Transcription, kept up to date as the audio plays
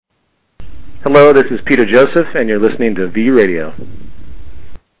Hello, this is Peter Joseph, and you're listening to V Radio.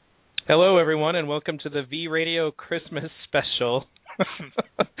 Hello, everyone, and welcome to the V Radio Christmas special.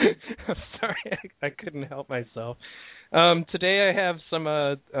 Sorry, I couldn't help myself. Today I have some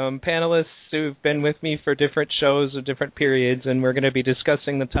panelists who've been with me for different shows of different periods, and we're going to be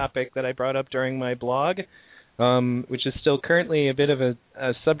discussing the topic that I brought up during my blog, which is still currently a bit of a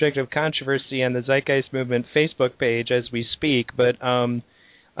subject of controversy on the Zeitgeist Movement Facebook page as we speak, but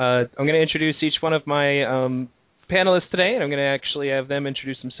I'm going to introduce each one of my panelists today, and I'm going to actually have them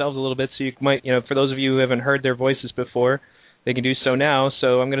introduce themselves a little bit, so you might, for those of you who haven't heard their voices before, they can do so now.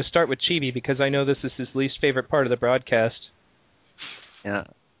 So I'm going to start with Chibi, because I know this is his least favorite part of the broadcast. Yeah.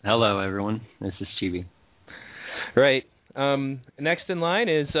 Hello, everyone. This is Chibi. Right. Next in line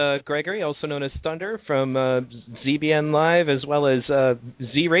is Gregory, also known as Thunder, from ZBN Live, as well as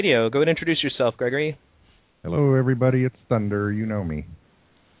Z Radio. Go ahead and introduce yourself, Gregory. Hello, everybody. It's Thunder. You know me.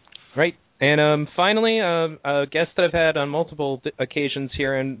 Right. And finally, a guest that I've had on multiple occasions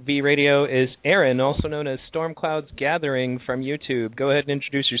here on V Radio is Aaron, also known as Storm Clouds Gathering from YouTube. Go ahead and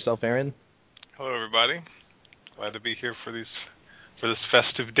introduce yourself, Aaron. Hello, everybody. Glad to be here for this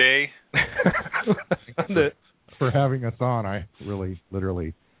festive day. For having us on, I really,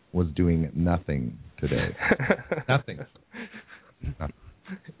 literally was doing nothing today. Nothing.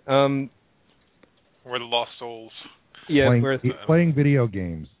 We're the lost souls. Yeah, playing video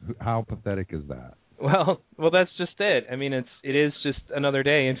games. How pathetic is that? Well, that's just it. I mean, it is just another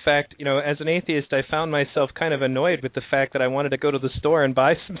day. In fact, as an atheist, I found myself kind of annoyed with the fact that I wanted to go to the store and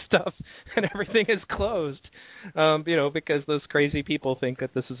buy some stuff, and everything is closed. Because those crazy people think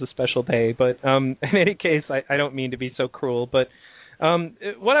that this is a special day. But in any case, I don't mean to be so cruel. But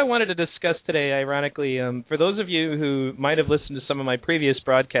what I wanted to discuss today, ironically, for those of you who might have listened to some of my previous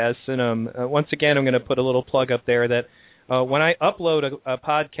broadcasts, and once again, I'm going to put a little plug up there that when I upload a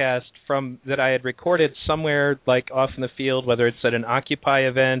podcast that I had recorded somewhere like off in the field, whether it's at an Occupy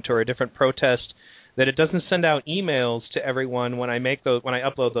event or a different protest, that it doesn't send out emails to everyone when I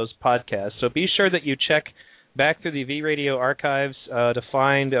upload those podcasts. So be sure that you check back through the V Radio archives to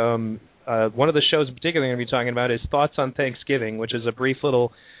find one of the shows in particular I'm going to be talking about is Thoughts on Thanksgiving, which is a brief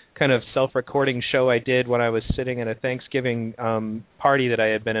little kind of self-recording show I did when I was sitting at a Thanksgiving party that I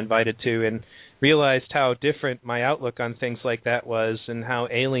had been invited to, and realized how different my outlook on things like that was and how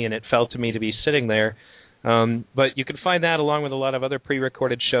alien it felt to me to be sitting there. But you can find that along with a lot of other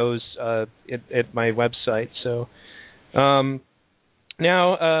pre-recorded shows at my website. So now,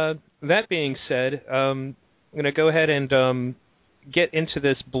 that being said, I'm going to go ahead and get into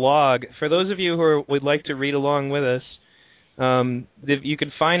this blog. For those of you who would like to read along with us, you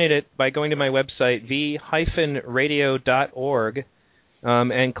can find it by going to my website, v-radio.org,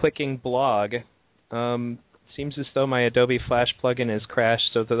 and clicking blog. Seems as though my Adobe Flash plugin has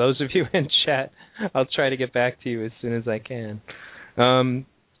crashed, so for those of you in chat, I'll try to get back to you as soon as I can. In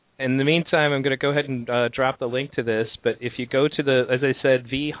the meantime, I'm going to go ahead and drop the link to this, but if you go to as I said,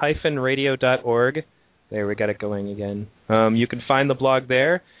 v-radio.org, there, we got it going again. You can find the blog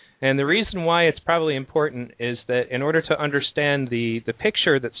there. And the reason why it's probably important is that in order to understand the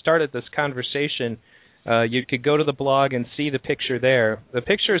picture that started this conversation, you could go to the blog and see the picture there. The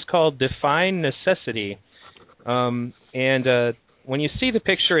picture is called Define Necessity. And when you see the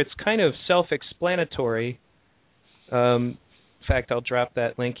picture, it's kind of self-explanatory. In fact, I'll drop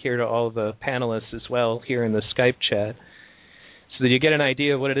that link here to all of the panelists as well here in the Skype chat so that you get an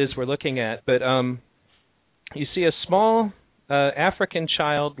idea of what it is we're looking at. But you see a small African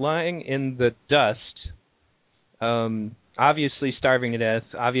child lying in the dust, obviously starving to death,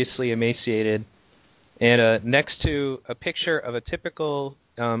 obviously emaciated, and next to a picture of a typical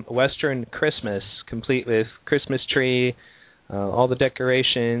Western Christmas, complete with Christmas tree, all the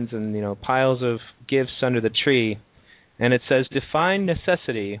decorations, and piles of gifts under the tree, and it says "Define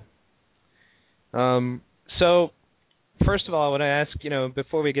Necessity." So, first of all, I want to ask,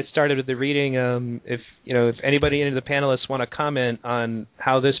 before we get started with the reading, if anybody, any of the panelists want to comment on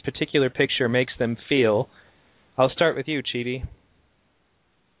how this particular picture makes them feel. I'll start with you, Chibi.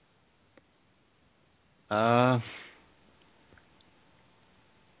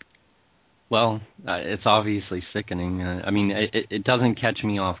 Well, it's obviously sickening. It doesn't catch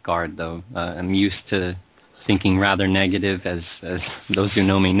me off guard, though. I'm used to thinking rather negative, as those who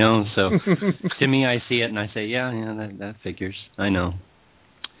know me know. So to me, I see it and I say, yeah, that figures. I know.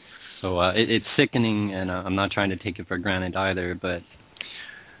 So it's sickening, and I'm not trying to take it for granted either, but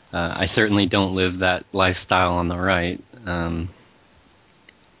I certainly don't live that lifestyle on the right.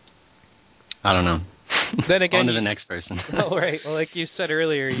 I don't know. Then again, on to the next person. Oh, right. Well, like you said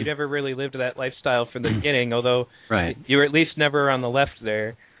earlier, you never really lived that lifestyle from the beginning, although right. you were at least never on the left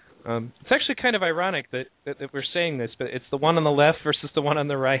there. It's actually kind of ironic that we're saying this, but it's the one on the left versus the one on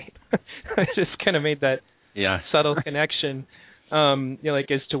the right. I just kind of made that subtle connection,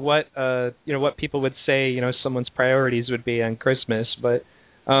 like as to what what people would say, someone's priorities would be on Christmas. But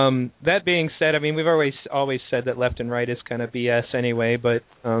that being said, I mean, we've always said that left and right is kind of BS anyway. But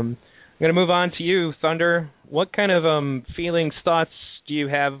I'm going to move on to you, Thunder. What kind of feelings, thoughts do you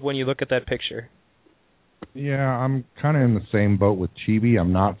have when you look at that picture? Yeah, I'm kind of in the same boat with Chibi.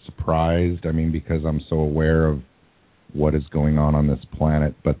 I'm not surprised, because I'm so aware of what is going on this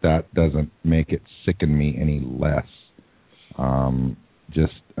planet, but that doesn't make it sicken me any less.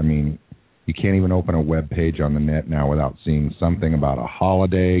 You can't even open a web page on the net now without seeing something about a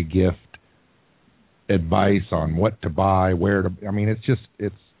holiday gift, advice on what to buy, where to...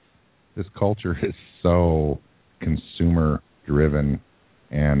 this culture is so consumer-driven,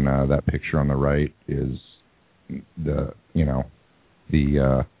 and that picture on the right is the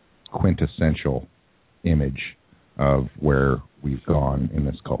quintessential image of where we've gone in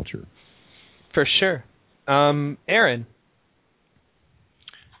this culture. For sure. Aaron?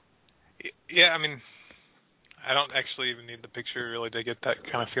 Yeah, I don't actually even need the picture really to get that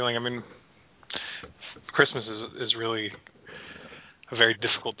kind of feeling. Christmas is really a very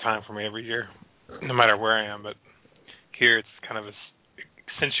difficult time for me every year, no matter where I am. But here it's kind of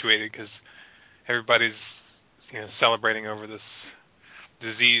accentuated because everybody's celebrating over this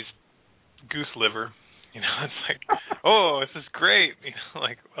diseased goose liver. It's like, oh, this is great.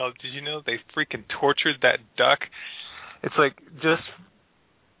 Well, did you know they freaking tortured that duck? It's like just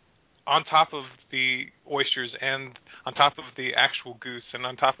on top of the oysters and on top of the actual goose and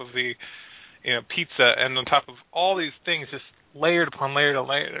on top of the pizza and on top of all these things, just layered upon layer to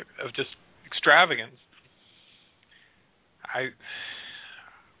layer of just extravagance.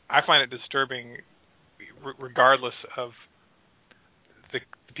 I find it disturbing, regardless of the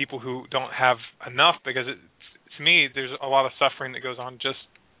people who don't have enough, because to me, there's a lot of suffering that goes on just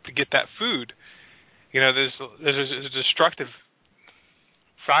to get that food. There's a destructive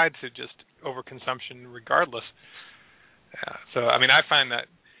side to just overconsumption, regardless. So, I find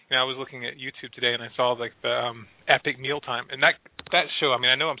that I was looking at YouTube today and I saw the Epic Mealtime, and that show.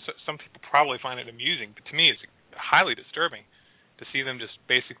 I know some people probably find it amusing, but to me, it's highly disturbing to see them just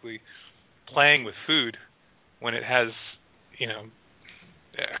basically playing with food when it has,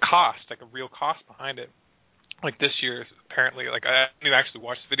 a cost, like a real cost behind it. Like this year, apparently, I didn't actually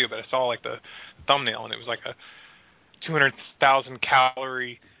watch the video, but I saw the thumbnail, and it was like a 200,000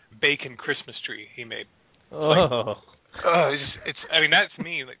 calorie bacon Christmas tree he made. That to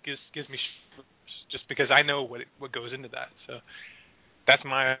me gives me just because I know what goes into that. So that's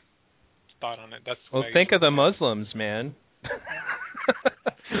my thought on it. Think of the Muslims, man.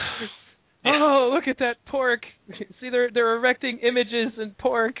 Oh, look at that pork! See, they're erecting images and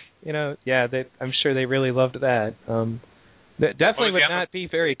pork. I'm sure they really loved that. That definitely would not be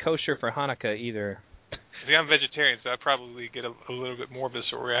very kosher for Hanukkah either. See, I'm vegetarian, so I'd probably get a little bit more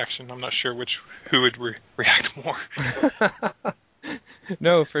visceral reaction. I'm not sure who would react more.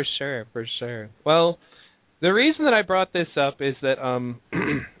 No, for sure. Well, the reason that I brought this up is that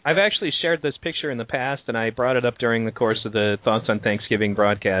I've actually shared this picture in the past, and I brought it up during the course of the Thoughts on Thanksgiving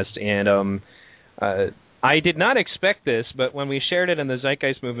broadcast, and I did not expect this, but when we shared it in the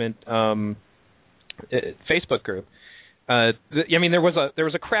Zeitgeist Movement Facebook group, there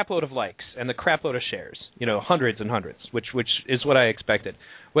was a crap load of likes and a crap load of shares, hundreds and hundreds, which is what I expected.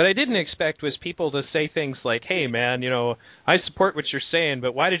 What I didn't expect was people to say things like, "Hey, man, I support what you're saying,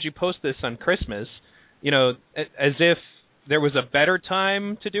 but why did you post this on Christmas?" As if there was a better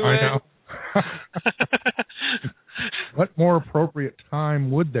time to do it. I know. What more appropriate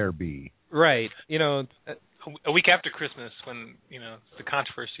time would there be? Right. A week after Christmas, when the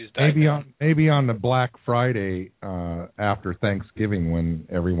controversy is died. Maybe on the Black Friday after Thanksgiving, when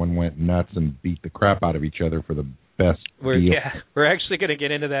everyone went nuts and beat the crap out of each other for the best deal. Yeah, we're actually going to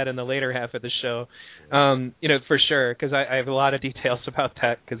get into that in the later half of the show, for sure, because I have a lot of details about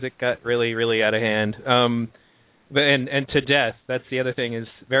that, because it got really, really out of hand. And to death. That's the other thing, is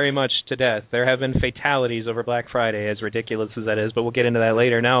very much to death. There have been fatalities over Black Friday, as ridiculous as that is, but we'll get into that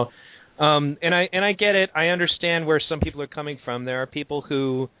later. Now, and I get it. I understand where some people are coming from. There are people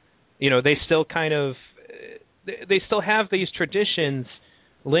who, they still they still have these traditions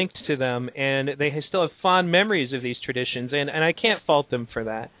linked to them, and they still have fond memories of these traditions, and I can't fault them for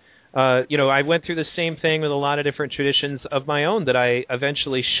that. I went through the same thing with a lot of different traditions of my own that I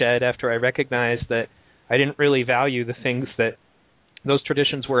eventually shed after I recognized that I didn't really value the things that those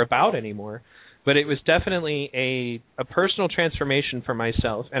traditions were about anymore. But it was definitely a personal transformation for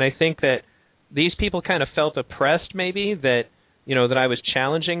myself, and I think that these people kind of felt oppressed, maybe, that that I was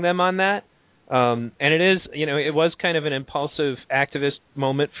challenging them on that. And it was kind of an impulsive activist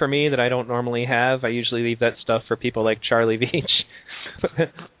moment for me that I don't normally have. I usually leave that stuff for people like Charlie Veach.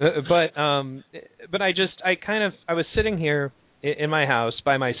 but I was sitting here in my house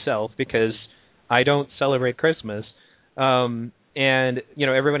by myself because I don't celebrate Christmas. And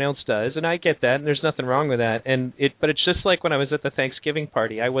everyone else does, and I get that, and there's nothing wrong with that. But it's just like when I was at the Thanksgiving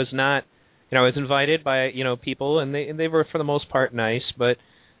party. I was not, I was invited by people, and they were for the most part nice, but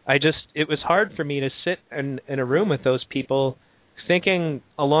it was hard for me to sit in a room with those people, thinking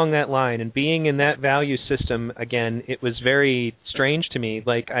along that line and being in that value system again. It was very strange to me,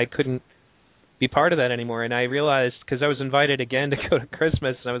 like I couldn't be part of that anymore. And I realized, because I was invited again to go to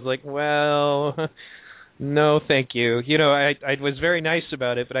Christmas, and I was like, well. No, thank you. I was very nice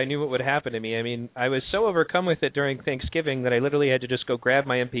about it, but I knew what would happen to me. I mean, I was so overcome with it during Thanksgiving that I literally had to just go grab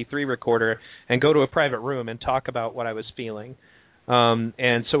my MP3 recorder and go to a private room and talk about what I was feeling.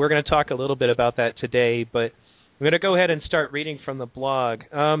 And so we're going to talk a little bit about that today, but I'm going to go ahead and start reading from the blog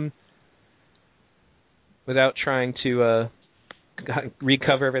without trying to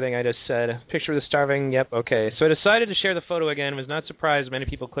recover everything I just said. Picture of the starving, yep, okay. So I decided to share the photo again. Was not surprised many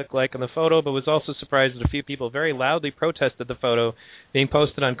people clicked like on the photo, but was also surprised that a few people very loudly protested the photo being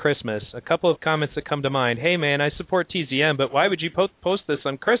posted on Christmas. A couple of comments that come to mind. Hey man, I support TZM, but why would you post this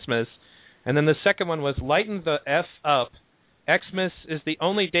on Christmas? And then the second one was, lighten the F up. Xmas is the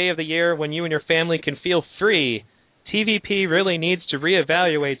only day of the year when you and your family can feel free. TVP really needs to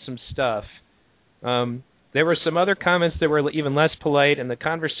reevaluate some stuff. There were some other comments that were even less polite, and the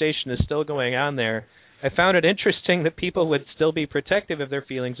conversation is still going on there. I found it interesting that people would still be protective of their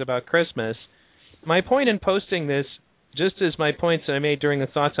feelings about Christmas. My point in posting this, just as my points that I made during the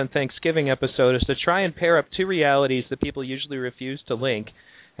Thoughts on Thanksgiving episode, is to try and pair up two realities that people usually refuse to link,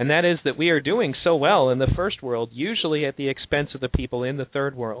 and that is that we are doing so well in the first world, usually at the expense of the people in the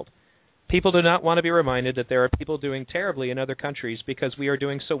third world. People do not want to be reminded that there are people doing terribly in other countries because we are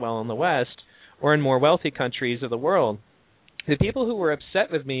doing so well in the West, or in more wealthy countries of the world. The people who were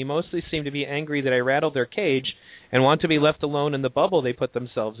upset with me mostly seem to be angry that I rattled their cage and want to be left alone in the bubble they put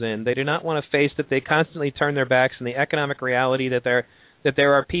themselves in. They do not want to face that they constantly turn their backs on the economic reality that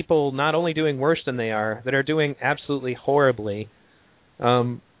there are people not only doing worse than they are, that are doing absolutely horribly.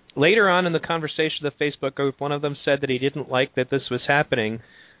 Later on in the conversation of the Facebook group, one of them said that he didn't like that this was happening,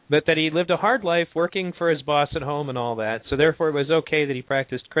 but that he lived a hard life working for his boss at home and all that, so therefore it was okay that he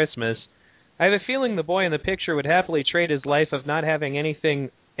practiced Christmas. I have a feeling the boy in the picture would happily trade his life of not having anything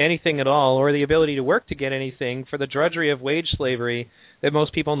at all, or the ability to work to get anything, for the drudgery of wage slavery that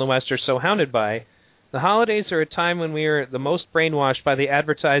most people in the West are so hounded by. The holidays are a time when we are the most brainwashed by the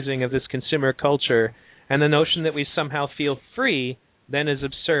advertising of this consumer culture, and the notion that we somehow feel free then is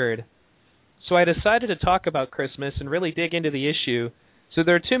absurd. So I decided to talk about Christmas and really dig into the issue. So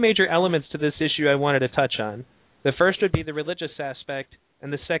there are two major elements to this issue I wanted to touch on. The first would be the religious aspect,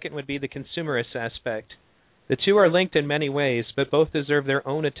 and the second would be the consumerist aspect. The two are linked in many ways, but both deserve their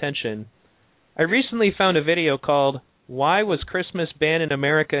own attention. I recently found a video called, Why Was Christmas Banned in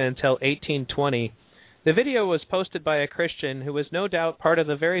America Until 1820? The video was posted by a Christian who was no doubt part of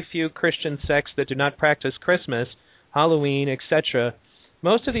the very few Christian sects that do not practice Christmas, Halloween, etc.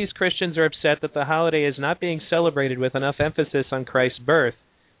 Most of these Christians are upset that the holiday is not being celebrated with enough emphasis on Christ's birth.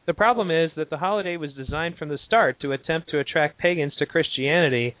 The problem is that the holiday was designed from the start to attempt to attract pagans to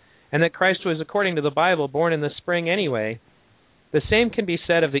Christianity, and that Christ was, according to the Bible, born in the spring anyway. The same can be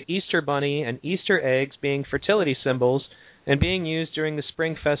said of the Easter bunny and Easter eggs being fertility symbols and being used during the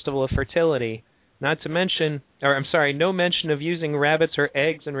spring festival of fertility. No mention of using rabbits or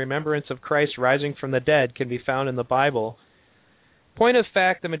eggs in remembrance of Christ rising from the dead can be found in the Bible. Point of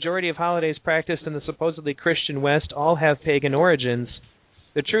fact, the majority of holidays practiced in the supposedly Christian West all have pagan origins.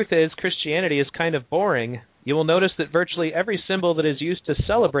 The truth is, Christianity is kind of boring. You will notice that virtually every symbol that is used to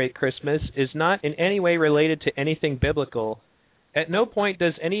celebrate Christmas is not in any way related to anything biblical. At no point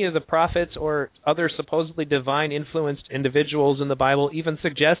does any of the prophets or other supposedly divine-influenced individuals in the Bible even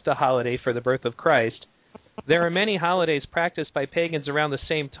suggest a holiday for the birth of Christ. There are many holidays practiced by pagans around the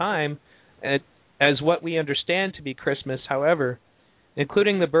same time as what we understand to be Christmas, however,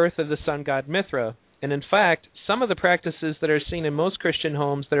 including the birth of the sun god Mithra. And in fact, some of the practices that are seen in most Christian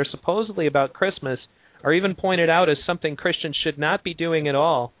homes that are supposedly about Christmas are even pointed out as something Christians should not be doing at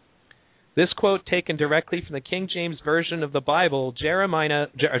all. This quote, taken directly from the King James Version of the Bible,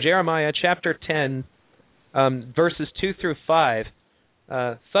 Jeremiah chapter 10, verses 2 through 5.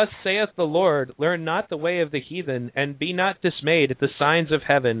 Thus saith the Lord, learn not the way of the heathen, and be not dismayed at the signs of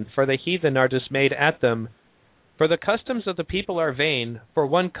heaven, for the heathen are dismayed at them. For the customs of the people are vain, for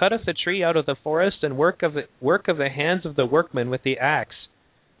one cutteth a tree out of the forest, and work of the hands of the workman with the axe.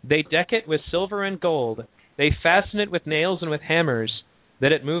 They deck it with silver and gold, they fasten it with nails and with hammers,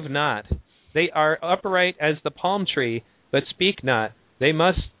 that it move not. They are upright as the palm tree, but speak not. They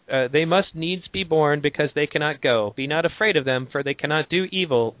must needs be born, because they cannot go. Be not afraid of them, for they cannot do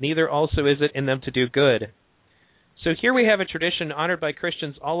evil, neither also is it in them to do good. So here we have a tradition honored by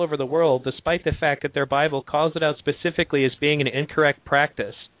Christians all over the world, despite the fact that their Bible calls it out specifically as being an incorrect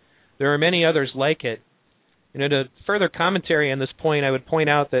practice. There are many others like it. To further commentary on this point, I would point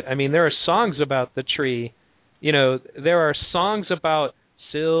out that, there are songs about the tree. There are songs about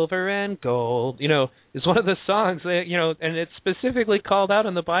silver and gold, is one of the songs, and it's specifically called out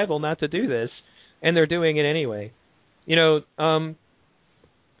in the Bible not to do this, and they're doing it anyway.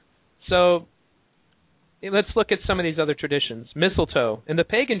 So let's look at some of these other traditions. Mistletoe. In the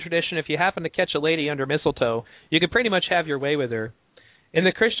pagan tradition, if you happen to catch a lady under mistletoe, you can pretty much have your way with her. In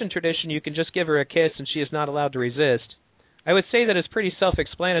the Christian tradition, you can just give her a kiss and she is not allowed to resist. I would say that it's pretty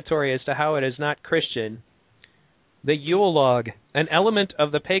self-explanatory as to how it is not Christian. The Yule log, an element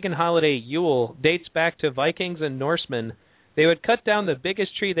of the pagan holiday Yule, dates back to Vikings and Norsemen. They would cut down the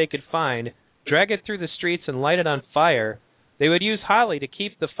biggest tree they could find, drag it through the streets, and light it on fire. They would use holly to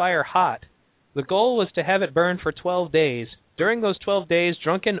keep the fire hot. The goal was to have it burn for 12 days. During those 12 days,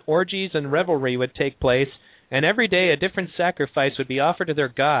 drunken orgies and revelry would take place, and every day a different sacrifice would be offered to their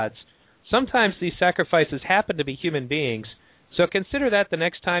gods. Sometimes these sacrifices happened to be human beings. So consider that the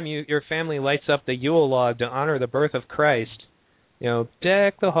next time your family lights up the Yule log to honor the birth of Christ.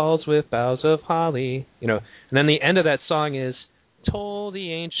 Deck the halls with boughs of holly. And then the end of that song is, toll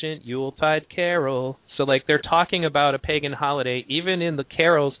the ancient Yuletide carol. So they're talking about a pagan holiday, even in the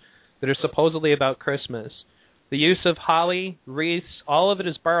carols that are supposedly about Christmas. The use of holly, wreaths, all of it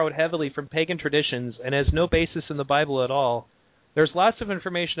is borrowed heavily from pagan traditions and has no basis in the Bible at all. There's lots of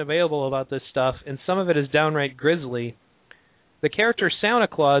information available about this stuff, and some of it is downright grisly. The character Santa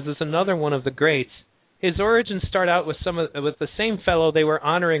Claus is another one of the greats. His origins start out with the same fellow they were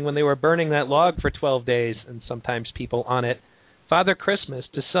honoring when they were burning that log for 12 days, and sometimes people on it. Father Christmas,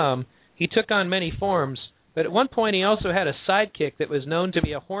 to some. He took on many forms, but at one point he also had a sidekick that was known to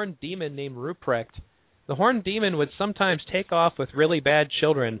be a horned demon named Ruprecht. The horned demon would sometimes take off with really bad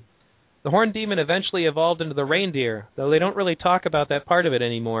children. The horned demon eventually evolved into the reindeer, though they don't really talk about that part of it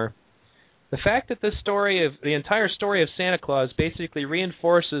anymore. The fact that the entire story of Santa Claus basically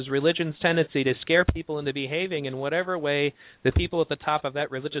reinforces religion's tendency to scare people into behaving in whatever way the people at the top of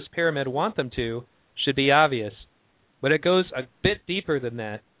that religious pyramid want them to should be obvious. But it goes a bit deeper than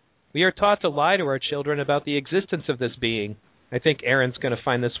that. We are taught to lie to our children about the existence of this being. I think Aaron's going to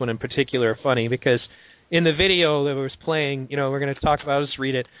find this one in particular funny because in the video that was playing, we're going to talk about, I'll just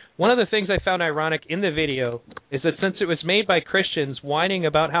read it. One of the things I found ironic in the video is that since it was made by Christians whining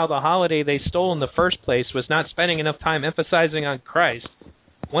about how the holiday they stole in the first place was not spending enough time emphasizing on Christ,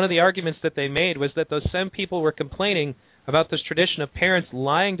 one of the arguments that they made was that those same people were complaining about this tradition of parents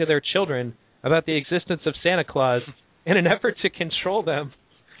lying to their children about the existence of Santa Claus in an effort to control them,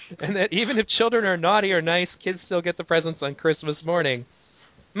 and that even if children are naughty or nice, kids still get the presents on Christmas morning.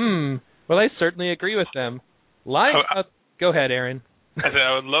 Well, I certainly agree with them. Go ahead, Aaron.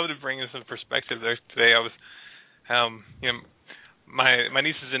 I would love to bring this in perspective there today. I was, my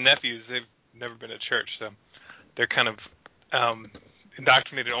nieces and nephews, they've never been to church, so they're kind of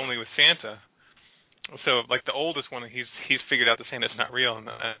indoctrinated only with Santa. So, the oldest one, he's figured out that Santa's not real, and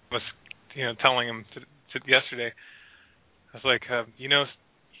I was, telling him yesterday. I was like, how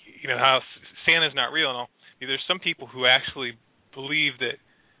Santa's not real and all. There's some people who actually believe that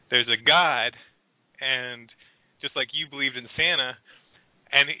there's a God, and just like you believed in Santa,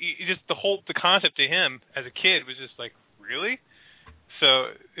 and just the concept to him as a kid was just like, really?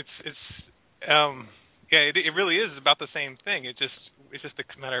 So it really is about the same thing. It's just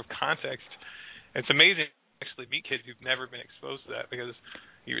a matter of context. It's amazing to actually meet kids who've never been exposed to that because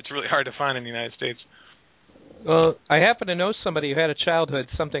it's really hard to find in the United States. Well, I happen to know somebody who had a childhood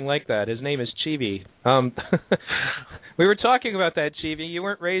something like that. His name is Chibi. We were talking about that, Chibi. You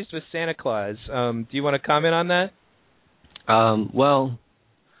weren't raised with Santa Claus. Do you want to comment on that? Well,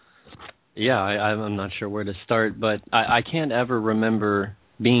 yeah, I'm not sure where to start, but I can't ever remember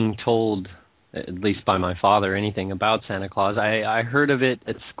being told, at least by my father, anything about Santa Claus. I heard of it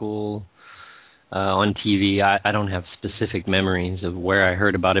at school. On TV. I don't have specific memories of where I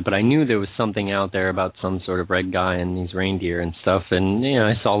heard about it, but I knew there was something out there about some sort of red guy and these reindeer and stuff, and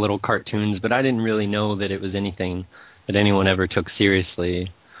I saw little cartoons, but I didn't really know that it was anything that anyone ever took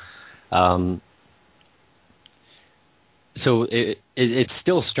seriously. So it's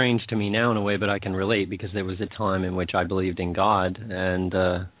still strange to me now in a way, but I can relate because there was a time in which I believed in God, and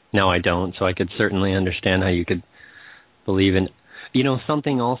now I don't. So I could certainly understand how you could believe in,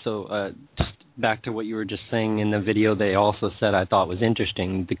 something also. Just back to what you were just saying in the video, they also said I thought was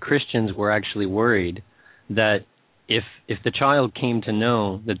interesting. The Christians were actually worried that if the child came to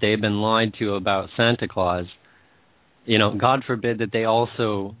know that they had been lied to about Santa Claus, God forbid that they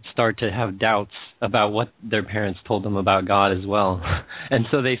also start to have doubts about what their parents told them about God as well. And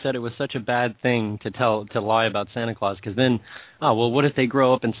so they said it was such a bad thing to lie about Santa Claus, because then, what if they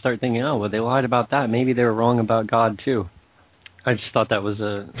grow up and start thinking, they lied about that, maybe they were wrong about God too. I just thought that was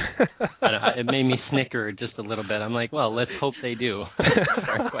it made me snicker just a little bit. I'm like, well, let's hope they do.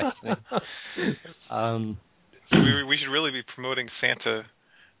 Start questioning. We should really be promoting Santa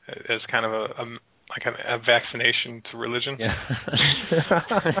as kind of a vaccination to religion. Yeah.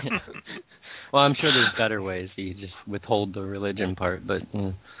 Well, I'm sure there's better ways. You just withhold the religion part, but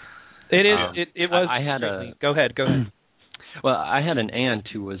it is. It was. I had Go ahead. Well, I had an aunt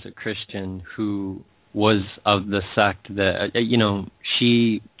who was a Christian who was of the sect that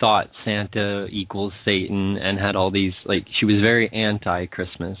she thought Santa equals Satan and had all these, she was very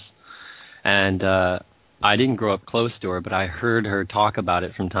anti-Christmas, and I didn't grow up close to her, but I heard her talk about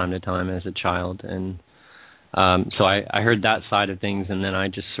it from time to time as a child, and so I heard that side of things, and then I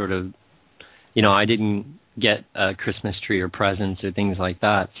just sort of, I didn't get a Christmas tree or presents or things like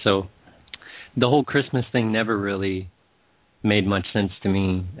that, so the whole Christmas thing never really made much sense to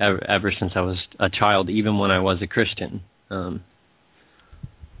me ever since I was a child, even when I was a Christian.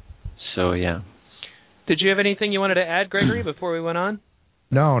 So, yeah. Did you have anything you wanted to add, Gregory, before we went on?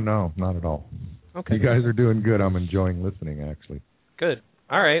 No, not at all. Okay. You guys are doing good. I'm enjoying listening, actually. Good.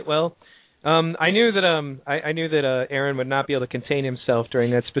 All right. Well, I knew that Aaron would not be able to contain himself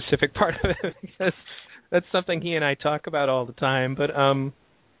during that specific part of it, because that's something he and I talk about all the time. But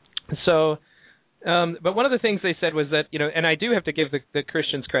but one of the things they said was that, and I do have to give the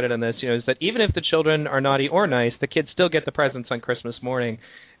Christians credit on this, is that even if the children are naughty or nice, the kids still get the presents on Christmas morning.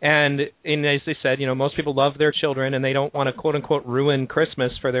 And as they said, most people love their children and they don't want to, quote unquote, ruin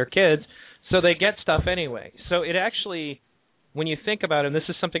Christmas for their kids, so they get stuff anyway. So it actually, when you think about it, and this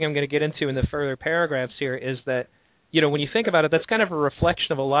is something I'm going to get into in the further paragraphs here, is that, when you think about it, that's kind of a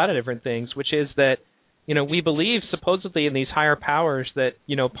reflection of a lot of different things, which is that, we believe supposedly in these higher powers that,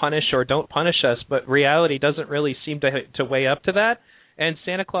 punish or don't punish us, but reality doesn't really seem to weigh up to that. And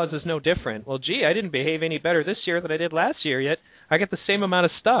Santa Claus is no different. Well, gee, I didn't behave any better this year than I did last year, yet I get the same amount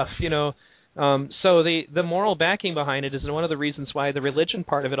of stuff, So the moral backing behind it is one of the reasons why the religion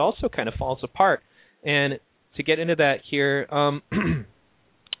part of it also kind of falls apart. And to get into that here,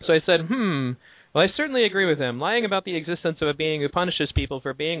 so I said, well, I certainly agree with him. Lying about the existence of a being who punishes people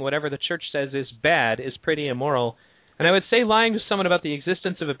for being whatever the church says is bad is pretty immoral. And I would say lying to someone about the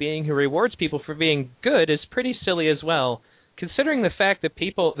existence of a being who rewards people for being good is pretty silly as well, considering the fact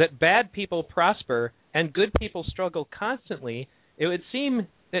that bad people prosper and good people struggle constantly. It would seem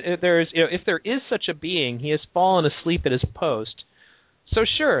that if there is such a being, he has fallen asleep at his post. So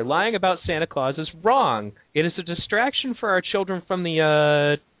sure, lying about Santa Claus is wrong. It is a distraction for our children from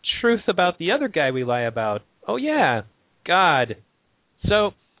the truth about the other guy we lie about. Oh yeah, God.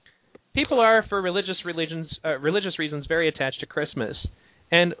 So people are, for religious reasons, very attached to Christmas.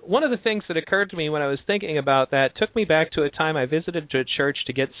 And one of the things that occurred to me when I was thinking about that took me back to a time I visited a church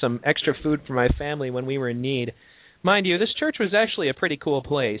to get some extra food for my family when we were in need. Mind you, this church was actually a pretty cool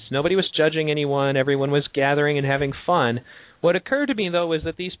place. Nobody was judging anyone. Everyone was gathering and having fun. What occurred to me, though, was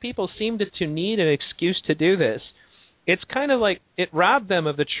that these people seemed to need an excuse to do this. It's kind of like it robbed them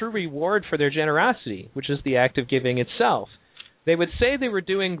of the true reward for their generosity, which is the act of giving itself. They would say they were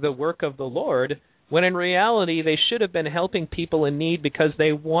doing the work of the Lord, when in reality they should have been helping people in need because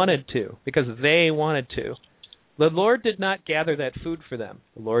they wanted to. The Lord did not gather that food for them.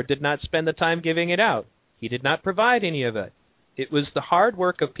 The Lord did not spend the time giving it out. He did not provide any of it. It was the hard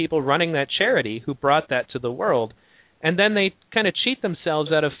work of people running that charity who brought that to the world. And then they kind of cheat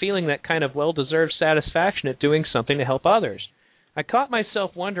themselves out of feeling that kind of well-deserved satisfaction at doing something to help others. I caught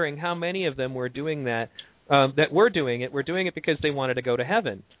myself wondering how many of them were doing that were doing it because they wanted to go to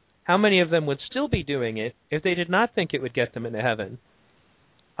heaven. How many of them would still be doing it if they did not think it would get them into heaven?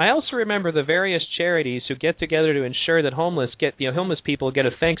 I also remember the various charities who get together to ensure that homeless people get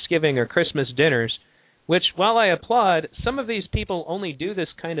a Thanksgiving or Christmas dinners, which, while I applaud, some of these people only do this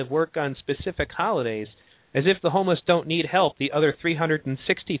kind of work on specific holidays, as if the homeless don't need help the other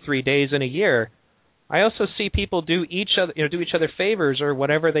 363 days in a year. I also see people do each other favors or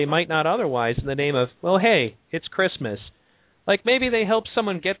whatever they might not otherwise in the name of, well, hey, it's Christmas. Like maybe they help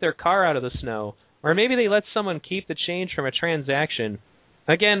someone get their car out of the snow, Or maybe they let someone keep the change from a transaction.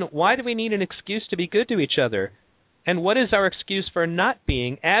 Again, why do we need an excuse to be good to each other? And what is our excuse for not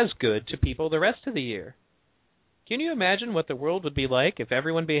being as good to people the rest of the year? Can you imagine what the world would be like if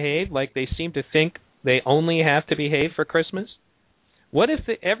everyone behaved like they seem to think they only have to behave for Christmas? What if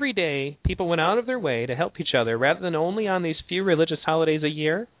every day people went out of their way to help each other rather than only on these few religious holidays a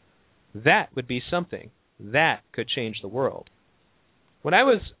year? That would be something. That could change the world. When I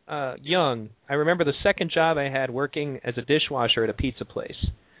was young, I remember the second job I had working as a dishwasher at a pizza place.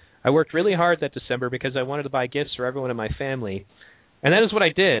 I worked really hard that December because I wanted to buy gifts for everyone in my family. And that is what I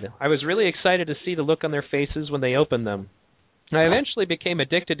did. I was really excited to see the look on their faces when they opened them. I eventually became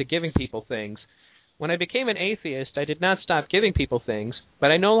addicted to giving people things. When I became an atheist, I did not stop giving people things,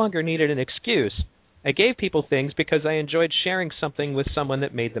 but I no longer needed an excuse. I gave people things because I enjoyed sharing something with someone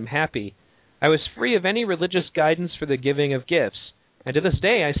that made them happy. I was free of any religious guidance for the giving of gifts. And to this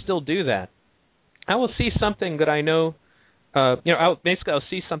day, I still do that. I will see something that I know, I'll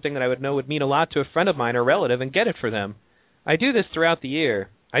see something that I would know would mean a lot to a friend of mine or relative and get it for them. I do this throughout the year.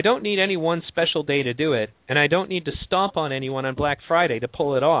 I don't need any one special day to do it, and I don't need to stomp on anyone on Black Friday to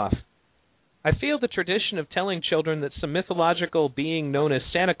pull it off. I feel the tradition of telling children that some mythological being known as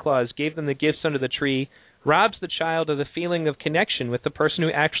Santa Claus gave them the gifts under the tree robs the child of the feeling of connection with the person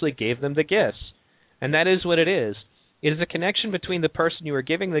who actually gave them the gifts. And that is what it is. It is a connection between the person you are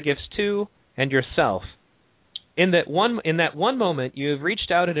giving the gifts to and yourself. In that one moment, you have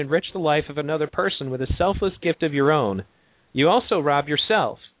reached out and enriched the life of another person with a selfless gift of your own. You also rob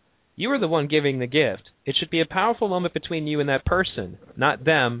yourself. You are the one giving the gift. It should be a powerful moment between you and that person, not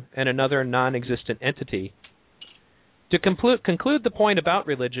them and another non-existent entity. To conclude the point about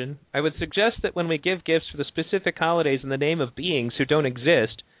religion, I would suggest that when we give gifts for the specific holidays in the name of beings who don't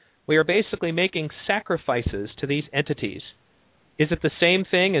exist, we are basically making sacrifices to these entities. Is it the same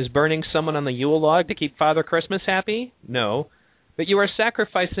thing as burning someone on the Yule log to keep Father Christmas happy? No. But you are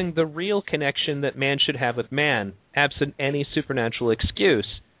sacrificing the real connection that man should have with man, absent any supernatural excuse.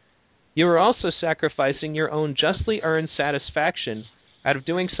 You are also sacrificing your own justly earned satisfaction out of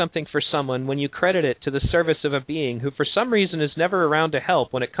doing something for someone when you credit it to the service of a being who for some reason is never around to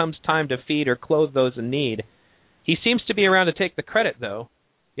help when it comes time to feed or clothe those in need. He seems to be around to take the credit, though,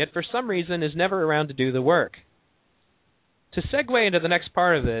 yet for some reason is never around to do the work. To segue into the next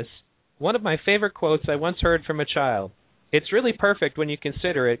part of this, one of my favorite quotes I once heard from a child. It's really perfect when you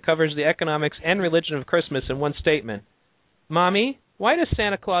consider it covers the economics and religion of Christmas in one statement. Mommy, why does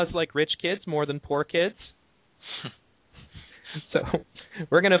Santa Claus like rich kids more than poor kids? So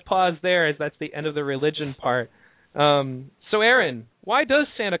we're going to pause there as that's the end of the religion part. So Aaron, why does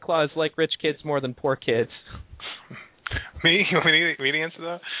Santa Claus like rich kids more than poor kids? Me? You want me to answer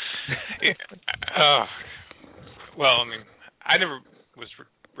that? Well, I mean, I never was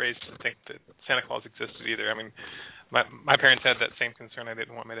raised to think that Santa Claus existed either. I mean, my parents had that same concern. I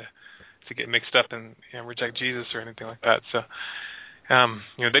didn't want me to get mixed up and reject Jesus or anything like that. So,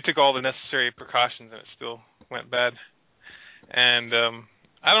 they took all the necessary precautions, and it still went bad. And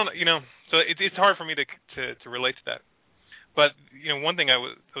I don't, so it's hard for me to relate to that. But one thing I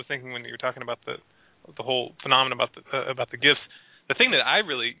was thinking when you were talking about the whole phenomenon about the gifts, the thing that I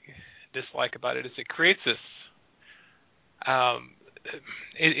really dislike about it is it creates this.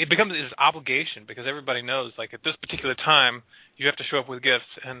 It becomes this obligation because everybody knows, like, at this particular time you have to show up with gifts,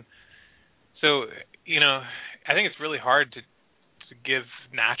 and so I think it's really hard to give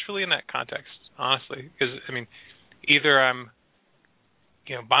naturally in that context, honestly, because I mean, either I'm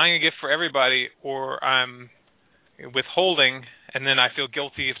buying a gift for everybody, or I'm withholding, and then I feel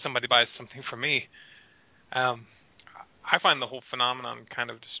guilty if somebody buys something for me. I find the whole phenomenon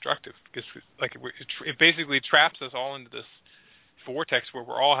kind of destructive because, like, it basically traps us all into this vortex where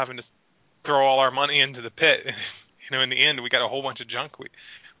we're all having to throw all our money into the pit. In the end, we got a whole bunch of junk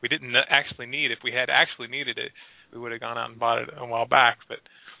we didn't actually need. If we had actually needed it, we would have gone out and bought it a while back. But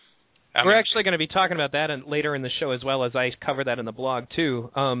we're actually going to be talking about that later in the show, as well as I cover that in the blog too.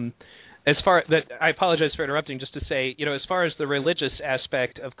 As far that, I apologize for interrupting. Just to say, as far as the religious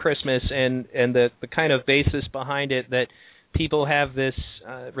aspect of Christmas and the kind of basis behind it, that people have this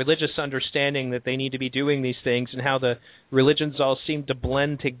religious understanding that they need to be doing these things, and how the religions all seem to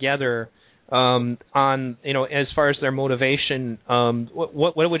blend together on as far as their motivation.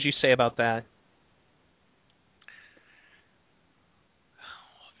 What would you say about that?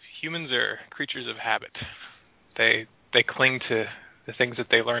 Humans are creatures of habit. They cling to the things that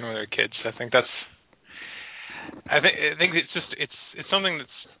they learn when they're kids. I think it's something that's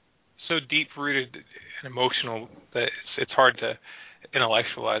so deep rooted and emotional that it's hard to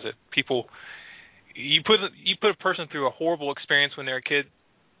intellectualize it. You put a person through a horrible experience when they're a kid,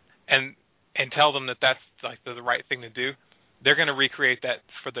 and and tell them that that's like the right thing to do, they're going to recreate that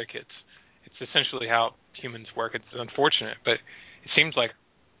for their kids. It's essentially how humans work. It's unfortunate, but it seems like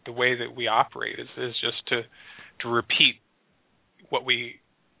the way that we operate is just to repeat what we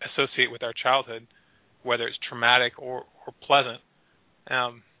associate with our childhood, whether it's traumatic or pleasant.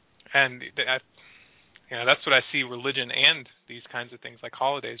 And that's what I see religion and these kinds of things like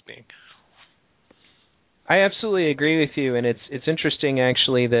holidays being. I absolutely agree with you, and it's interesting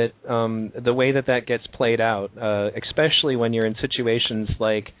actually that the way that gets played out, especially when you're in situations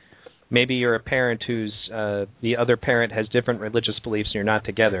like maybe you're a parent who's the other parent has different religious beliefs and you're not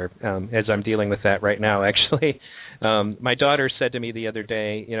together, as I'm dealing with that right now, actually. My daughter said to me the other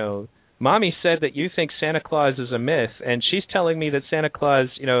day, Mommy said that you think Santa Claus is a myth, and she's telling me that Santa Claus,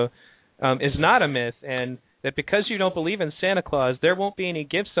 is not a myth, and that because you don't believe in Santa Claus, there won't be any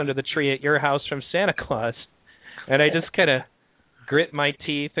gifts under the tree at your house from Santa Claus. And I just kind of grit my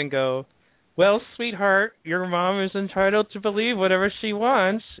teeth and go, well, sweetheart, your mom is entitled to believe whatever she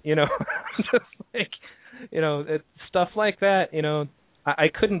wants, just like, stuff like that, I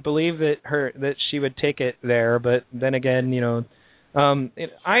couldn't believe that she would take it there, but then again,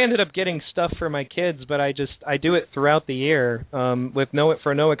 I ended up getting stuff for my kids, but I do it throughout the year,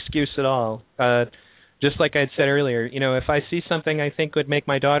 for no excuse at all. Just like I said earlier, if I see something I think would make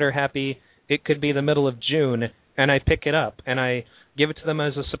my daughter happy, it could be the middle of June, and I pick it up and I give it to them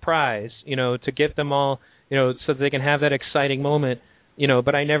as a surprise, to get them all, so that they can have that exciting moment,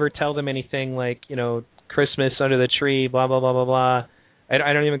 but I never tell them anything like, Christmas under the tree, blah, blah, blah, blah, blah.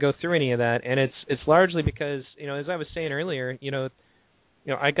 I don't even go through any of that, and it's largely because, as I was saying earlier,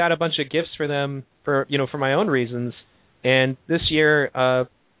 I got a bunch of gifts for them for my own reasons, and this year,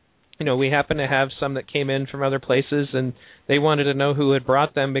 we happened to have some that came in from other places, and they wanted to know who had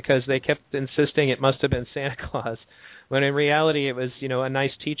brought them because they kept insisting it must have been Santa Claus, when in reality it was, a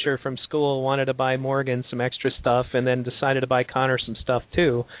nice teacher from school wanted to buy Morgan some extra stuff and then decided to buy Connor some stuff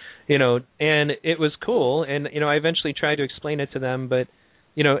too, and it was cool, and, I eventually tried to explain it to them, but,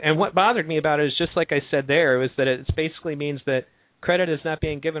 and what bothered me about it is just like I said there, was that it basically means that credit is not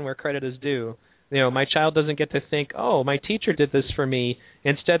being given where credit is due. My child doesn't get to think, oh, my teacher did this for me.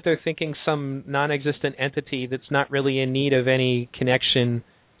 Instead, they're thinking some non-existent entity that's not really in need of any connection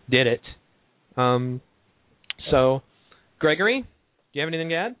did it. So, Gregory, do you have anything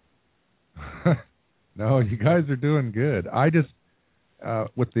to add? No, you guys are doing good. I just,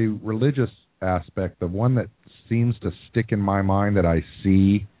 with the religious aspect, the one that seems to stick in my mind that I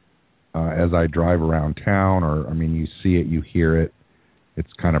see as I drive around town, you see it, you hear it,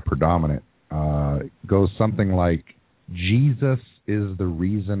 it's kind of predominant. Goes something like, Jesus is the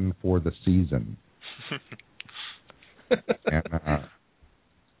reason for the season. And,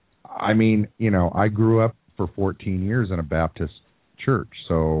 I grew up for 14 years in a Baptist church,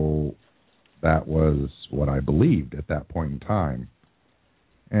 so that was what I believed at that point in time.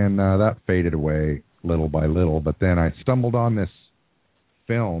 And that faded away little by little, but then I stumbled on this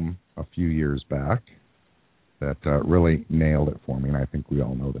film a few years back that really nailed it for me, and I think we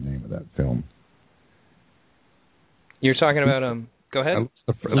all know the name of that film. You're talking about go ahead.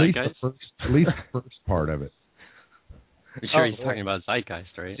 At least the first part of it. I'm sure he's talking about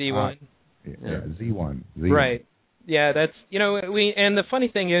Zeitgeist, right? Z1. Yeah, Z1. Right. Yeah, that's and the funny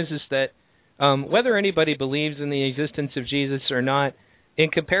thing is that whether anybody believes in the existence of Jesus or not, in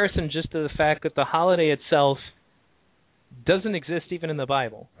comparison just to the fact that the holiday itself doesn't exist even in the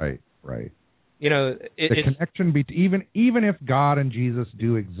Bible. Right. The connection even if God and Jesus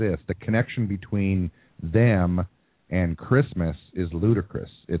do exist, the connection between them and Christmas is ludicrous.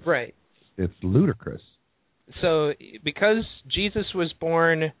 It's right. It's ludicrous. So because Jesus was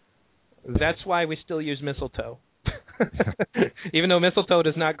born, that's why we still use mistletoe. Even though mistletoe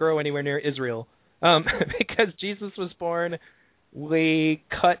does not grow anywhere near Israel. Because Jesus was born, we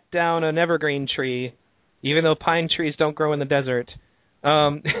cut down an evergreen tree, even though pine trees don't grow in the desert.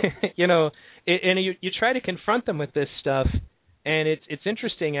 And you try to confront them with this stuff, and it's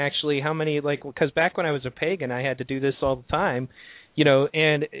interesting actually how many, because back when I was a pagan, I had to do this all the time,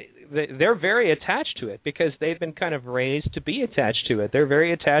 and they're very attached to it because they've been kind of raised to be attached to it. They're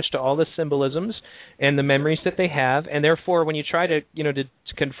very attached to all the symbolisms and the memories that they have, and therefore when you try to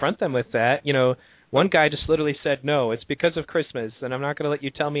confront them with that, one guy just literally said, no, it's because of Christmas, and I'm not going to let you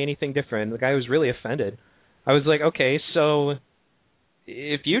tell me anything different. The guy was really offended. I was like, okay, so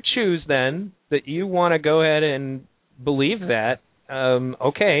if you choose then that you want to go ahead and believe that,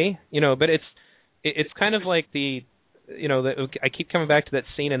 okay, but it's kind of like I keep coming back to that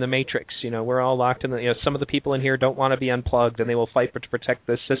scene in The Matrix. We're all locked in some of the people in here don't want to be unplugged, and they will fight to protect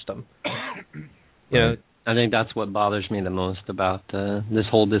this system. I think that's what bothers me the most about this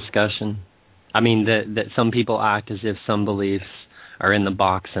whole discussion. I mean, that some people act as if some beliefs are in the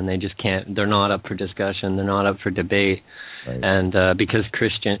box and they just can't, they're not up for discussion, they're not up for debate. Right. And because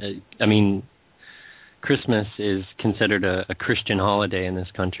Christmas is considered a Christian holiday in this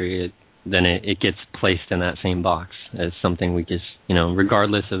country, then it gets placed in that same box as something we just,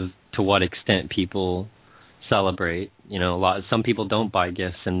 regardless of to what extent people celebrate. Some people don't buy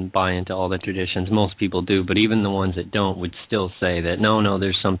gifts and buy into all the traditions. Most people do, but even the ones that don't would still say that no,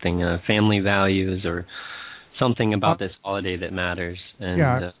 there's something, family values or something about this holiday that matters. And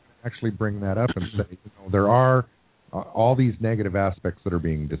I actually bring that up and say, there are all these negative aspects that are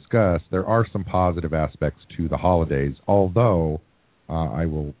being discussed. There are some positive aspects to the holidays, although I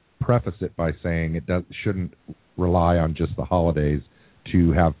will preface it by saying it shouldn't rely on just the holidays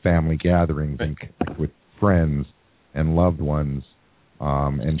to have family gatherings and connect with friends and loved ones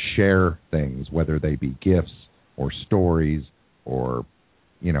and share things, whether they be gifts or stories or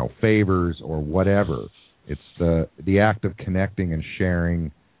favors or whatever. It's the act of connecting and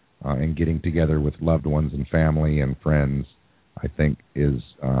sharing and getting together with loved ones and family and friends, I think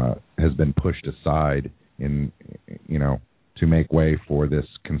has been pushed aside to make way for this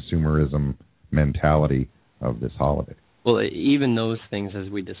consumerism mentality of this holiday. Well, even those things, as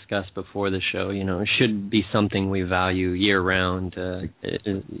we discussed before the show, should be something we value year-round.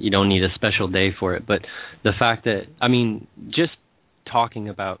 You don't need a special day for it. But the fact that, just talking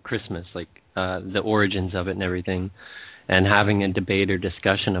about Christmas, like the origins of it and everything, and having a debate or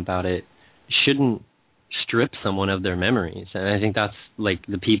discussion about it shouldn't strip someone of their memories. And I think that's like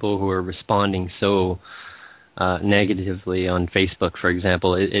the people who are responding so negatively on Facebook, for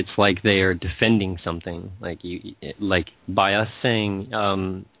example. It's like they are defending something. Like by us saying,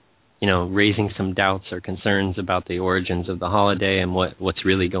 raising some doubts or concerns about the origins of the holiday and what's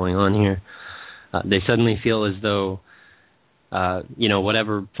really going on here, they suddenly feel as though,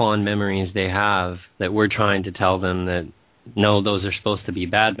 whatever fond memories they have, that we're trying to tell them that no, those are supposed to be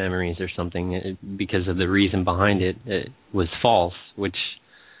bad memories or something because of the reason behind it was false, which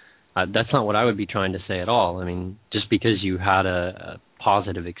that's not what I would be trying to say at all. Just because you had a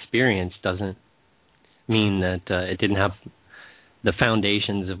positive experience doesn't mean that it didn't have the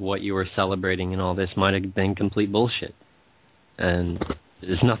foundations of what you were celebrating, and all this might have been complete bullshit. And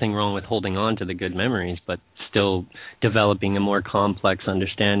there's nothing wrong with holding on to the good memories, but still developing a more complex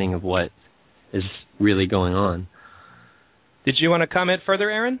understanding of what is really going on. Did you want to comment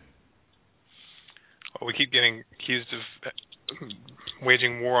further, Aaron? Well, we keep getting accused of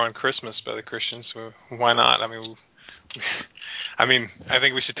waging war on Christmas by the Christians, so why not? I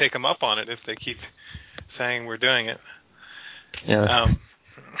think we should take them up on it if they keep saying we're doing it. Yeah.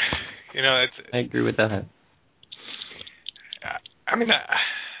 I agree with that.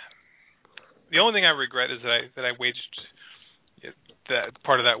 The only thing I regret is that I waged that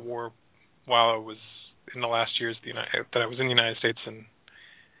part of that war while I was in the last years that I was in the United States, and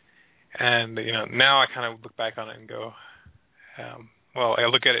now I kind of look back on it and go, I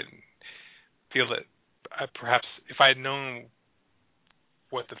look at it and feel that perhaps if I had known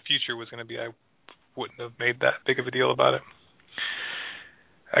what the future was going to be, I wouldn't have made that big of a deal about it.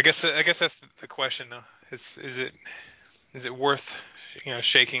 I guess that's the question, though. Is it worth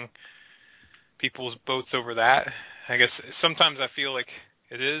shaking people's boats over that? I guess sometimes I feel like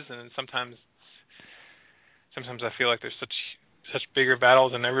it is, and sometimes I feel like there's such bigger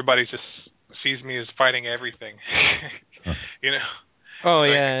battles, and everybody just sees me as fighting everything. Oh,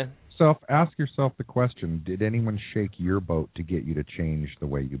 yeah. So ask yourself the question: did anyone shake your boat to get you to change the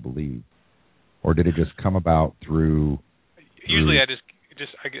way you believe, or did it just come about through? Usually, I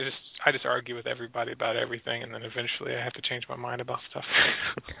just argue with everybody about everything, and then eventually I have to change my mind about stuff.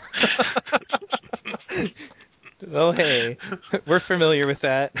 Well, hey, we're familiar with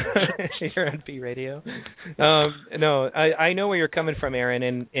that here on V Radio. No, I know where you're coming from, Aaron,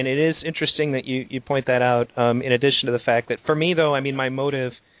 and it is interesting that you point that out, in addition to the fact that for me, though, my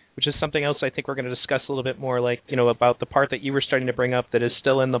motive, which is something else I think we're going to discuss a little bit more, about the part that you were starting to bring up that is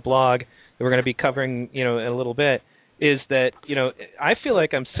still in the blog that we're going to be covering, in a little bit, is that, I feel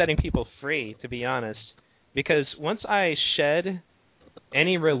like I'm setting people free, to be honest, because once I shed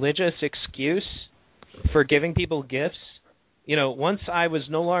any religious excuse for giving people gifts, once I was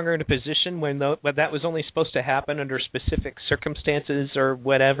no longer in a position when that was only supposed to happen under specific circumstances or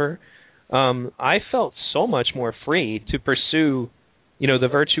whatever, I felt so much more free to pursue, the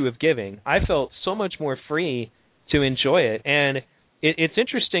virtue of giving. I felt so much more free to enjoy it. And it's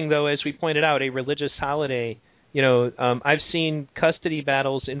interesting, though, as we pointed out, a religious holiday, I've seen custody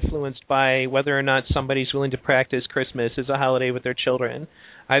battles influenced by whether or not somebody's willing to practice Christmas as a holiday with their children.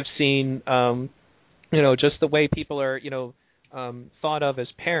 I've seen, just the way people are, thought of as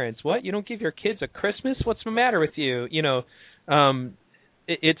parents. What? You don't give your kids a Christmas? What's the matter with you?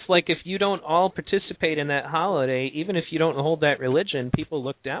 It's like if you don't all participate in that holiday, even if you don't hold that religion, people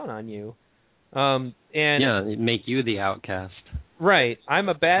look down on you. It make you the outcast. Right. I'm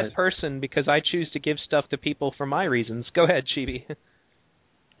a bad person because I choose to give stuff to people for my reasons. Go ahead, Chibi.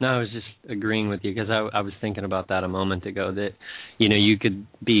 No, I was just agreeing with you because I was thinking about that a moment ago, that, you could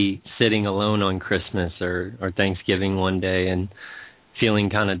be sitting alone on Christmas or Thanksgiving one day and feeling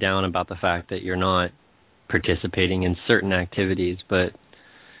kind of down about the fact that you're not participating in certain activities. But,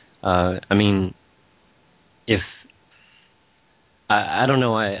 if I don't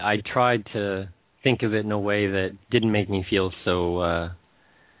know, I tried to think of it in a way that didn't make me feel so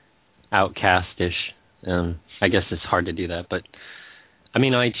outcastish. I guess it's hard to do that, but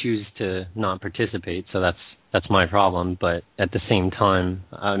I choose to not participate, so that's my problem. But at the same time,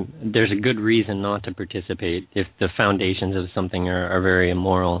 there's a good reason not to participate if the foundations of something are very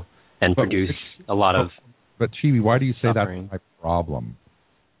immoral and produce a lot of. But Chibi, why do you say suffering. that's my problem?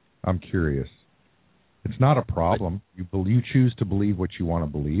 I'm curious. It's not a problem. You choose to believe what you want to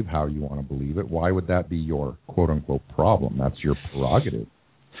believe, how you want to believe it. Why would that be your quote-unquote problem? That's your prerogative.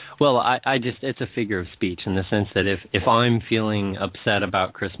 Well, it's a figure of speech in the sense that if I'm feeling upset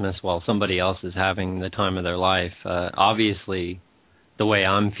about Christmas while somebody else is having the time of their life, obviously the way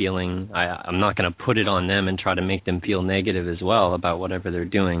I'm feeling, I'm not going to put it on them and try to make them feel negative as well about whatever they're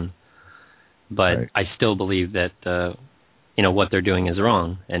doing. But right. I still believe that what they're doing is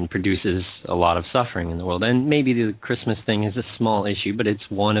wrong and produces a lot of suffering in the world. And maybe the Christmas thing is a small issue, but it's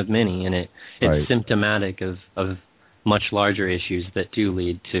one of many, and it's right. symptomatic of much larger issues that do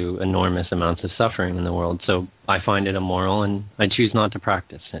lead to enormous amounts of suffering in the world. So I find it immoral, and I choose not to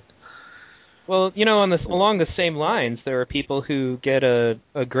practice it. Well, along the same lines, there are people who get a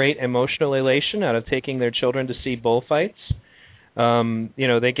great emotional elation out of taking their children to see bullfights.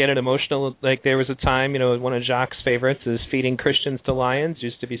 They get an emotional, like there was a time, one of Jacques' favorites is feeding Christians to lions,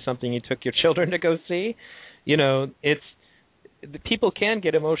 used to be something you took your children to go see. People can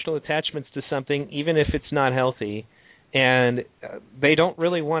get emotional attachments to something even if it's not healthy, and they don't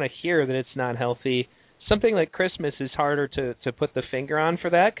really want to hear that it's not healthy. Something like Christmas is harder to put the finger on for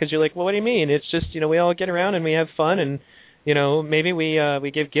that, because you're like, well, what do you mean? It's just, we all get around and we have fun, and, maybe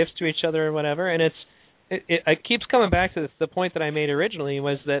we give gifts to each other or whatever, and it keeps coming back to the point that I made originally,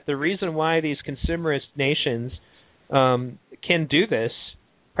 was that the reason why these consumerist nations can do this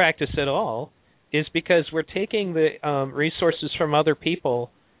practice at all is because we're taking the resources from other people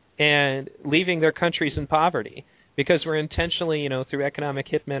and leaving their countries in poverty, because we're intentionally, through economic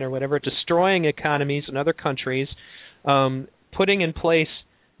hitmen or whatever, destroying economies in other countries, putting in place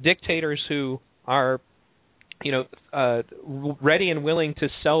dictators who are ready and willing to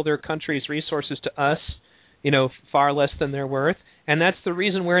sell their country's resources to us, far less than they're worth. And that's the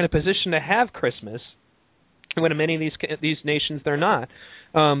reason we're in a position to have Christmas, when in many of these nations they're not.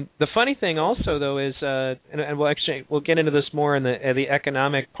 The funny thing also, though, is, and we'll get into this more in the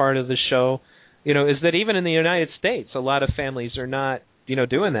economic part of the show, is that even in the United States, a lot of families are not,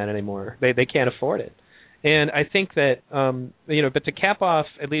 doing that anymore. They can't afford it. And I think that, but to cap off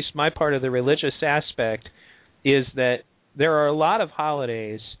at least my part of the religious aspect, is that there are a lot of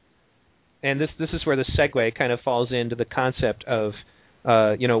holidays, and this is where the segue kind of falls into the concept of,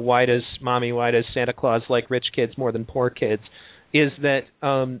 why does Santa Claus like rich kids more than poor kids, is that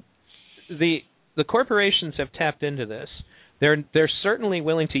the corporations have tapped into this. They're certainly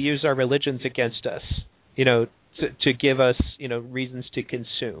willing to use our religions against us, to give us, reasons to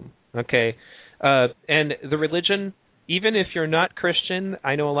consume. Okay, and the religion, even if you're not Christian,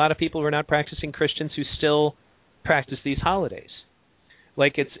 I know a lot of people who are not practicing Christians who still practice these holidays,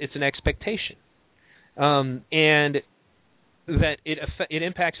 like it's an expectation, and that it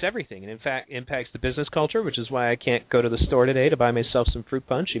impacts everything. And in fact, impacts the business culture, which is why I can't go to the store today to buy myself some fruit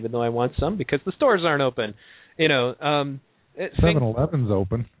punch, even though I want some, because the stores aren't open. 7-Eleven's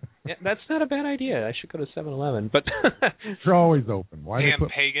open. Yeah, that's not a bad idea. I should go to 7-Eleven, but they're always open. Why damn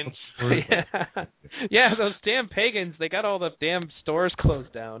pagans? Yeah, those damn pagans. They got all the damn stores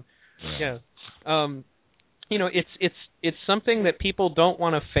closed down. Yeah. It's something that people don't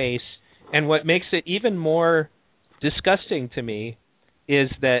want to face, and what makes it even more disgusting to me is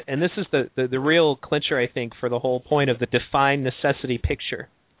that, and this is the real clincher, I think, for the whole point of the defined necessity picture,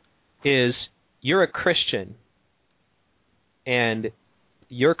 is you're a Christian, and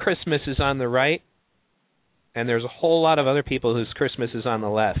your Christmas is on the right, and there's a whole lot of other people whose Christmas is on the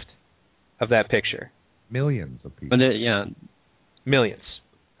left of that picture. Millions of people. But millions.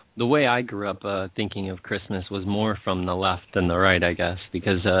 the way I grew up thinking of Christmas was more from the left than the right, I guess,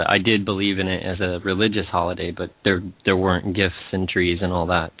 because I did believe in it as a religious holiday, but there weren't gifts and trees and all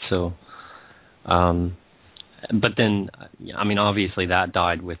that. So, but then, I mean, obviously that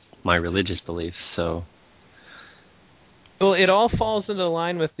died with my religious beliefs. So, well, it all falls into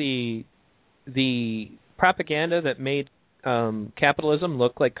line with the propaganda that made capitalism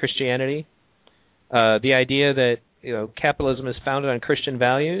look like Christianity. The idea that capitalism is founded on Christian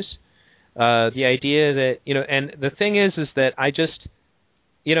values. The idea that and the thing is that I just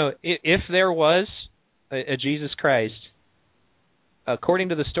if there was a Jesus Christ, according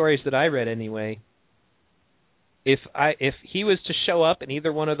to the stories that I read anyway, if he was to show up in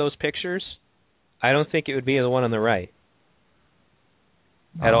either one of those pictures, I don't think it would be the one on the right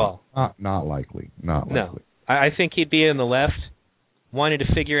at all. Not likely. Not likely. No, I think he'd be in the left, wanting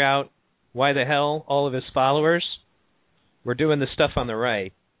to figure out why the hell all of his followers were doing the stuff on the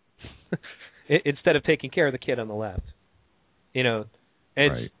right instead of taking care of the kid on the left. It's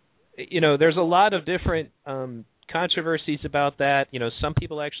right. There's a lot of different controversies about that. Some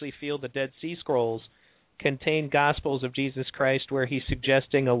people actually feel the Dead Sea Scrolls contain Gospels of Jesus Christ where he's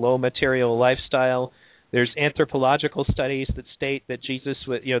suggesting a low material lifestyle. There's anthropological studies that state that Jesus,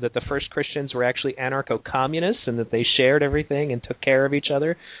 that the first Christians were actually anarcho-communists and that they shared everything and took care of each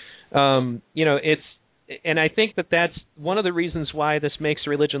other. And I think that's one of the reasons why this makes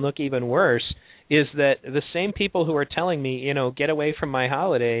religion look even worse, is that the same people who are telling me, get away from my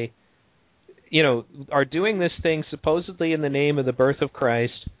holiday, are doing this thing supposedly in the name of the birth of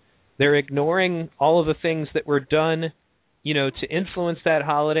Christ. They're ignoring all of the things that were done, to influence that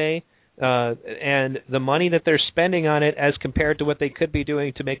holiday, and the money that they're spending on it as compared to what they could be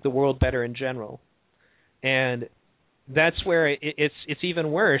doing to make the world better in general. And that's where it's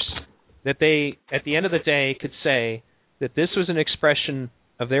even worse that they, at the end of the day, could say that this was an expression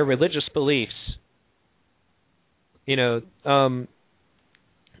of their religious beliefs. And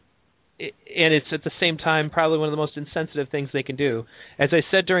it's at the same time probably one of the most insensitive things they can do. As I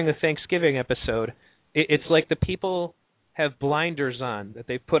said during the Thanksgiving episode, it's like the people have blinders on that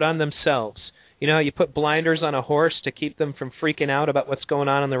they've put on themselves. You know how you put blinders on a horse to keep them from freaking out about what's going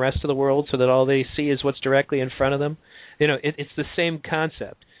on in the rest of the world so that all they see is what's directly in front of them? It's the same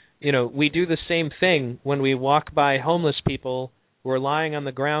concept. We do the same thing when we walk by homeless people who are lying on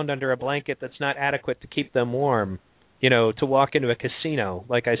the ground under a blanket that's not adequate to keep them warm, to walk into a casino,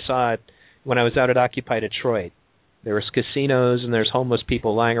 like I saw it when I was out at Occupy Detroit. There was casinos and there's homeless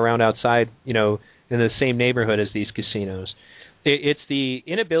people lying around outside, in the same neighborhood as these casinos. It's the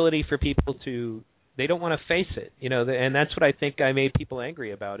inability for people they don't want to face it, and that's what I think I made people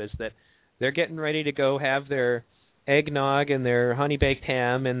angry about, is that they're getting ready to go have their eggnog and their honey baked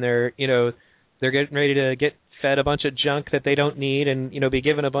ham, and they're getting ready to get fed a bunch of junk that they don't need, and be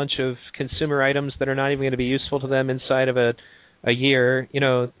given a bunch of consumer items that are not even going to be useful to them inside of a year,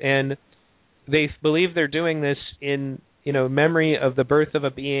 and they believe they're doing this in memory of the birth of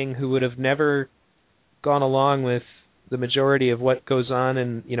a being who would have never gone along with the majority of what goes on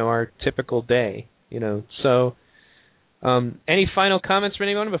in our typical day. So any final comments from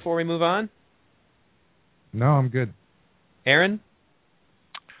anyone before we move on? No, I'm good. Aaron?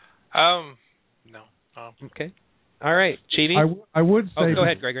 No. Okay. All right, Chibi? I would say... go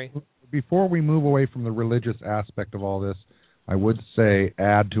ahead, Gregory. Before we move away from the religious aspect of all this, I would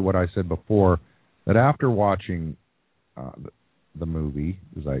add to what I said before, that after watching the movie,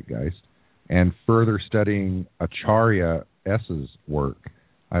 Zeitgeist, and further studying Acharya S.'s work,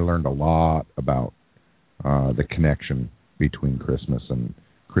 I learned a lot about the connection between Christmas and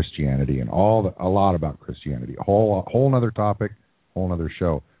Christianity, and a lot about Christianity. A whole other topic, whole other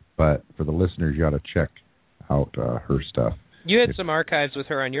show. But for the listeners, you got to check out her stuff. You had some archives with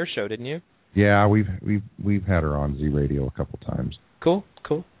her on your show, didn't you? Yeah, we've had her on Z Radio a couple times. Cool.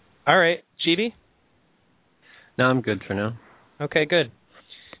 All right, Chibi? No, I'm good for now. Okay, good.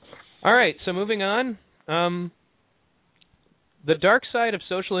 All right, so moving on. The dark side of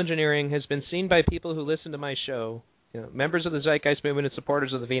social engineering has been seen by people who listen to my show, members of the Zeitgeist Movement and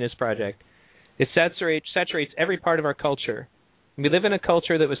supporters of the Venus Project. It saturates every part of our culture. We live in a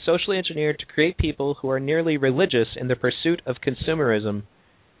culture that was socially engineered to create people who are nearly religious in the pursuit of consumerism.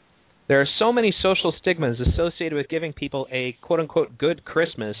 There are so many social stigmas associated with giving people a quote-unquote good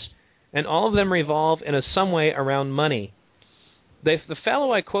Christmas, and all of them revolve in some way around money. The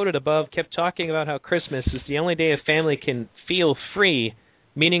fellow I quoted above kept talking about how Christmas is the only day a family can feel free,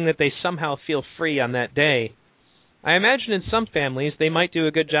 meaning that they somehow feel free on that day. I imagine in some families they might do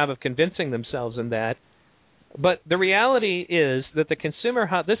a good job of convincing themselves in that, but the reality is that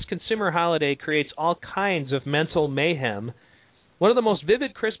this consumer holiday creates all kinds of mental mayhem One of the most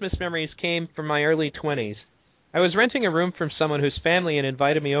vivid Christmas memories came from my early 20s. I was renting a room from someone whose family had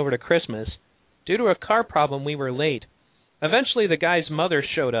invited me over to Christmas. Due to a car problem, we were late. Eventually, the guy's mother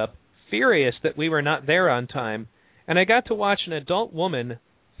showed up, furious that we were not there on time, and I got to watch an adult woman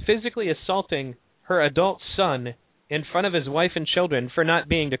physically assaulting her adult son in front of his wife and children for not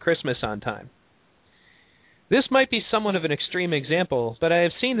being to Christmas on time. This might be somewhat of an extreme example, but I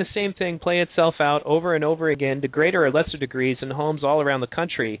have seen the same thing play itself out over and over again to greater or lesser degrees in homes all around the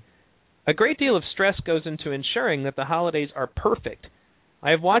country. A great deal of stress goes into ensuring that the holidays are perfect. I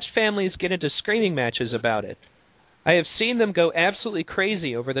have watched families get into screaming matches about it. I have seen them go absolutely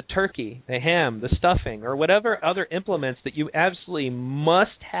crazy over the turkey, the ham, the stuffing, or whatever other implements that you absolutely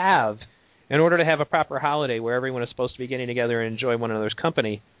must have in order to have a proper holiday where everyone is supposed to be getting together and enjoy one another's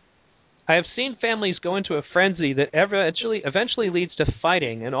company. I have seen families go into a frenzy that eventually leads to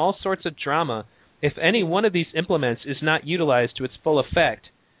fighting and all sorts of drama if any one of these implements is not utilized to its full effect.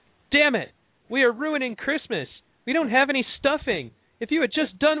 Damn it! We are ruining Christmas! We don't have any stuffing! If you had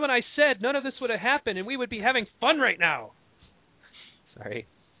just done what I said, none of this would have happened, and we would be having fun right now. Sorry.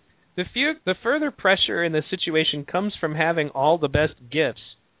 The further pressure in the situation comes from having all the best gifts.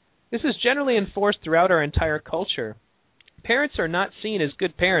 This is generally enforced throughout our entire culture. Parents are not seen as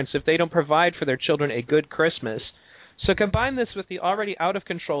good parents if they don't provide for their children a good Christmas. So combine this with the already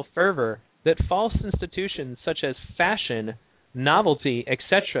out-of-control fervor that false institutions such as fashion, novelty,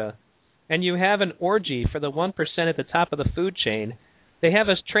 etc., and you have an orgy for the 1% at the top of the food chain. They have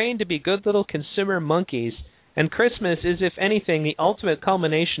us trained to be good little consumer monkeys, and Christmas is, if anything, the ultimate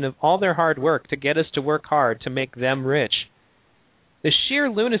culmination of all their hard work to get us to work hard to make them rich. The sheer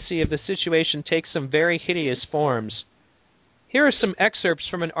lunacy of the situation takes some very hideous forms. Here are some excerpts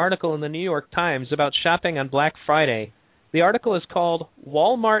from an article in the New York Times about shopping on Black Friday. The article is called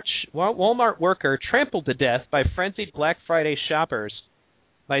Walmart Worker Trampled to Death by Frenzied Black Friday Shoppers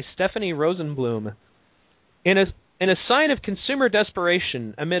by Stephanie Rosenblum. In a sign of consumer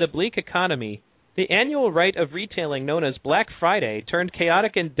desperation amid a bleak economy, the annual rite of retailing known as Black Friday turned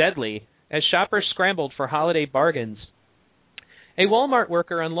chaotic and deadly as shoppers scrambled for holiday bargains. A Walmart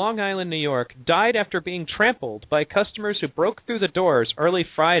worker on Long Island, New York, died after being trampled by customers who broke through the doors early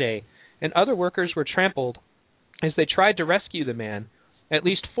Friday, and other workers were trampled as they tried to rescue the man. At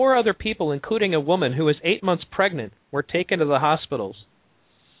least 4 other people, including a woman who was 8 months pregnant, were taken to the hospitals.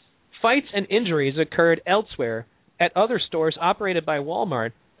 Fights and injuries occurred elsewhere at other stores operated by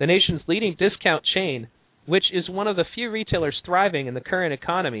Walmart, the nation's leading discount chain, which is one of the few retailers thriving in the current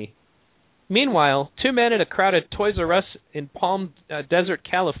economy. Meanwhile, 2 men at a crowded Toys R Us in Palm Desert,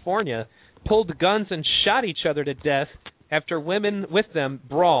 California, pulled guns and shot each other to death after women with them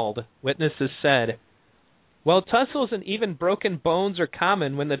brawled, witnesses said. While tussles and even broken bones are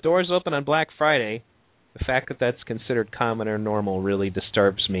common when the doors open on Black Friday, the fact that that's considered common or normal really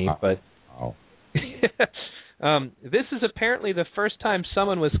disturbs me, but this is apparently the first time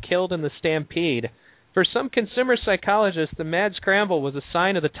someone was killed in the stampede. For some consumer psychologists, the mad scramble was a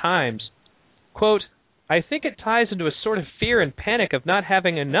sign of the times. Quote, I think it ties into a sort of fear and panic of not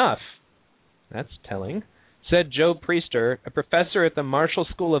having enough. That's telling, said Joe Priester, a professor at the Marshall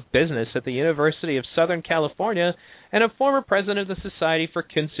School of Business at the University of Southern California and a former president of the Society for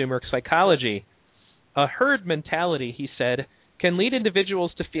Consumer Psychology. A herd mentality, he said, can lead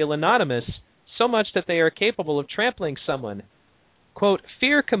individuals to feel anonymous, so much that they are capable of trampling someone. Quote,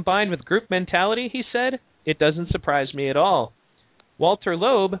 fear combined with group mentality, he said, it doesn't surprise me at all. Walter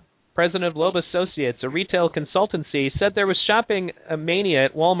Loeb, president of Loeb Associates, a retail consultancy, said there was shopping mania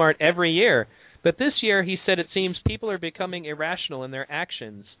at Walmart every year, but this year he said it seems people are becoming irrational in their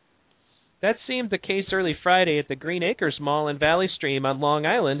actions. That seemed the case early Friday at the Green Acres Mall in Valley Stream on Long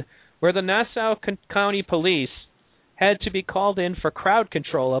Island, where the Nassau County Police had to be called in for crowd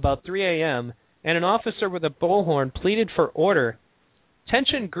control about 3 a.m., and an officer with a bullhorn pleaded for order.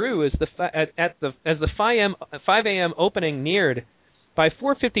 Tension grew as the 5 a.m. opening neared. By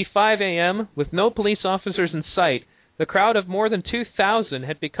 4:55 a.m., with no police officers in sight, the crowd of more than 2,000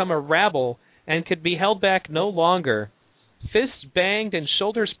 had become a rabble and could be held back no longer. Fists banged and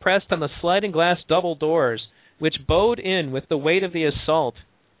shoulders pressed on the sliding glass double doors, which bowed in with the weight of the assault.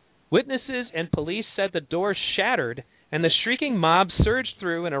 Witnesses and police said the doors shattered, and the shrieking mob surged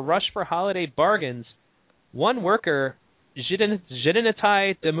through in a rush for holiday bargains. One worker,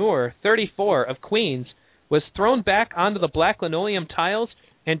 Jidenitai Demur, 34, of Queens, was thrown back onto the black linoleum tiles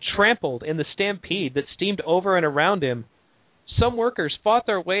and trampled in the stampede that steamed over and around him. Some workers fought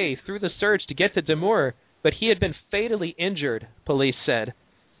their way through the surge to get to Demur, but he had been fatally injured, police said.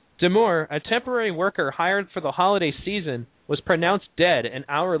 Demur, a temporary worker hired for the holiday season, was pronounced dead an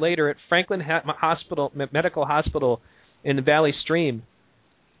hour later at Franklin Medical Hospital in Valley Stream.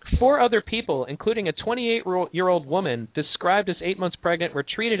 4 other people, including a 28-year-old woman described as 8 months pregnant, were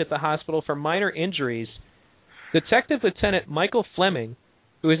treated at the hospital for minor injuries. Detective Lieutenant Michael Fleming,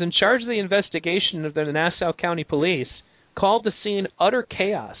 who is in charge of the investigation of the Nassau County Police, called the scene utter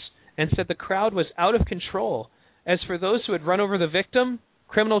chaos and said the crowd was out of control. As for those who had run over the victim,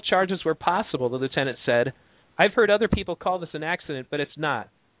 criminal charges were possible, the lieutenant said. I've heard other people call this an accident, but it's not.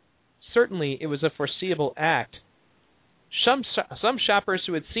 Certainly, it was a foreseeable act. Some shoppers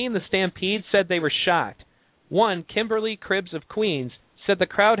who had seen the stampede said they were shocked. One, Kimberly Cribbs of Queens, said the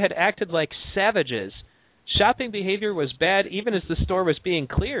crowd had acted like savages. Shopping behavior was bad even as the store was being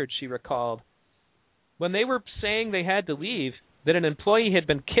cleared, she recalled. When they were saying they had to leave, that an employee had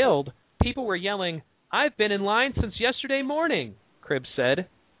been killed, people were yelling, I've been in line since yesterday morning, Cribbs said.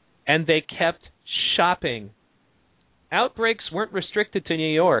 And they kept shopping. Outbreaks weren't restricted to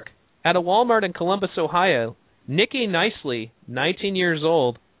New York. At a Walmart in Columbus, Ohio, Nicky Nicely, 19 years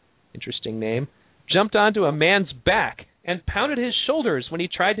old, interesting name, jumped onto a man's back and pounded his shoulders when he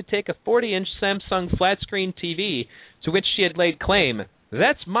tried to take a 40-inch Samsung flat-screen TV to which she had laid claim.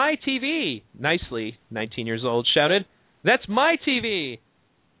 That's my TV, Nicely, 19 years old, shouted. That's my TV!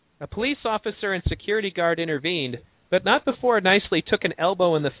 A police officer and security guard intervened, but not before Nicely took an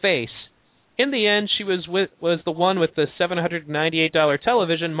elbow in the face. In the end, she was the one with the $798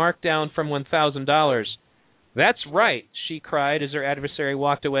 television marked down from $1,000. That's right, she cried as her adversary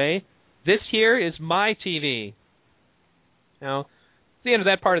walked away. This here is my TV. Now, it's the end of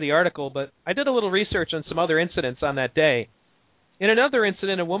that part of the article, but I did a little research on some other incidents on that day. In another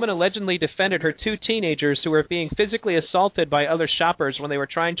incident, a woman allegedly defended her 2 teenagers who were being physically assaulted by other shoppers when they were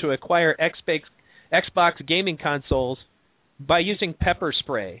trying to acquire Xbox gaming consoles by using pepper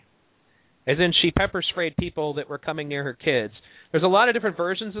spray. As in, she pepper sprayed people that were coming near her kids. There's a lot of different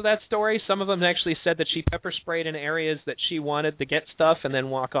versions of that story. Some of them actually said that she pepper sprayed in areas that she wanted to get stuff and then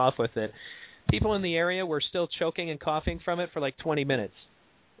walk off with it. People in the area were still choking and coughing from it for like 20 minutes.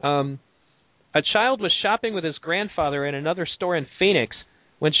 A child was shopping with his grandfather in another store in Phoenix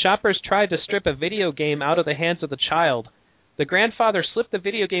when shoppers tried to strip a video game out of the hands of the child. The grandfather slipped the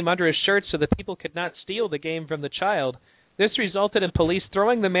video game under his shirt so that people could not steal the game from the child. This resulted in police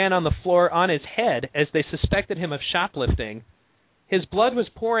throwing the man on the floor on his head as they suspected him of shoplifting. His blood was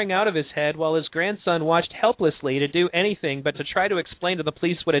pouring out of his head while his grandson watched helplessly to do anything but to try to explain to the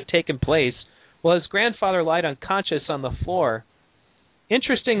police what had taken place, while his grandfather lied unconscious on the floor.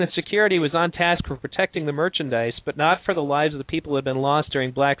 Interesting that security was on task for protecting the merchandise, but not for the lives of the people who had been lost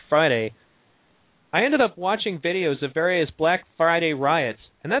during Black Friday. I ended up watching videos of various Black Friday riots,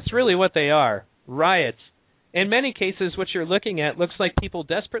 and that's really what they are, riots. In many cases, what you're looking at looks like people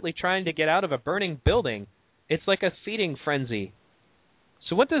desperately trying to get out of a burning building. It's like a feeding frenzy.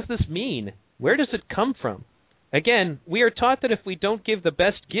 So what does this mean? Where does it come from? Again, we are taught that if we don't give the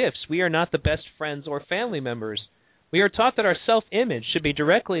best gifts, we are not the best friends or family members. We are taught that our self-image should be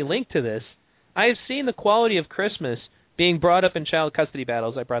directly linked to this. I have seen the quality of Christmas being brought up in child custody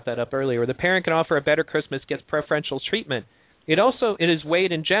battles. I brought that up earlier, where the parent can offer a better Christmas, gets preferential treatment. It is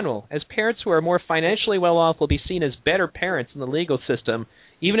weighed in general, as parents who are more financially well off will be seen as better parents in the legal system,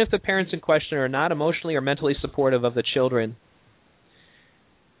 even if the parents in question are not emotionally or mentally supportive of the children.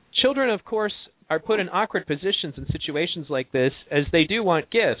 Children, of course, are put in awkward positions in situations like this, as they do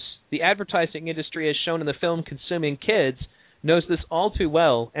want gifts. The advertising industry, as shown in the film Consuming Kids, knows this all too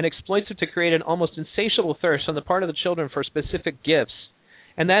well and exploits it to create an almost insatiable thirst on the part of the children for specific gifts.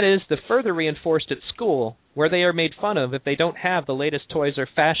 And that is the further reinforced at school, where they are made fun of if they don't have the latest toys or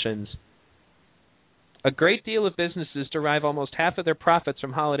fashions. A great deal of businesses derive almost half of their profits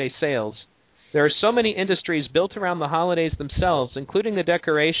from holiday sales. There are so many industries built around the holidays themselves, including the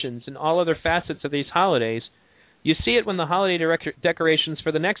decorations and all other facets of these holidays. You see it when the holiday decorations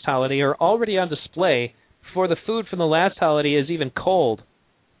for the next holiday are already on display before the food from the last holiday is even cold.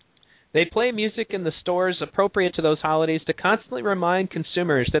 They play music in the stores appropriate to those holidays to constantly remind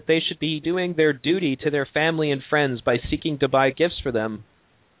consumers that they should be doing their duty to their family and friends by seeking to buy gifts for them.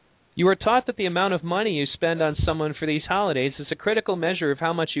 You are taught that the amount of money you spend on someone for these holidays is a critical measure of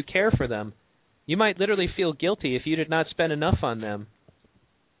how much you care for them. You might literally feel guilty if you did not spend enough on them.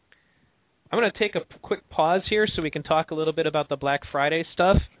 I'm going to take a quick pause here so we can talk a little bit about the Black Friday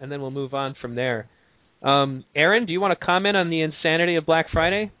stuff, and then we'll move on from there. Aaron, do you want to comment on the insanity of Black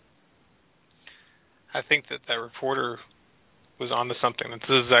Friday? I think that reporter was onto something. This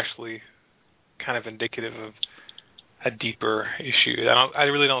is actually kind of indicative of a deeper issue. I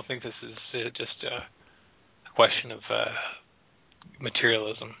really don't think this is just a question of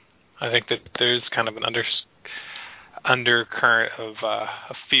materialism. I think that there's kind of an undercurrent of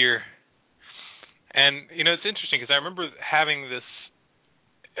fear And, it's interesting because I remember having this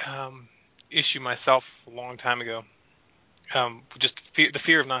issue myself a long time ago, just the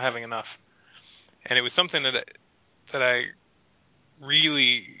fear of not having enough. And it was something that I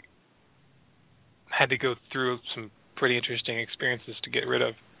really had to go through some pretty interesting experiences to get rid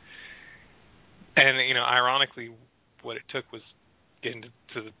of. And, ironically, what it took was getting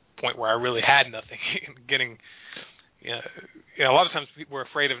to the point where I really had nothing, getting... a lot of times people are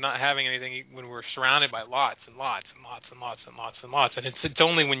afraid of not having anything when we're surrounded by lots and lots and lots and lots and lots and lots. And it's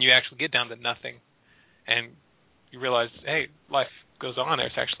only when you actually get down to nothing and you realize, hey, life goes on,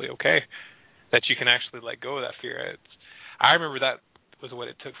 it's actually okay, that you can actually let go of that fear. I remember that was what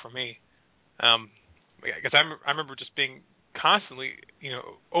it took for me. Because I remember just being constantly,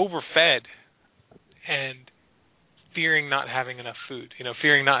 overfed and fearing not having enough food,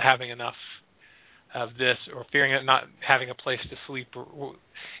 fearing not having enough of this, or fearing not having a place to sleep, or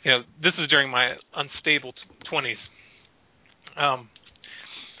this was during my unstable 20s,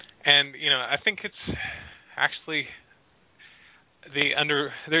 and I think it's actually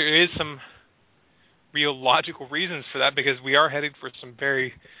there is some real logical reasons for that, because we are headed for some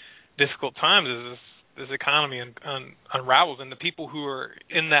very difficult times as this economy unravels, and the people who are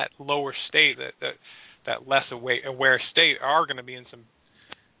in that lower state, that less aware state, are going to be in some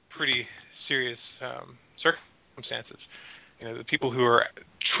pretty serious circumstances. The people who are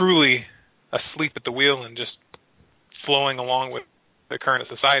truly asleep at the wheel and just flowing along with the current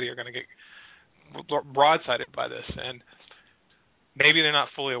society are going to get broadsided by this. And maybe they're not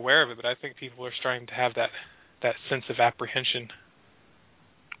fully aware of it, but I think people are starting to have that sense of apprehension.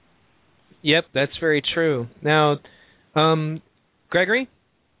 Yep, that's very true. Now, Gregory?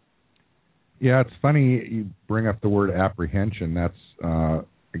 Yeah, it's funny you bring up the word apprehension. That's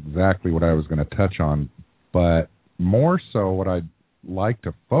exactly what I was going to touch on. But more so what I'd like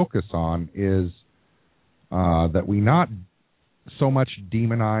to focus on is that we not so much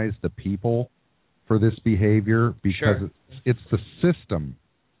demonize the people for this behavior, because it's the system.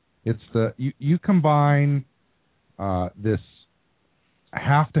 It's you combine this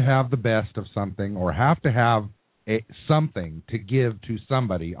have to have the best of something, or have to have something to give to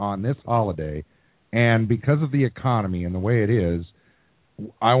somebody on this holiday, and because of the economy and the way it is,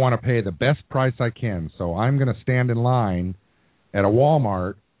 I want to pay the best price I can, so I'm going to stand in line at a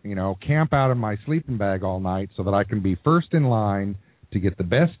Walmart, camp out in my sleeping bag all night so that I can be first in line to get the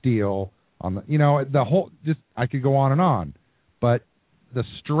best deal on the whole. Just I could go on and on, but the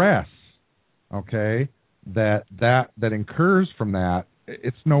stress, that incurs from that,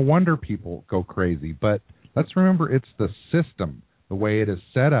 it's no wonder people go crazy. But let's remember, it's the system, the way it is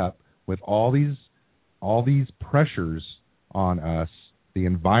set up with all these pressures on us. The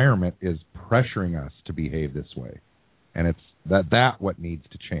environment is pressuring us to behave this way, and it's that what needs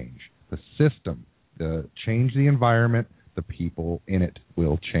to change. The system, change the environment, the people in it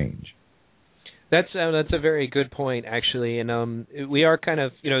will change. That's a very good point, actually, and we are kind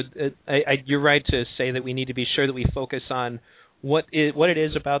of, you're right to say that we need to be sure that we focus on what it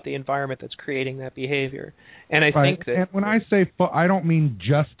is about the environment that's creating that behavior. And I think that, and when I say I don't mean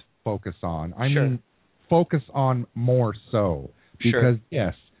just focus on, I mean focus on more so. Because,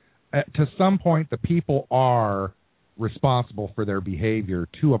 yes, to some point, the people are responsible for their behavior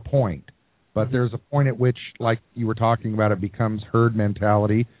to a point. But there's a point at which, like you were talking about, it becomes herd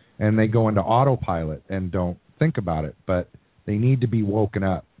mentality, and they go into autopilot and don't think about it. But they need to be woken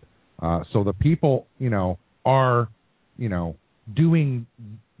up. So the people, are, doing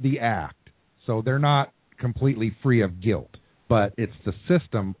the act. So they're not completely free of guilt. But it's the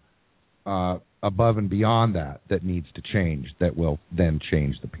system above and beyond that needs to change, that will then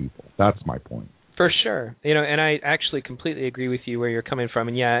change the people. That's my point. For sure. And I actually completely agree with you where you're coming from.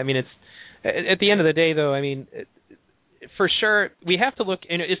 And yeah, I mean, it's at the end of the day, though, I mean, for sure, we have to look,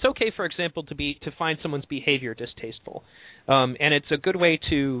 it's okay, for example, to find someone's behavior distasteful. And it's a good way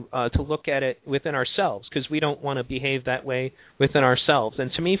to look at it within ourselves, because we don't want to behave that way within ourselves.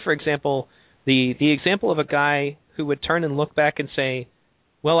 And to me, for example, the example of a guy who would turn and look back and say,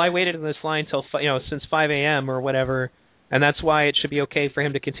 well, I waited in this line till since 5 a.m. or whatever, and that's why it should be okay for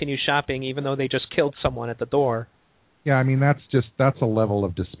him to continue shopping, even though they just killed someone at the door. Yeah, I mean, that's a level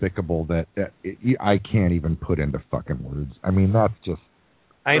of despicable that I can't even put into fucking words. I mean, that's just...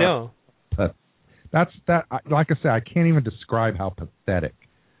 I know. Like I said, I can't even describe how pathetic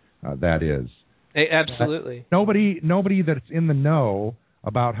that is. Absolutely. Nobody that's in the know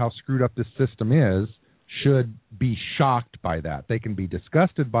about how screwed up this system is should be shocked by that. They can be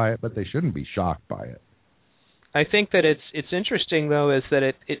disgusted by it, but they shouldn't be shocked by it. I think that it's interesting though is that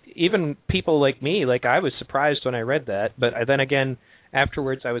it even people like me, like I was surprised when I read that, but then again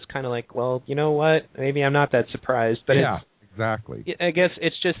afterwards I was kind of like, well, you know what? Maybe I'm not that surprised. But yeah, exactly. I guess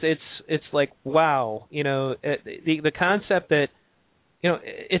it's just it's like, wow, the concept that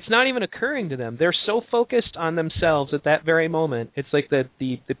it's not even occurring to them. They're so focused on themselves at that very moment. It's like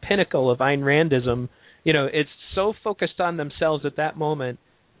the pinnacle of Ayn Randism. It's so focused on themselves at that moment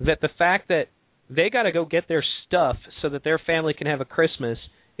that the fact that they got to go get their stuff so that their family can have a Christmas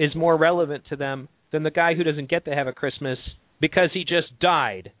is more relevant to them than the guy who doesn't get to have a Christmas because he just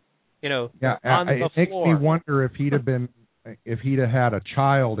died, on the it makes floor. me wonder if he'd have had a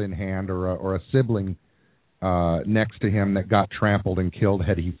child in hand or a sibling next to him that got trampled and killed,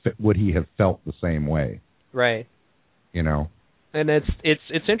 would he have felt the same way? Right. And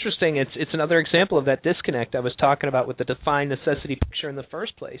it's interesting. It's another example of that disconnect I was talking about with the defined necessity picture in the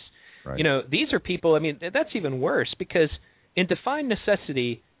first place. Right. These are people. I mean, that's even worse because in defined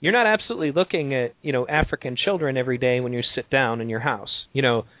necessity, you're not absolutely looking at African children every day when you sit down in your house.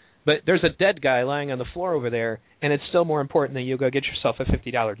 But there's a dead guy lying on the floor over there, and it's still more important that you go get yourself a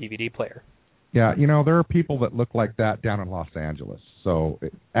 $50 DVD player. Yeah, there are people that look like that down in Los Angeles. So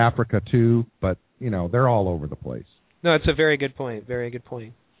Africa too, but they're all over the place. No, it's a very good point. Very good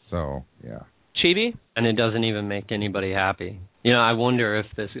point. So yeah. Chibi? And it doesn't even make anybody happy. I wonder if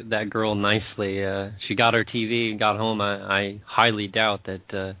that girl nicely, she got her TV and got home. I highly doubt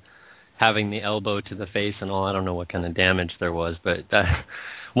that having the elbow to the face and all, I don't know what kind of damage there was, but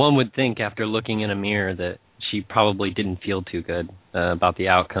one would think after looking in a mirror that she probably didn't feel too good about the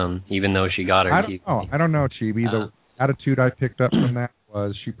outcome, even though she got her TV. I don't know, Chibi. The attitude I picked up from that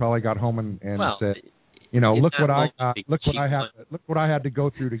was she probably got home and said, look what I got. Look what I had to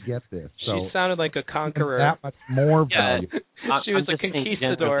go through to get this. So she sounded like a conqueror. That much more value. She was a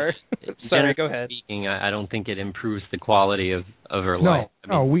conquistador. Sorry, go ahead. Speaking, I don't think it improves the quality of her life.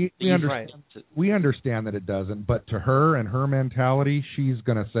 We understand. Right. We understand that it doesn't, but to her and her mentality, she's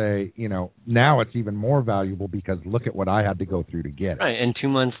going to say, now it's even more valuable because look at what I had to go through to get it. Right, and 2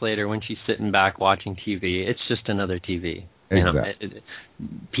 months later, when she's sitting back watching TV, it's just another TV. Exactly.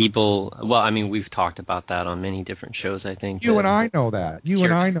 People, we've talked about that on many different shows, I think. You and I know that.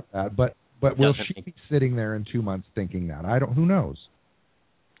 And I know that. But will she be sitting there in 2 months thinking that? Who knows?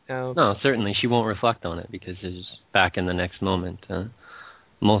 No, certainly she won't reflect on it because it's back in the next moment.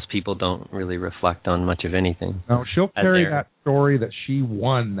 Most people don't really reflect on much of anything. No, she'll carry that story that she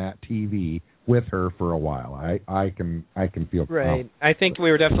won that TV with her for a while. I can feel right. I think we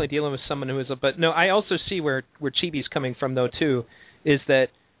were definitely dealing with someone who is but no, I also see where Chibi's coming from though too, is that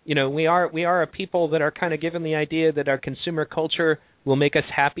we are a people that are kind of given the idea that our consumer culture will make us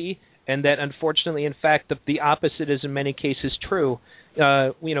happy, and that unfortunately, in fact, the opposite is in many cases true.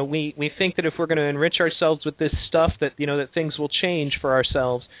 We think that if we're going to enrich ourselves with this stuff, that that things will change for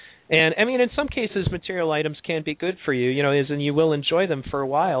ourselves. And I mean, in some cases, material items can be good for you, and you will enjoy them for a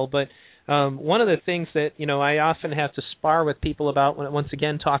while, but one of the things that I often have to spar with people about when once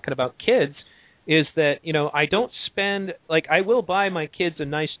again talking about kids is that I don't spend I will buy my kids a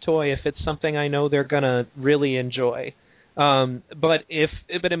nice toy if it's something I know they're gonna really enjoy, but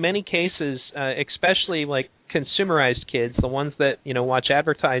in many cases, especially like consumerized kids, the ones that watch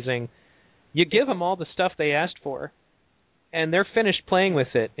advertising, you give them all the stuff they asked for, and they're finished playing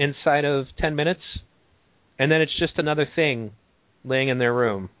with it inside of 10 minutes, and then it's just another thing laying in their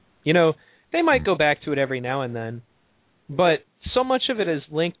room. They might go back to it every now and then, but so much of it is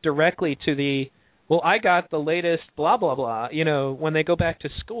linked directly to I got the latest blah, blah, blah. When they go back to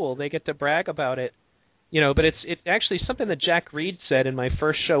school, they get to brag about it. But it's actually something that Jack Reed said in my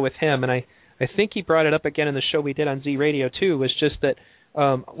first show with him, and I think he brought it up again in the show we did on Z Radio too, was just that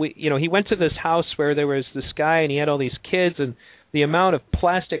he went to this house where there was this guy and he had all these kids, and the amount of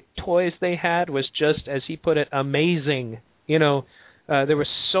plastic toys they had was just, as he put it, amazing. There was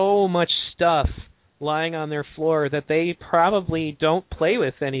so much stuff lying on their floor that they probably don't play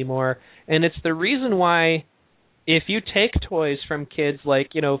with anymore. And it's the reason why if you take toys from kids,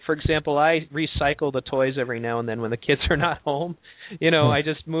 for example, I recycle the toys every now and then when the kids are not home. I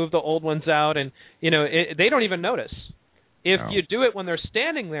just move the old ones out, and, they don't even notice. If you do it when they're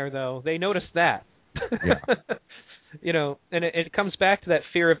standing there, though, they notice that. Yeah. And it comes back to that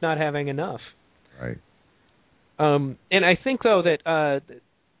fear of not having enough. Right. And I think, though, that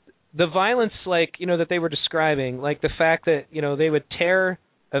the violence, that they were describing, like the fact that, they would tear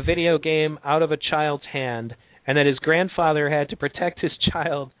a video game out of a child's hand, and that his grandfather had to protect his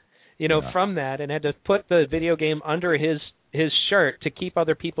child, from that, and had to put the video game under his shirt to keep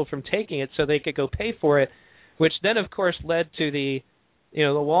other people from taking it so they could go pay for it, which then, of course, led to the the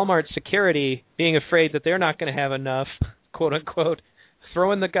Walmart security being afraid that they're not going to have enough, quote unquote,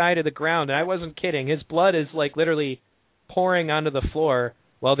 throwing the guy to the ground. And I wasn't kidding. His blood is like literally pouring onto the floor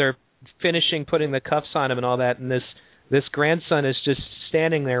while they're finishing putting the cuffs on him and all that. And this grandson is just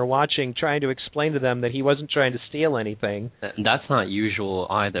standing there watching, trying to explain to them that he wasn't trying to steal anything. That's not usual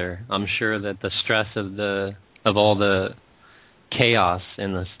either. I'm sure that the stress of all the chaos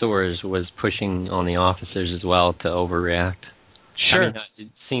in the stores was pushing on the officers as well to overreact. Sure. I mean, I've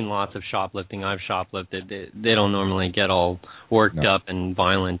seen lots of shoplifting. I've shoplifted. They don't normally get all worked up and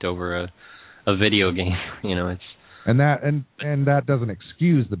violent over a video game. It's and that doesn't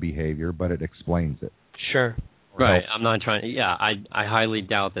excuse the behavior, but it explains it. Sure. Right. I'm not trying. Yeah, I highly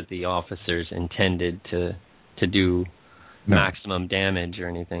doubt that the officers intended to do maximum damage or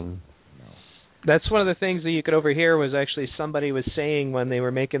anything. That's one of the things that you could overhear was actually somebody was saying when they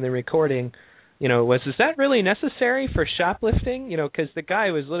were making the recording, is that really necessary for shoplifting? Because the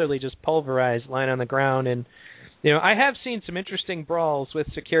guy was literally just pulverized, lying on the ground. And, I have seen some interesting brawls with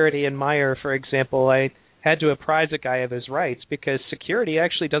security in Meijer, for example. I had to apprise a guy of his rights because security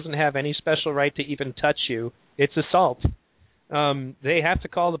actually doesn't have any special right to even touch you. It's assault. They have to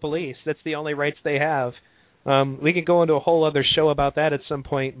call the police. That's the only rights they have. We could go into a whole other show about that at some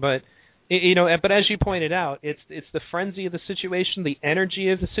point, but but as you pointed out, it's the frenzy of the situation, the energy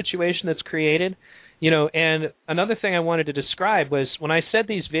of the situation that's created, and another thing I wanted to describe was when I said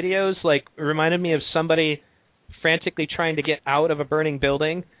these videos, it reminded me of somebody frantically trying to get out of a burning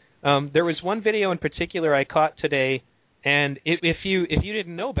building. There was one video in particular I caught today, and if you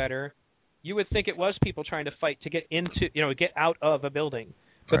didn't know better, you would think it was people trying to fight to get into, get out of a building.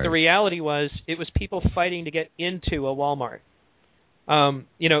 But the reality was it was people fighting to get into a Walmart.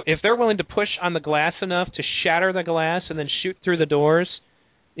 If they're willing to push on the glass enough to shatter the glass and then shoot through the doors,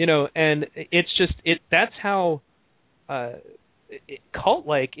 and it's just that's how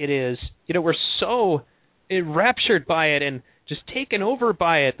cult-like it is. We're so enraptured by it and just taken over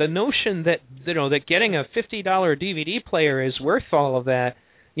by it. The notion that that getting a $50 DVD player is worth all of that,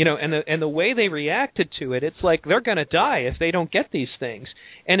 and the way they reacted to it, it's like they're going to die if they don't get these things.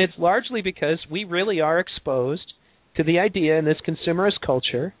 And it's largely because we really are exposed to the idea in this consumerist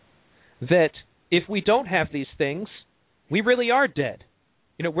culture that if we don't have these things, we really are dead.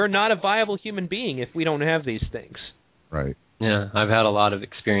 We're not a viable human being if we don't have these things. Right. Yeah, I've had a lot of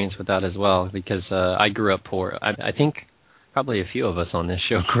experience with that as well because I grew up poor. I think probably a few of us on this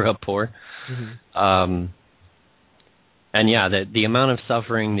show grew up poor. Mm-hmm. And yeah, the amount of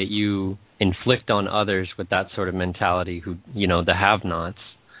suffering that you inflict on others with that sort of mentality, who the have-nots,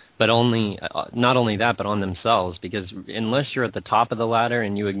 but not only that, but on themselves, because unless you're at the top of the ladder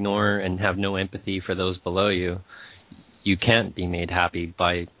and you ignore and have no empathy for those below you, you can't be made happy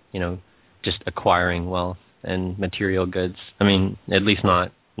by just acquiring wealth and material goods. I mean, at least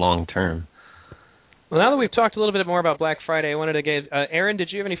not long term. Well, now that we've talked a little bit more about Black Friday, I wanted to get Aaron, did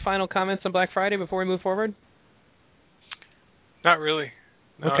you have any final comments on Black Friday before we move forward? Not really.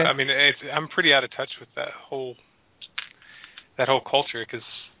 No, okay. I mean, I'm pretty out of touch with that whole culture because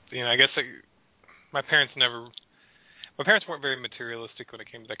I guess my parents weren't very materialistic when it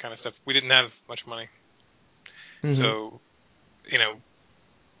came to that kind of stuff. We didn't have much money, so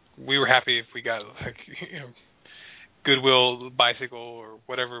we were happy if we got Goodwill bicycle or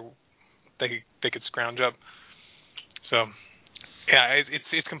whatever they could scrounge up. So yeah,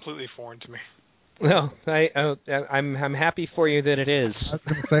 it's completely foreign to me. Well, I'm happy for you that it is. I was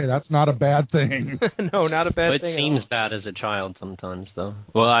going to say, that's not a bad thing. No, not a bad thing. It seems bad as a child sometimes, though.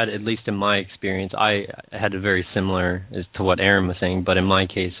 Well, at least in my experience, I had a very similar as to what Aaron was saying. But in my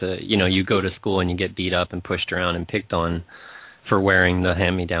case, you go to school and you get beat up and pushed around and picked on for wearing the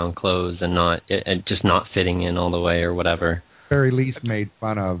hand-me-down clothes and just not fitting in all the way or whatever. Very least made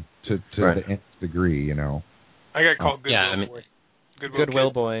fun of to right. the nth degree, I got called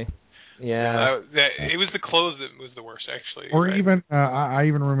Goodwill boy. Yeah. It was the clothes that was the worst, actually. Or right? even, I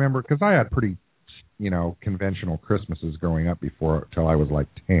even remember, because I had pretty, conventional Christmases growing up till I was like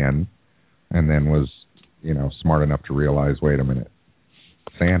 10, and then was, smart enough to realize, wait a minute,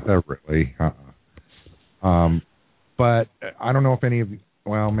 Santa, really? But I don't know if any of you,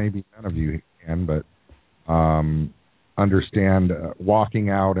 well, maybe none of you can, but understand walking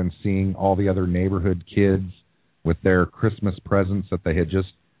out and seeing all the other neighborhood kids with their Christmas presents that they had just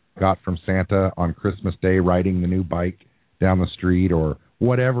got from Santa on Christmas Day, riding the new bike down the street or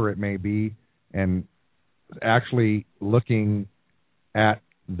whatever it may be, and actually looking at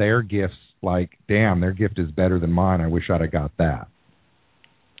their gifts like, damn, their gift is better than mine. I wish I'd have got that.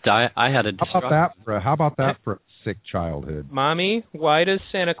 I had a How about that for a sick childhood? Mommy, why does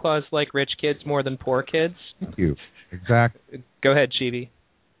Santa Claus like rich kids more than poor kids? Thank you. Exactly. Go ahead, Chibi.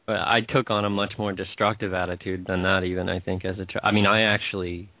 I took on a much more destructive attitude than that, even, I think, as a child. I mean, I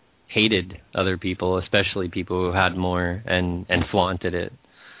actually hated other people, especially people who had more and flaunted it.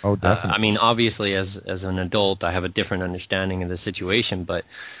 Oh, definitely. I mean, obviously, as an adult, I have a different understanding of the situation, but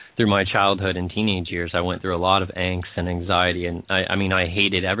through my childhood and teenage years, I went through a lot of angst and anxiety, and I mean, I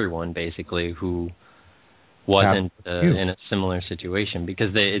hated everyone, basically, who wasn't in a similar situation, because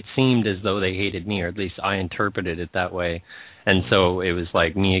it seemed as though they hated me, or at least I interpreted it that way. And so it was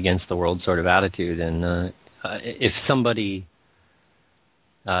like me against the world sort of attitude. And if somebody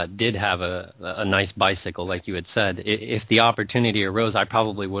did have a nice bicycle, like you had said, if the opportunity arose, I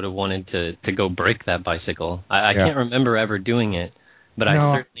probably would have wanted to go break that bicycle. I can't remember ever doing it, but I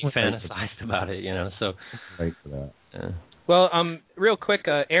certainly fantasized about it, you know. So, right for that. Yeah. Well, real quick,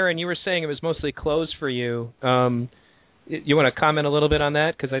 Aaron, you were saying it was mostly clothes for you. You want to comment a little bit on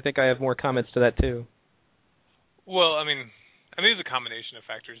that? Because I think I have more comments to that, too. Well, I mean, it was a combination of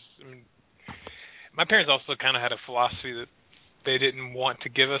factors. I mean, my parents also kind of had a philosophy that they didn't want to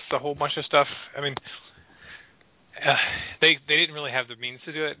give us a whole bunch of stuff. I mean, they didn't really have the means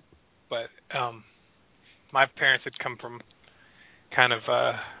to do it, but my parents had come from kind of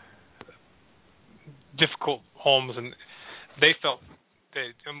difficult homes, and they felt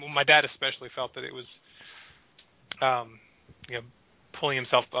that, my dad especially felt that it was, pulling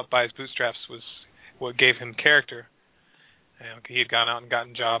himself up by his bootstraps was what gave him character. He had gone out and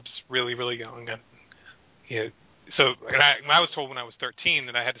gotten jobs really, really young, and so I was told when I was 13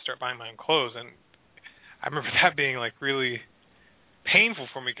 that I had to start buying my own clothes, and I remember that being like really painful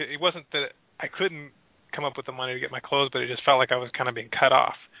for me, because it wasn't that I couldn't come up with the money to get my clothes, but it just felt like I was kind of being cut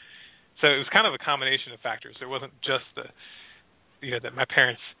off. So it was kind of a combination of factors. It wasn't just that my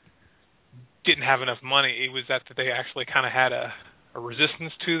parents didn't have enough money. It was that they actually kind of had a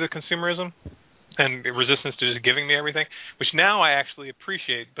resistance to the consumerism and a resistance to just giving me everything, which now I actually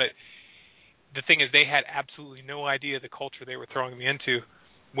appreciate. But the thing is, they had absolutely no idea the culture they were throwing me into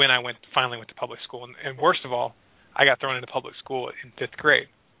when I finally went to public school. And worst of all, I got thrown into public school in 5th grade.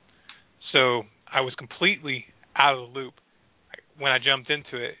 So I was completely out of the loop when I jumped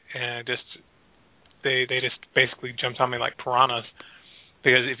into it, and they just basically jumped on me like piranhas.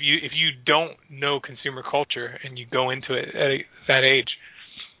 Because if you don't know consumer culture and you go into it at that age,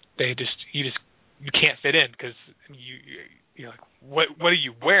 you can't fit in, because you're like, what are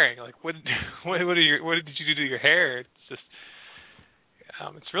you wearing? Like, what did you do to your hair? It's just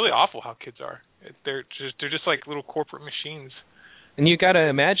it's really awful how kids are. They're just like little corporate machines. And you got to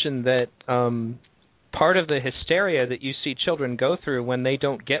imagine that part of the hysteria that you see children go through when they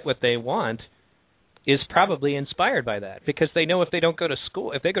don't get what they want is probably inspired by that, because they know if they go to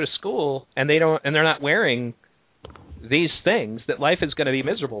school and they're not wearing these things, that life is going to be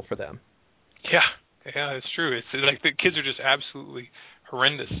miserable for them. Yeah, it's true. It's like the kids are just absolutely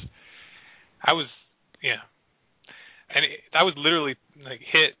horrendous. I was literally like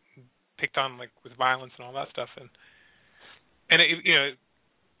hit, picked on like with violence and all that stuff, and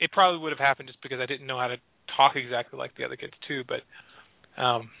it probably would have happened just because I didn't know how to talk exactly like the other kids too. But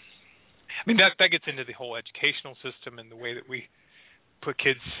I mean, that gets into the whole educational system and the way that we put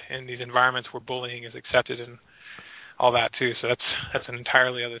kids in these environments where bullying is accepted and all that too. So that's an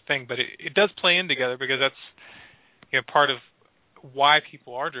entirely other thing. But it does play in together, because that's part of why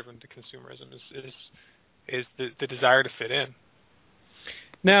people are driven to consumerism is the desire to fit in.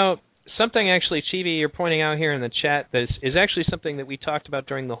 Now, something actually, Chibi, you're pointing out here in the chat, that is actually something that we talked about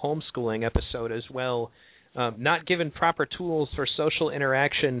during the homeschooling episode as well. Not given proper tools for social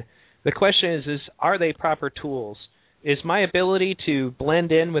interaction. The question is are they proper tools? Is my ability to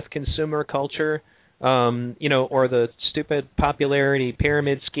blend in with consumer culture, or the stupid popularity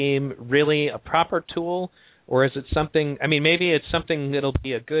pyramid scheme really a proper tool? Or is it something, maybe it's something that'll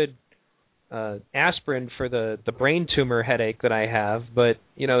be a good aspirin for the brain tumor headache that I have, but,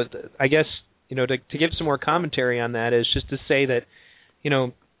 I guess, to give some more commentary on that is just to say that,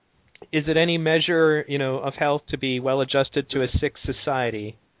 is it any measure, of health to be well-adjusted to a sick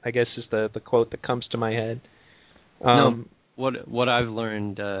society, I guess is the quote that comes to my head. No, what I've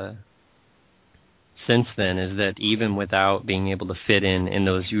learned since then is that even without being able to fit in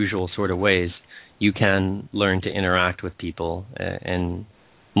those usual sort of ways, you can learn to interact with people in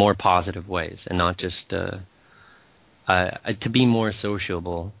more positive ways, and not just to be more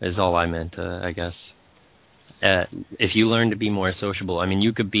sociable is all I meant, I guess. If you learn to be more sociable,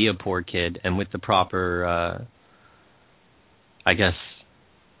 you could be a poor kid, and with the proper,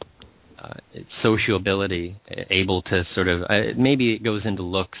 sociability, able to sort of maybe it goes into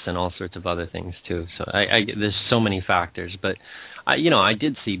looks and all sorts of other things too. So there's so many factors, but I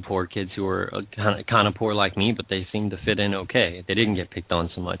did see poor kids who were kind of poor like me, but they seemed to fit in okay. They didn't get picked on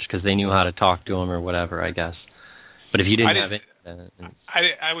so much because they knew how to talk to them or whatever, I guess. But if you didn't have it,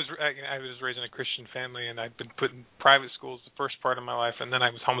 I was raised in a Christian family, and I'd been put in private schools the first part of my life, and then I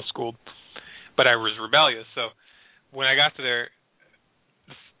was homeschooled, but I was rebellious. So when I got to there,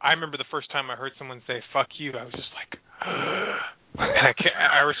 I remember the first time I heard someone say "fuck you," I was just like, and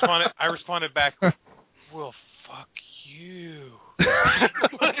I responded back, "Well, fuck you."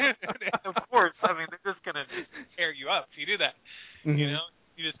 Of course, I mean they're just gonna tear you up if you do that. Mm-hmm. You know,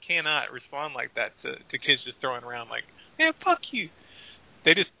 you just cannot respond like that to kids just throwing around like, "Man, fuck you."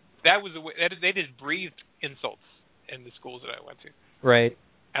 They just they just breathed insults in the schools that I went to. Right.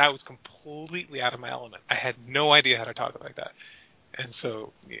 And I was completely out of my element. I had no idea how to talk like that. And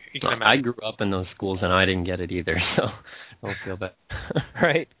so you can imagine. I grew up in those schools and I didn't get it either, so don't feel bad.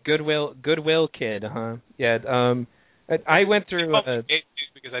 Right. Goodwill kid, huh? Yeah. I went through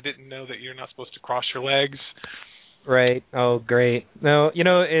because I didn't know that you're not supposed to cross your legs. Right. Oh, great. No,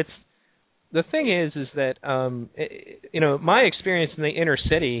 it's the thing is that my experience in the inner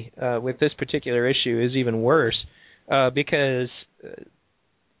city with this particular issue is even worse because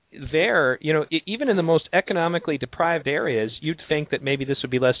there, even in the most economically deprived areas, you'd think that maybe this would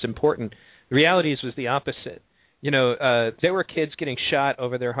be less important. The reality was the opposite. There were kids getting shot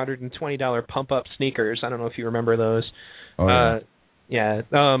over their $120 pump-up sneakers. I don't know if you remember those. Oh, yeah.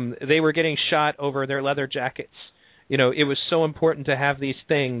 They were getting shot over their leather jackets. It was so important to have these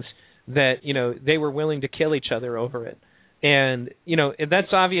things that, they were willing to kill each other over it. And,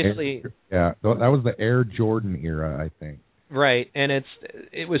 that's obviously... Yeah, that was the Air Jordan era, I think. Right, and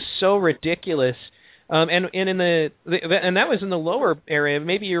it was so ridiculous. And that was in the lower area.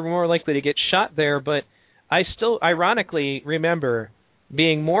 Maybe you're more likely to get shot there, but I still ironically remember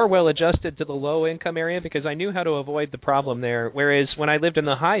being more well-adjusted to the low-income area because I knew how to avoid the problem there, whereas when I lived in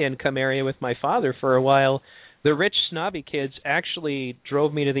the high-income area with my father for a while, the rich, snobby kids actually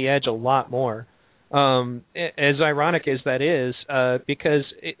drove me to the edge a lot more. As ironic as that is, because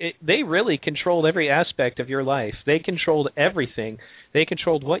they really controlled every aspect of your life. They controlled everything. They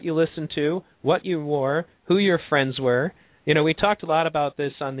controlled what you listened to, what you wore, who your friends were. We talked a lot about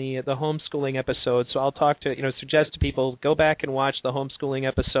this on the homeschooling episode, so I'll suggest to people go back and watch the homeschooling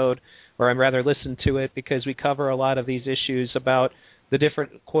episode, or rather listen to it, because we cover a lot of these issues about the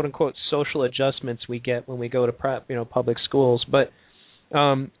different quote-unquote social adjustments we get when we go to public schools. But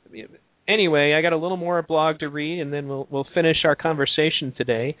anyway, I got a little more blog to read, and then we'll finish our conversation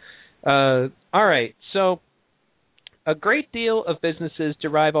today. All right, so a great deal of businesses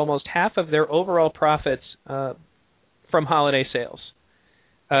derive almost half of their overall profits from holiday sales.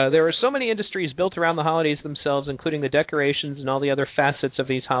 There are so many industries built around the holidays themselves, including the decorations and all the other facets of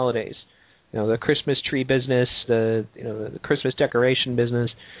these holidays. The Christmas tree business, the Christmas decoration business,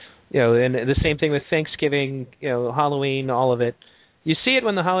 and the same thing with Thanksgiving, Halloween, all of it. You see it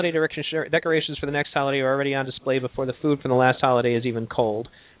when the holiday decorations for the next holiday are already on display before the food from the last holiday is even cold.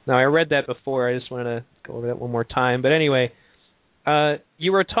 Now, I read that before. I just wanted to go over that one more time. But anyway,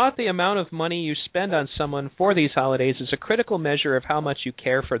 you were taught the amount of money you spend on someone for these holidays is a critical measure of how much you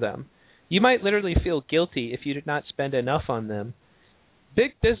care for them. You might literally feel guilty if you did not spend enough on them.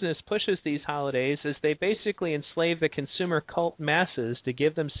 Big business pushes these holidays as they basically enslave the consumer cult masses to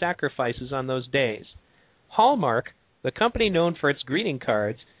give them sacrifices on those days. Hallmark, the company known for its greeting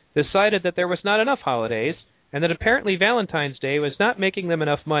cards, decided that there was not enough holidays and that apparently Valentine's Day was not making them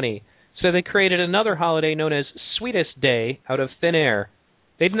enough money, so they created another holiday known as Sweetest Day out of thin air.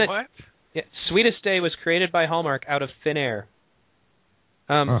 What? Yeah, Sweetest Day was created by Hallmark out of thin air.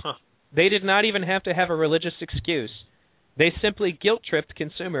 They did not even have to have a religious excuse. They simply guilt-tripped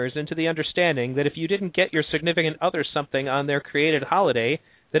consumers into the understanding that if you didn't get your significant other something on their created holiday,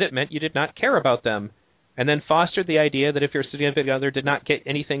 that it meant you did not care about them, and then fostered the idea that if your significant other did not get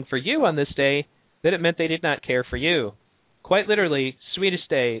anything for you on this day, that it meant they did not care for you. Quite literally, Sweetest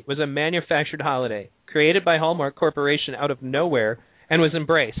Day was a manufactured holiday, created by Hallmark Corporation out of nowhere, and was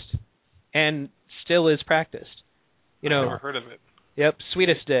embraced, and still is practiced. I've never heard of it. Yep,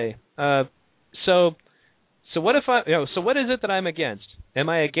 Sweetest Day. So what if so what is it that I'm against? Am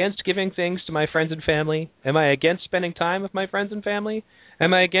I against giving things to my friends and family? Am I against spending time with my friends and family?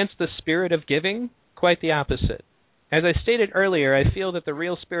 Am I against the spirit of giving? Quite the opposite. As I stated earlier, I feel that the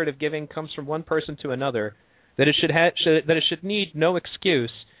real spirit of giving comes from one person to another, that it should need no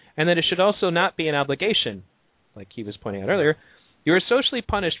excuse, and that it should also not be an obligation. Like he was pointing out earlier, you are socially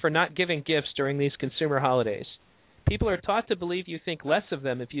punished for not giving gifts during these consumer holidays. people are taught to believe you think less of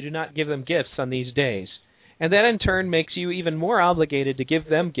them if you do not give them gifts on these days. And that in turn makes you even more obligated to give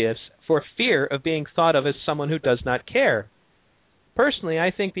them gifts for fear of being thought of as someone who does not care. Personally,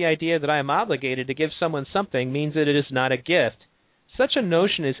 I think the idea that I am obligated to give someone something means that it is not a gift. Such a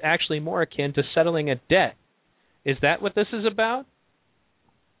notion is actually more akin to settling a debt. Is that what this is about?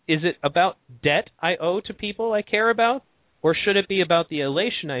 Is it about debt I owe to people I care about? Or should it be about the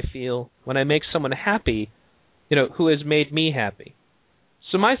elation I feel when I make someone happy, who has made me happy?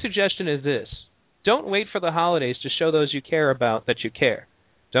 So my suggestion is this. Don't wait for the holidays to show those you care about that you care.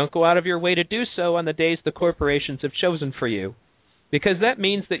 Don't go out of your way to do so on the days the corporations have chosen for you, because that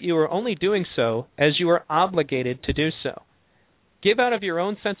means that you are only doing so as you are obligated to do so. Give out of your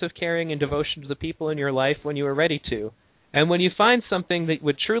own sense of caring and devotion to the people in your life when you are ready to, and when you find something that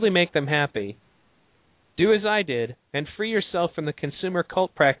would truly make them happy, do as I did and free yourself from the consumer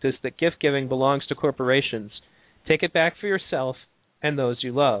cult practice that gift-giving belongs to corporations. Take it back for yourself and those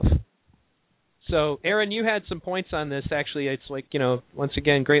you love. So, Aaron, you had some points on this. Actually, it's like, once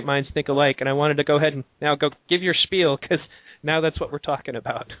again, great minds think alike, and I wanted to go ahead and now go give your spiel, because now that's what we're talking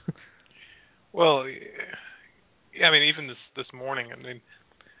about. Well, yeah, I mean, even this morning, I mean,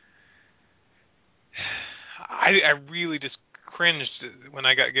 I really just cringed when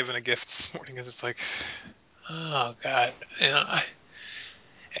I got given a gift this morning, because it's like, oh God,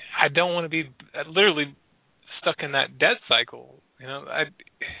 I don't want to be literally stuck in that debt cycle.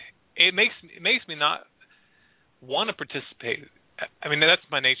 It makes me not want to participate. I mean, that's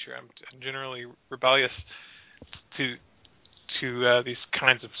my nature. I'm generally rebellious to these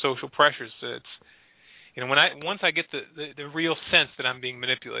kinds of social pressures. It's once I get the real sense that I'm being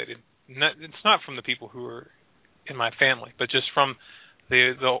manipulated, it's not from the people who are in my family, but just from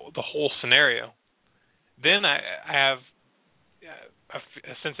the whole scenario. Then I have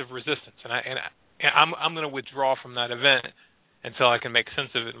a sense of resistance, and I'm going to withdraw from that event until I can make sense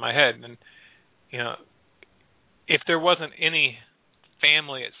of it in my head. And if there wasn't any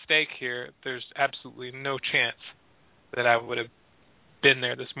family at stake here, there's absolutely no chance that I would have been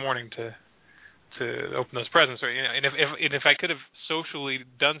there this morning to open those presents. And if I could have socially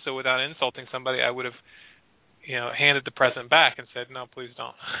done so without insulting somebody, I would have handed the present back and said, no, please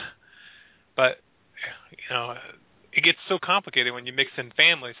don't. But it gets so complicated when you mix in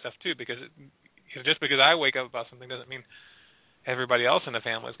family stuff too, because just because I wake up about something doesn't mean everybody else in the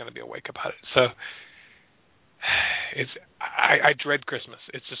family is going to be awake about it. So I dread Christmas.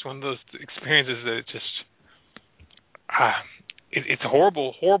 It's just one of those experiences that it's a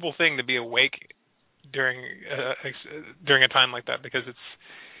horrible thing to be awake during a time like that, because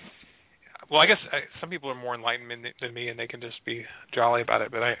I guess some people are more enlightened than me, and they can just be jolly about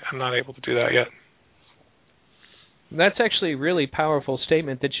it, but I'm not able to do that yet. That's actually a really powerful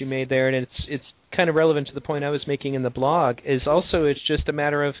statement that you made there, and it's kind of relevant to the point I was making in the blog. Is also, it's just a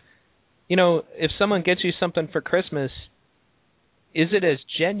matter of, if someone gets you something for Christmas, is it as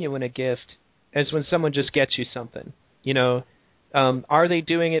genuine a gift as when someone just gets you something? Are they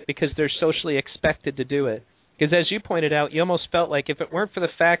doing it because they're socially expected to do it? Because as you pointed out, you almost felt like if it weren't for the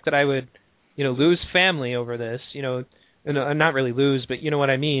fact that I would, lose family over this, not really lose, but you know what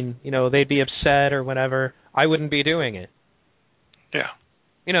I mean, they'd be upset or whatever, I wouldn't be doing it.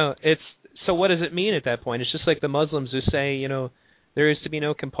 Yeah. So what does it mean at that point? It's just like the Muslims who say, there is to be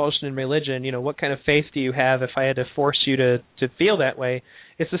no compulsion in religion. What kind of faith do you have if I had to force you to feel that way?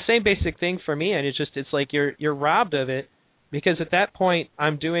 It's the same basic thing for me, and it's like you're robbed of it, because at that point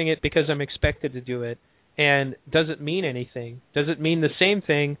I'm doing it because I'm expected to do it. And does it mean anything? Does it mean the same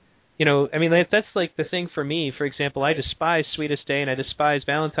thing? That's like the thing for me. For example, I despise Sweetest Day and I despise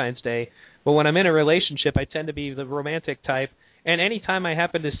Valentine's Day. But when I'm in a relationship, I tend to be the romantic type. And any time I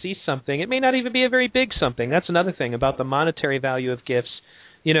happen to see something, it may not even be a very big something. That's another thing about the monetary value of gifts.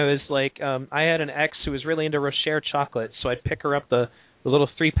 Is like I had an ex who was really into Rocher chocolates, so I'd pick her up the little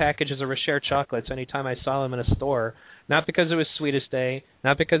 3 packages of Rocher chocolates anytime I saw them in a store. Not because it was Sweetest Day,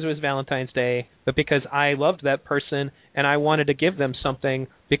 not because it was Valentine's Day, but because I loved that person and I wanted to give them something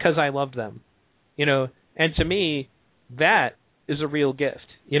because I loved them. And to me, that is a real gift.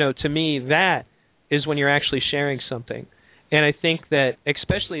 To me, that is when you're actually sharing something. And I think that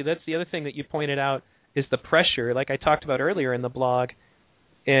especially that's the other thing that you pointed out is the pressure, like I talked about earlier in the blog,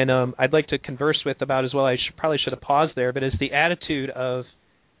 and I'd like to converse with about as well. I probably should have paused there, but it's the attitude of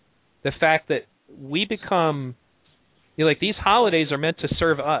the fact that we become, like these holidays are meant to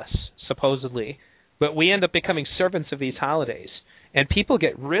serve us, supposedly, but we end up becoming servants of these holidays. And people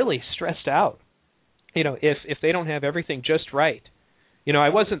get really stressed out, if they don't have everything just right. I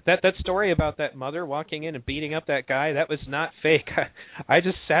wasn't that story about that mother walking in and beating up that guy, that was not fake. I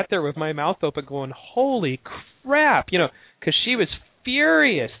just sat there with my mouth open going, holy crap, because she was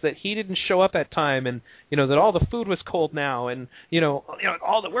furious that he didn't show up at time, and that all the food was cold now, and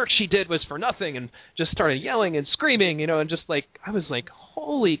all the work she did was for nothing, and just started yelling and screaming, and just like I was like,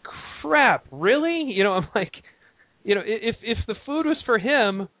 holy crap, really? I'm like, if the food was for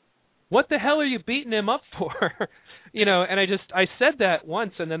him, what the hell are you beating him up for? And I said that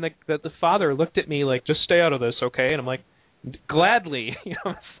once, and then the father looked at me like, just stay out of this, okay? And I'm like, gladly,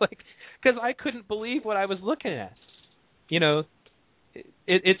 it's like, because I couldn't believe what I was looking at.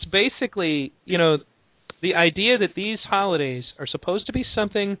 It's basically, the idea that these holidays are supposed to be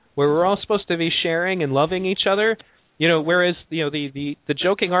something where we're all supposed to be sharing and loving each other. Whereas the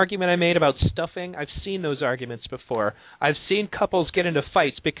joking argument I made about stuffing, I've seen those arguments before. I've seen couples get into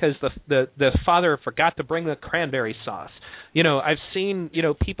fights because the father forgot to bring the cranberry sauce. I've seen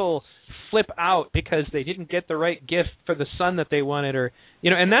people flip out because they didn't get the right gift for the son that they wanted, or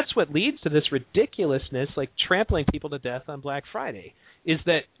and that's what leads to this ridiculousness, like trampling people to death on Black Friday, is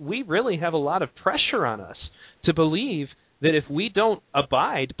that we really have a lot of pressure on us to believe that if we don't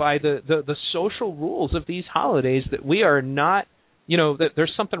abide by the social rules of these holidays, that we are not, that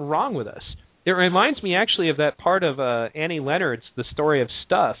there's something wrong with us. It reminds me actually of that part of Annie Leonard's The Story of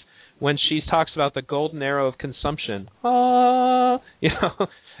Stuff, when she talks about the golden arrow of consumption. And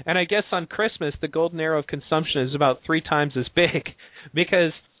I guess on Christmas, the golden arrow of consumption is about 3 times as big,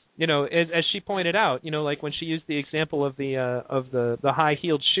 because, as she pointed out, like when she used the example of the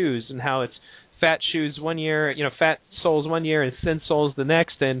high-heeled shoes, and how it's fat shoes one year, fat soles one year and thin soles the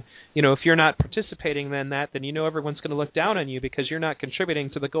next, and if you're not participating then everyone's going to look down on you because you're not contributing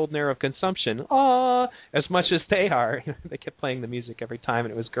to the golden arrow of consumption. As much as they are. They kept playing the music every time,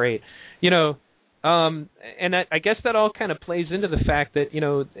 and it was great. And I guess that all kind of plays into the fact that in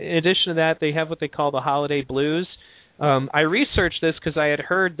addition to that, they have what they call the holiday blues. I researched this because I had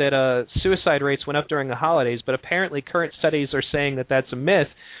heard that suicide rates went up during the holidays, but apparently current studies are saying that that's a myth.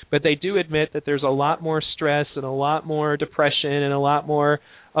 But they do admit that there's a lot more stress and a lot more depression and a lot more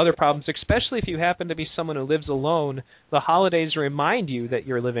other problems, especially if you happen to be someone who lives alone. The holidays remind you that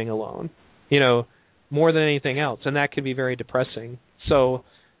you're living alone, more than anything else, and that can be very depressing. So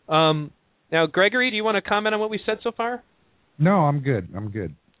now, Gregory, do you want to comment on what we said so far? No, I'm good.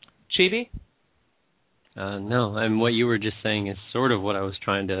 Chibi? No, and what you were just saying is sort of what I was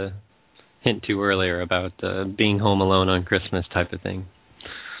trying to hint to earlier about being home alone on Christmas type of thing.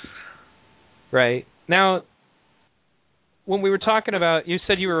 Right. Now, when we were talking about, you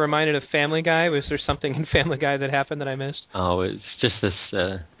said you were reminded of Family Guy. Was there something in Family Guy that happened that I missed? Oh, it's just this,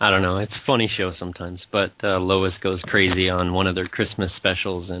 I don't know, it's a funny show sometimes, but Lois goes crazy on one of their Christmas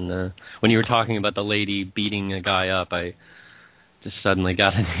specials, and when you were talking about the lady beating a guy up, I just suddenly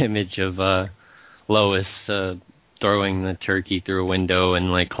got an image of Lois throwing the turkey through a window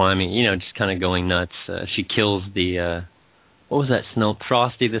and like climbing, just kind of going nuts. She kills the what was that,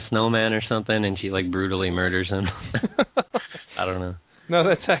 Frosty the Snowman or something, and she like brutally murders him. I don't know. No,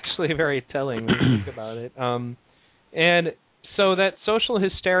 that's actually very telling when you think about it. And so that social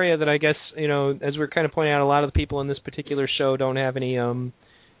hysteria that I guess, as we're kind of pointing out, a lot of the people in this particular show don't have any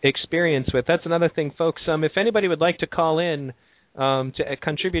experience with. That's another thing, folks. If anybody would like to call in to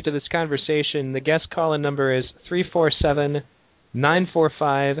contribute to this conversation, the guest call-in number is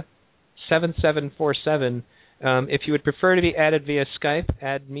 347-945-7747. If you would prefer to be added via Skype,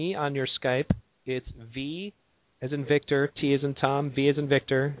 add me on your Skype. It's V as in Victor, T as in Tom, V as in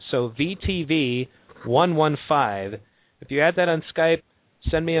Victor, so VTV115. If you add that on Skype,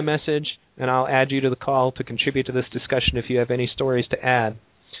 send me a message, and I'll add you to the call to contribute to this discussion if you have any stories to add.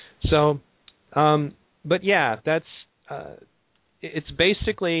 So, but yeah, that's... it's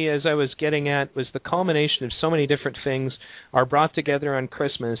basically, as I was getting at, was the culmination of so many different things are brought together on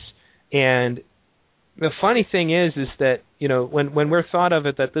Christmas. And the funny thing is that, when we're thought of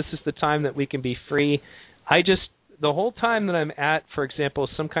it, that this is the time that we can be free, the whole time that I'm at, for example,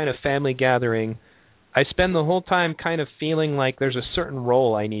 some kind of family gathering, I spend the whole time kind of feeling like there's a certain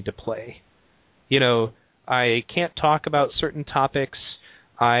role I need to play. I can't talk about certain topics.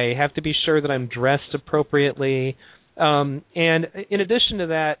 I have to be sure that I'm dressed appropriately. And in addition to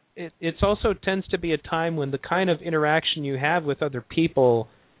that, it also tends to be a time when the kind of interaction you have with other people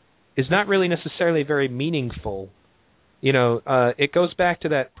is not really necessarily very meaningful. It goes back to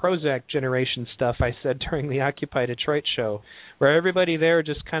that Prozac generation stuff I said during the Occupy Detroit show, where everybody there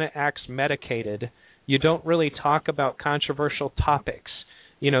just kind of acts medicated. You don't really talk about controversial topics.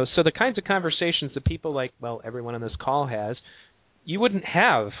 So the kinds of conversations that people like, well, everyone on this call has, you wouldn't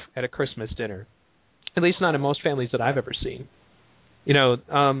have at a Christmas dinner. At least not in most families that I've ever seen.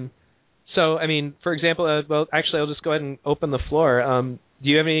 So, I mean, for example, I'll just go ahead and open the floor. Do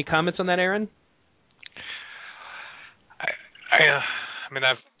you have any comments on that, Aaron? I mean,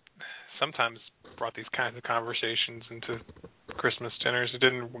 I've sometimes brought these kinds of conversations into Christmas dinners. It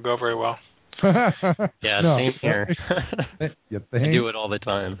didn't go very well. Yeah, no, same here. I do it all the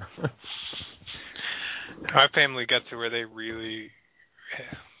time. My family got to where they really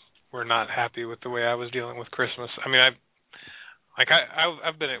were not happy with the way I was dealing with Christmas. I mean,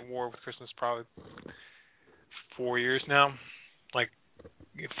 I've been at war with Christmas probably 4 years now, like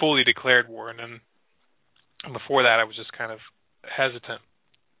fully declared war, and then before that I was just kind of hesitant.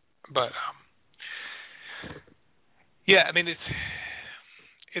 But yeah, I mean it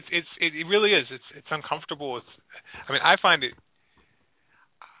really is. It's uncomfortable. I find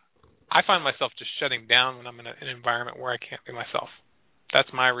myself just shutting down when I'm in an environment where I can't be myself. That's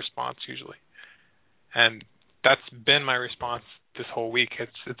my response usually, and that's been my response this whole week.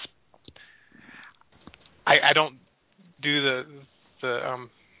 I don't do the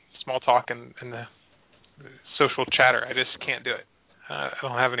small talk and the social chatter. I just can't do it. I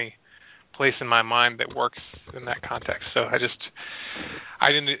don't have any place in my mind that works in that context. So I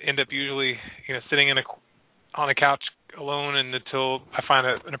end up usually, sitting on a couch alone, and until I find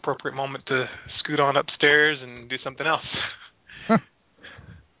an appropriate moment to scoot on upstairs and do something else.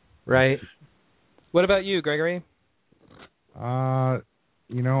 Right. What about you, Gregory? I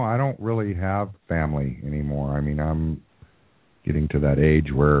don't really have family anymore. I mean, I'm getting to that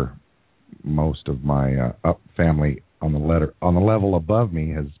age where most of my family on the level above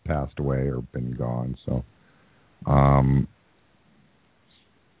me has passed away or been gone. So,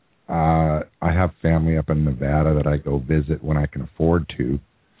 I have family up in Nevada that I go visit when I can afford to.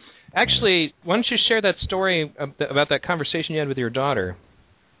 Actually, why don't you share that story about that conversation you had with your daughter?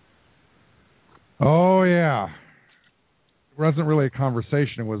 Oh, yeah. It wasn't really a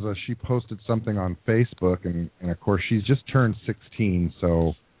conversation. It was she posted something on Facebook, and of course, she's just turned 16,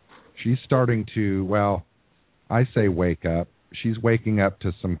 so she's starting to, well, I say wake up. She's waking up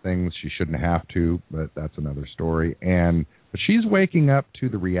to some things she shouldn't have to, but that's another story. But she's waking up to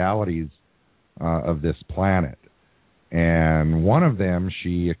the realities of this planet. And one of them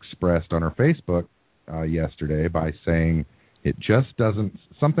she expressed on her Facebook yesterday by saying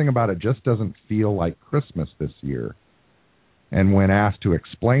something about it just doesn't feel like Christmas this year. And when asked to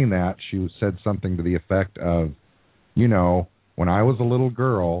explain that, she said something to the effect of, when I was a little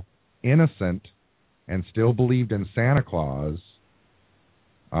girl, innocent, and still believed in Santa Claus,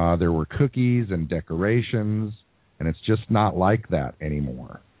 there were cookies and decorations, and it's just not like that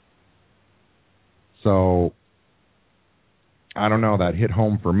anymore. So, I don't know, that hit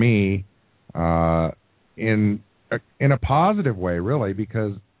home for me in a positive way, really,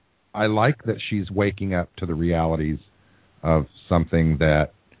 because I like that she's waking up to the realities of something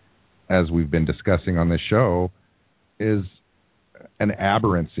that, as we've been discussing on this show, is an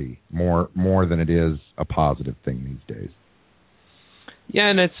aberrancy more than it is a positive thing these days. Yeah,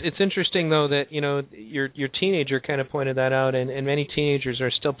 and it's interesting though that your teenager kind of pointed that out, and many teenagers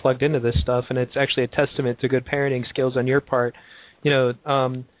are still plugged into this stuff, and it's actually a testament to good parenting skills on your part, but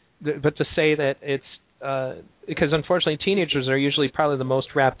to say that it's because unfortunately teenagers are usually probably the most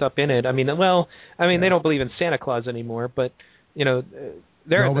wrapped up in it. They don't believe in Santa Claus anymore, but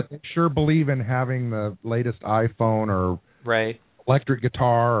but they sure believe in having the latest iPhone or right. electric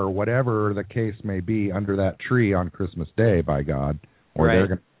guitar or whatever the case may be under that tree on Christmas Day, by God, or right. They're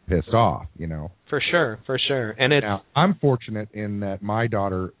going to be pissed off, For sure. And now, I'm fortunate in that my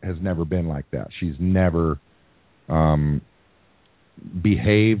daughter has never been like that. She's never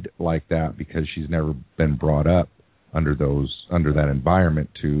behaved like that because she's never been brought up under that environment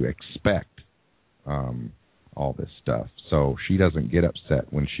to expect all this stuff. So she doesn't get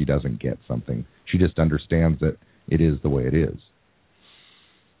upset when she doesn't get something. She just understands that it is the way it is.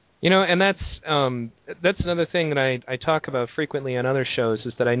 And that's another thing that I talk about frequently on other shows,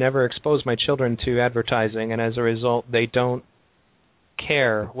 is that I never expose my children to advertising, and as a result, they don't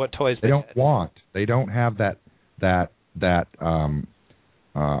care what toys they don't get. want. They don't have that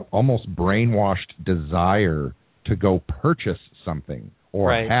almost brainwashed desire to go purchase something or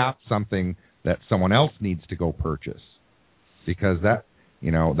right. have something that someone else needs to go purchase, because that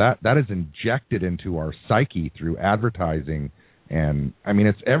is injected into our psyche through advertising. And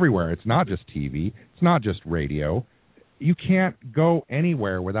it's everywhere. It's not just TV. It's not just radio. You can't go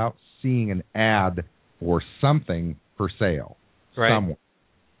anywhere without seeing an ad for something for sale. Right. Somewhere.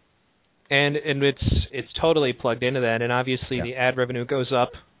 And it's totally plugged into that. And obviously the ad revenue goes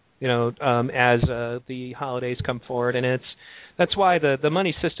up, as the holidays come forward. And that's why the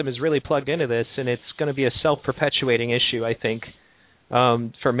money system is really plugged into this, and it's going to be a self-perpetuating issue, I think,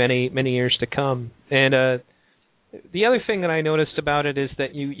 for many, many years to come. And the other thing that I noticed about it is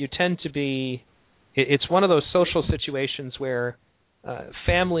that you tend to be it's one of those social situations where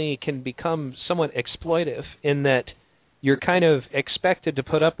family can become somewhat exploitive in that you're kind of expected to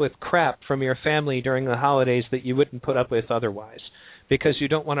put up with crap from your family during the holidays that you wouldn't put up with otherwise, because you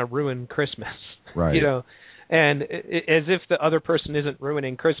don't want to ruin Christmas. Right. You know, and as if the other person isn't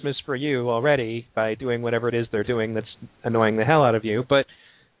ruining Christmas for you already by doing whatever it is they're doing that's annoying the hell out of you. But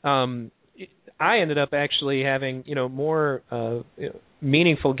I ended up actually having, more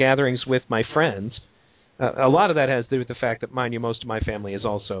meaningful gatherings with my friends. A lot of that has to do with the fact that, mind you, most of my family has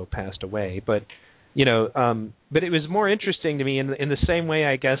also passed away. But but it was more interesting to me in the same way,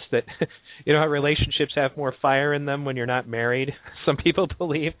 I guess, that how relationships have more fire in them when you're not married. Some people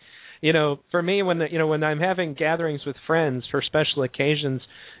believe. For me, when I'm having gatherings with friends for special occasions,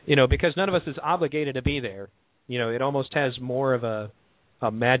 because none of us is obligated to be there, it almost has more of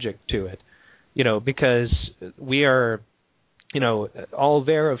a magic to it, because we are, all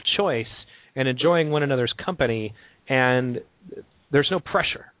there of choice and enjoying one another's company, and there's no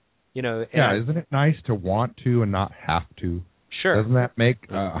pressure. Isn't it nice to want to and not have to? Sure. Doesn't that make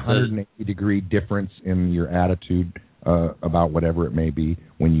a 180-degree difference in your attitude about whatever it may be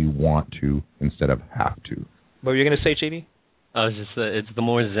when you want to instead of have to? What were you going to say, JD? I was just, it's the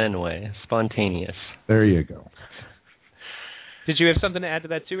more Zen way, spontaneous. There you go. Did you have something to add to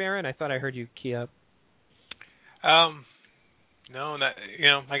that too, Aaron? I thought I heard you key up. No,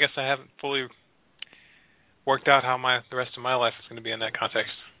 I guess I haven't fully worked out how the rest of my life is going to be in that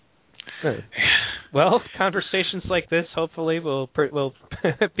context. Right. Well, conversations like this hopefully will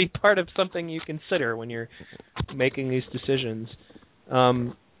be part of something you consider when you're making these decisions. For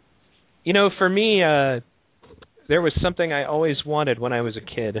me, there was something I always wanted when I was a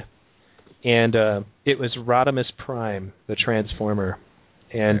kid, and it was Rodimus Prime, the Transformer.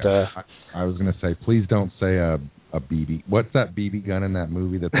 And I was going to say, please don't say a BB. What's that BB gun in that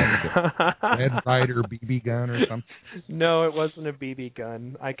movie? That's a Red Ryder BB gun or something? No, it wasn't a BB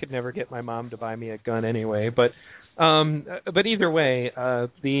gun. I could never get my mom to buy me a gun anyway. But either way,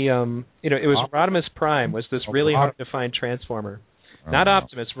 it was Rodimus Prime was this really hard to find Transformer. Not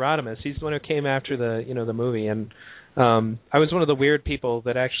Optimus, Rodimus. He's the one who came after the movie, and I was one of the weird people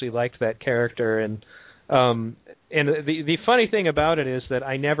that actually liked that character. And the funny thing about it is that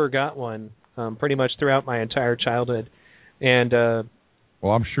I never got one. Pretty much throughout my entire childhood, and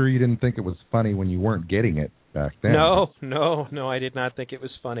well, I'm sure you didn't think it was funny when you weren't getting it back then. No, I did not think it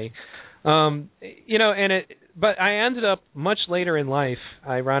was funny. But I ended up much later in life.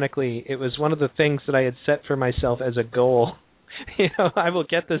 Ironically, it was one of the things that I had set for myself as a goal. I will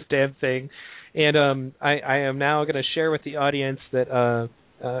get this damn thing, and I am now going to share with the audience that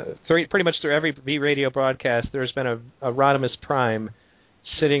pretty much through every V Radio broadcast, there's been a Rodimus Prime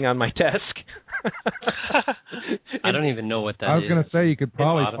sitting on my desk. I don't even know what that is. I was going to say, you could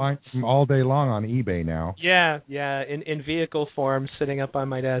probably find them all day long on eBay now. Yeah, in vehicle form, sitting up on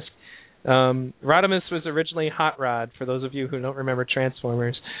my desk. Rodimus was originally Hot Rod, for those of you who don't remember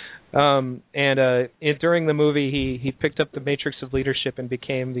Transformers. During the movie, he picked up the Matrix of Leadership and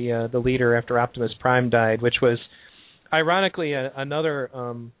became the leader after Optimus Prime died, which was, ironically, another...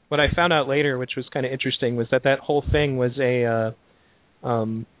 what I found out later, which was kind of interesting, was that whole thing was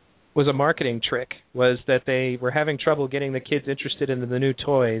a marketing trick, was that they were having trouble getting the kids interested in the new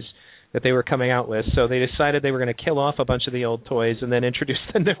toys that they were coming out with, so they decided they were going to kill off a bunch of the old toys and then introduce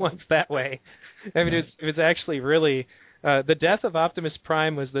the new ones that way. I mean, it was actually really... the death of Optimus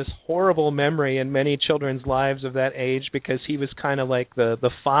Prime was this horrible memory in many children's lives of that age, because he was kind of like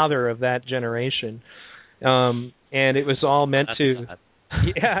the father of that generation. And it was all meant to...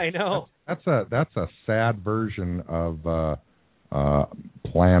 Yeah, I know. That's a sad version of...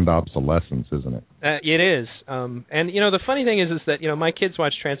 planned obsolescence, isn't it? It is. And the funny thing is that my kids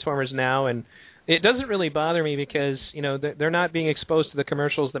watch Transformers now, and it doesn't really bother me because they're not being exposed to the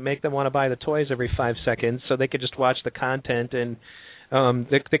commercials that make them want to buy the toys every 5 seconds, so they could just watch the content. And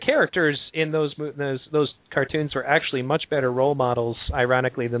the characters in those cartoons were actually much better role models,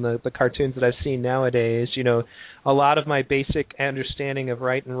 ironically, than the cartoons that I've seen nowadays. A lot of my basic understanding of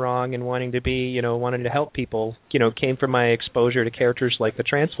right and wrong and wanting to help people, came from my exposure to characters like the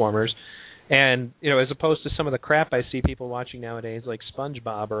Transformers. And, as opposed to some of the crap I see people watching nowadays, like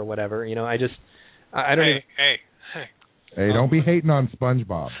SpongeBob or whatever, I don't even... Hey, don't be hating on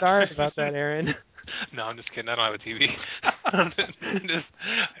SpongeBob. Sorry about that, Aaron. No, I'm just kidding. I don't have a TV.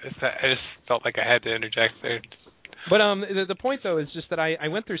 I just felt like I had to interject there. But the point, though, is just that I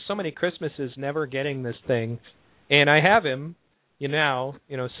went through so many Christmases never getting this thing, and I have him now,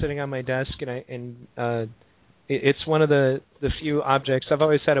 sitting on my desk, and it's one of the few objects. I've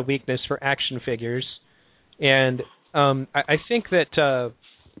always had a weakness for action figures, and I think that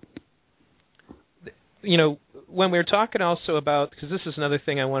when we were talking also about, because this is another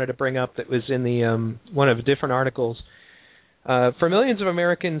thing I wanted to bring up that was in the one of the different articles. For millions of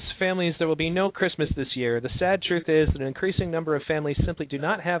Americans, families, there will be no Christmas this year. The sad truth is that an increasing number of families simply do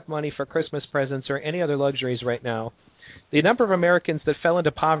not have money for Christmas presents or any other luxuries right now. The number of Americans that fell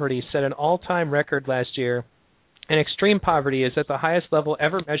into poverty set an all-time record last year, and extreme poverty is at the highest level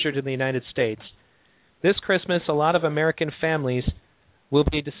ever measured in the United States. This Christmas, a lot of American families will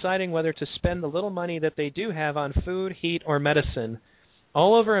be deciding whether to spend the little money that they do have on food, heat, or medicine.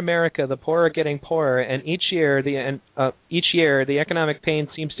 All over America, the poor are getting poorer, and each year the economic pain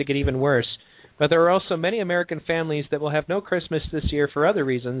seems to get even worse. But there are also many American families that will have no Christmas this year for other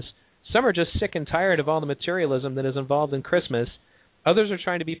reasons. Some are just sick and tired of all the materialism that is involved in Christmas. Others are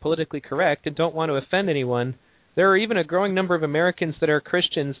trying to be politically correct and don't want to offend anyone. There are even a growing number of Americans that are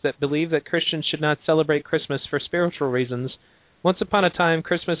Christians that believe that Christians should not celebrate Christmas for spiritual reasons. Once upon a time,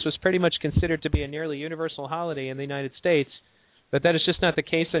 Christmas was pretty much considered to be a nearly universal holiday in the United States. But that is just not the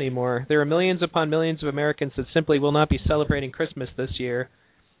case anymore. There are millions upon millions of Americans that simply will not be celebrating Christmas this year.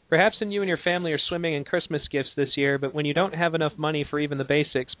 Perhaps you and your family are swimming in Christmas gifts this year, but when you don't have enough money for even the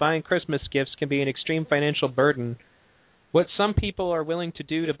basics, buying Christmas gifts can be an extreme financial burden. What some people are willing to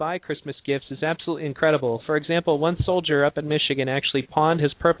do to buy Christmas gifts is absolutely incredible. For example, one soldier up in Michigan actually pawned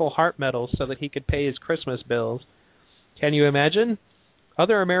his Purple Heart medal so that he could pay his Christmas bills. Can you imagine?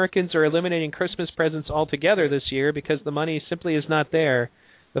 Other Americans are eliminating Christmas presents altogether this year because the money simply is not there.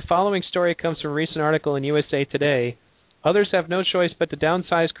 The following story comes from a recent article in USA Today. Others have no choice but to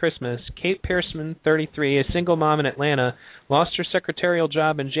downsize Christmas. Kate Pearson, 33, a single mom in Atlanta, lost her secretarial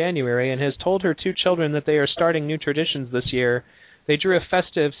job in January and has told her 2 children that they are starting new traditions this year. They drew a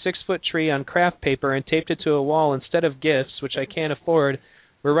festive 6-foot tree on craft paper and taped it to a wall instead of gifts, which I can't afford.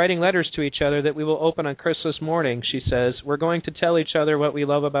 We're writing letters to each other that we will open on Christmas morning, she says. We're going to tell each other what we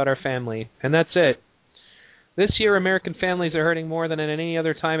love about our family. And that's it. This year, American families are hurting more than at any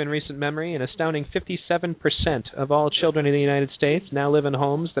other time in recent memory. An astounding 57% of all children in the United States now live in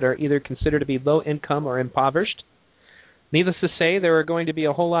homes that are either considered to be low income or impoverished. Needless to say, there are going to be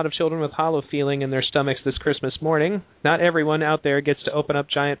a whole lot of children with hollow feeling in their stomachs this Christmas morning. Not everyone out there gets to open up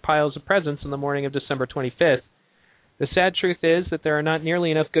giant piles of presents on the morning of December 25th. The sad truth is that there are not nearly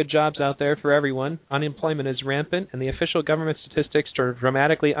enough good jobs out there for everyone. Unemployment is rampant, and the official government statistics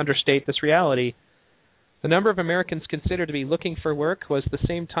dramatically understate this reality. The number of Americans considered to be looking for work was the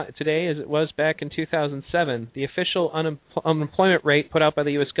same today as it was back in 2007. The official unemployment rate put out by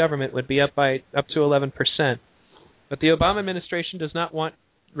the U.S. government would be up to 11%. But the Obama administration does not want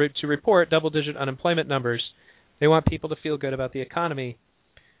to report double-digit unemployment numbers. They want people to feel good about the economy.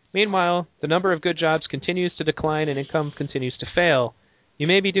 Meanwhile, the number of good jobs continues to decline and income continues to fail. You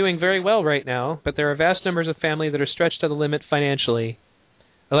may be doing very well right now, but there are vast numbers of families that are stretched to the limit financially.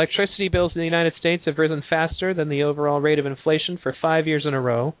 Electricity bills in the United States have risen faster than the overall rate of inflation for 5 years in a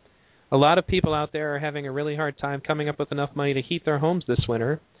row. A lot of people out there are having a really hard time coming up with enough money to heat their homes this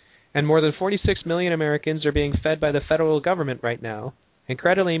winter, and more than 46 million Americans are being fed by the federal government right now.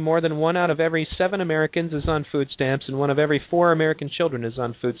 Incredibly, more than 1 out of every 7 Americans is on food stamps, and 1 of every 4 American children is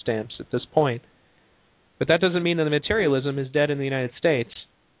on food stamps at this point. But that doesn't mean that the materialism is dead in the United States.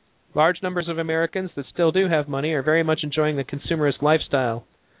 Large numbers of Americans that still do have money are very much enjoying the consumerist lifestyle.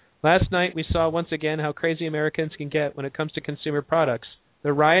 Last night, we saw once again how crazy Americans can get when it comes to consumer products.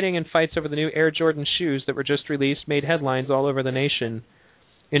 The rioting and fights over the new Air Jordan shoes that were just released made headlines all over the nation.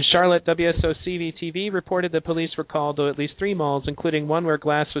 In Charlotte, WSOCV-TV reported that police were called to at least 3 malls, including one where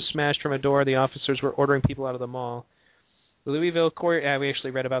glass was smashed from a door. The officers were ordering people out of the mall. The Louisville Courier, we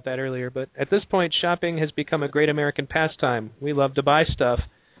actually read about that earlier, but at this point, shopping has become a great American pastime. We love to buy stuff.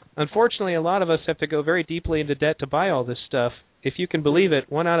 Unfortunately, a lot of us have to go very deeply into debt to buy all this stuff. If you can believe it,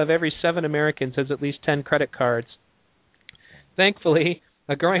 1 out of every 7 Americans has at least 10 credit cards. Thankfully,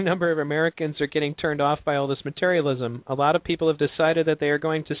 a growing number of Americans are getting turned off by all this materialism. A lot of people have decided that they are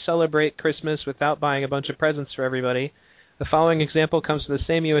going to celebrate Christmas without buying a bunch of presents for everybody. The following example comes from the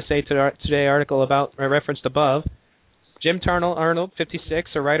same USA Today article referenced above. Jim Arnold,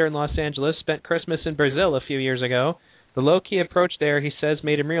 56, a writer in Los Angeles, spent Christmas in Brazil a few years ago. The low-key approach there, he says,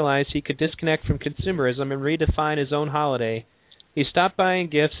 made him realize he could disconnect from consumerism and redefine his own holiday. He stopped buying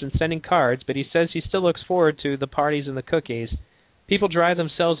gifts and sending cards, but he says he still looks forward to the parties and the cookies. People drive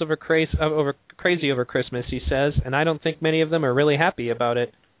themselves crazy over Christmas, he says, and I don't think many of them are really happy about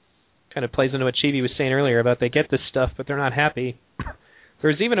it. Kind of plays into what Chibi was saying earlier about they get this stuff, but they're not happy.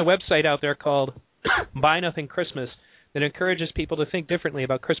 There's even a website out there called Buy Nothing Christmas that encourages people to think differently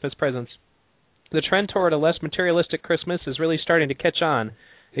about Christmas presents. The trend toward a less materialistic Christmas is really starting to catch on,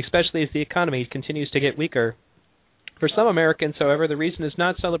 especially as the economy continues to get weaker. For some Americans, however, the reason is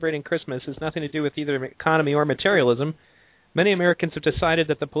not celebrating Christmas has nothing to do with either economy or materialism. Many Americans have decided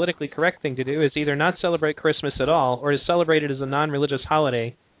that the politically correct thing to do is either not celebrate Christmas at all or to celebrate it as a non-religious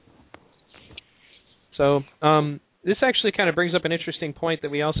holiday. So this actually kind of brings up an interesting point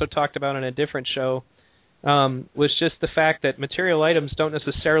that we also talked about on a different show, was just the fact that material items don't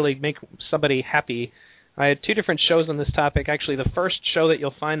necessarily make somebody happy. I had two different shows on this topic. Actually, the first show that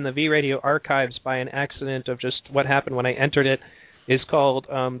you'll find in the V-Radio archives by an accident of just what happened when I entered it is called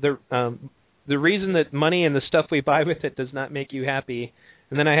The Reason That Money and the Stuff We Buy With It Does Not Make You Happy.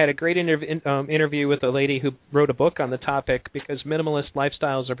 And then I had a great interview with a lady who wrote a book on the topic because minimalist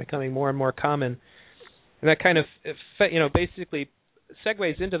lifestyles are becoming more and more common. And that kind of, basically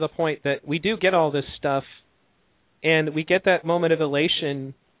segues into the point that we do get all this stuff, and we get that moment of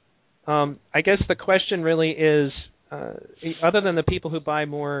elation. I guess the question really is, other than the people who buy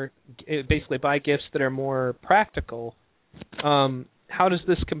more, basically buy gifts that are more practical, how does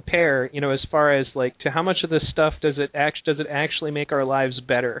this compare? As far as to how much of this stuff does it actually make our lives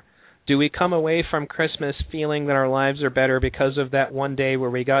better? Do we come away from Christmas feeling that our lives are better because of that one day where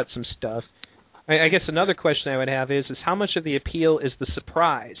we got some stuff? I guess another question I would have is how much of the appeal is the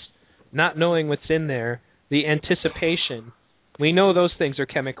surprise, not knowing what's in there, the anticipation? We know those things are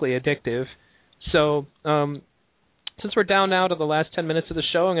chemically addictive. So since we're down now to the last 10 minutes of the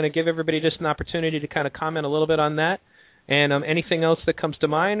show, I'm going to give everybody just an opportunity to kind of comment a little bit on that. And anything else that comes to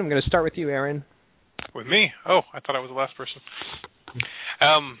mind, I'm going to start with you, Aaron. With me? Oh, I thought I was the last person.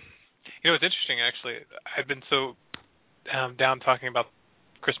 It's interesting, actually. I've been so down talking about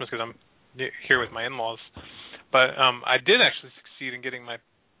Christmas because I'm here with my in-laws. But I did actually succeed in getting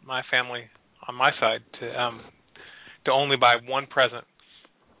my family on my side to only buy one present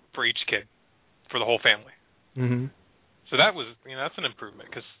for each kid, for the whole family. Mm-hmm. So that was, that's an improvement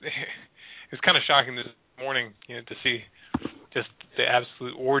because it was kind of shocking this morning, to see just the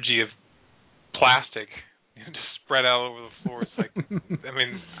absolute orgy of plastic just spread out over the floor. It's like,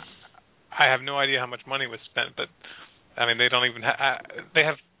 I have no idea how much money was spent, but they don't even they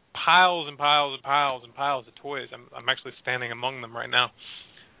have piles and piles and piles and piles of toys. I'm actually standing among them right now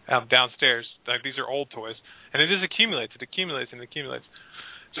downstairs. These are old toys, and it just accumulates. It accumulates and accumulates.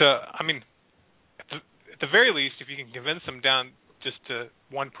 So, at the very least, if you can convince them down just to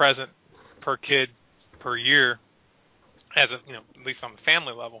one present per kid per year, at least on the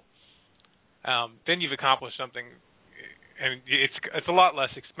family level, then you've accomplished something, and it's a lot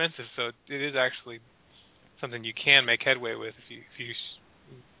less expensive. So it is actually something you can make headway with if you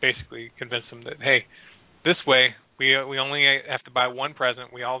basically convince them that, hey, this way we only have to buy one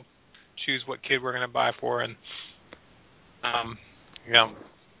present. We all choose what kid we're going to buy for, and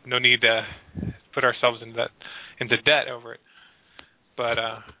no need to put ourselves into debt over it. But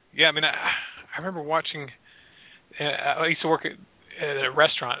I remember watching. I used to work at a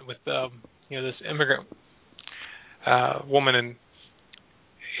restaurant with this immigrant woman, and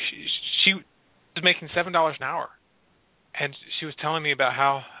she was making $7 an hour, and she was telling me about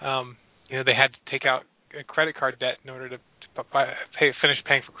how they had to take out a credit card debt in order to finish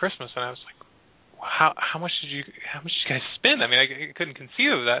paying for Christmas, and I was like, how much did you guys spend? I couldn't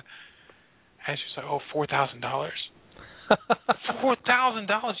conceive of that. And she was like, $4,000.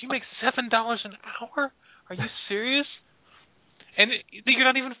 $4,000? You make $7 an hour? Are you serious? And you're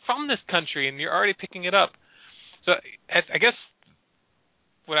not even from this country, and you're already picking it up. So I guess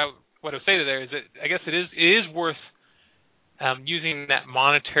what I would say to there is that I guess it is worth using that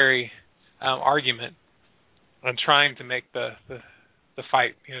monetary argument and trying to make the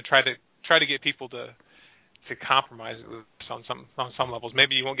fight. Try to get people to compromise on some levels.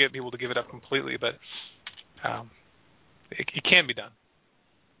 Maybe you won't get people to give it up completely, but it can be done.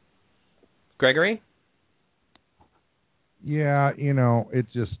 Gregory? Yeah,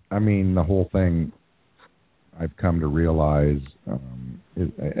 it's just, the whole thing I've come to realize,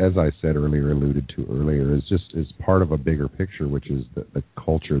 as I said earlier, alluded to earlier, is part of a bigger picture, which is the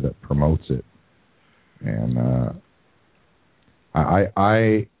culture that promotes it. And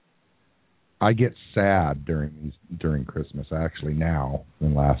I get sad during Christmas, actually now,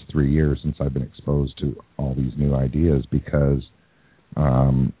 in the last 3 years since I've been exposed to all these new ideas, because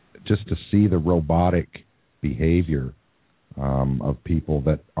just to see the robotic behavior of people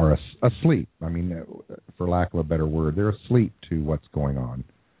that are asleep. For lack of a better word, they're asleep to what's going on.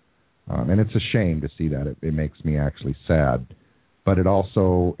 And it's a shame to see that. It makes me actually sad. But it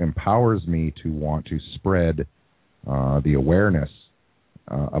also empowers me to want to spread the awareness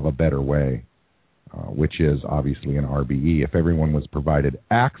of a better way, which is obviously an RBE. If everyone was provided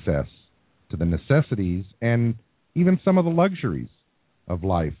access to the necessities and even some of the luxuries of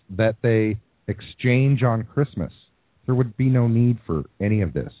life that they exchange on Christmas there would be no need for any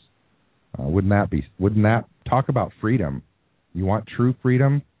of this. Wouldn't that talk about freedom? You want true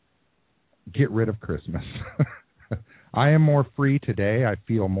freedom? Get rid of Christmas. I am more free today. I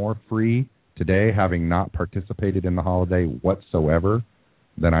feel more free today having not participated in the holiday whatsoever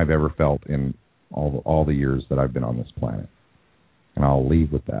than I've ever felt in all the years that I've been on this planet. And I'll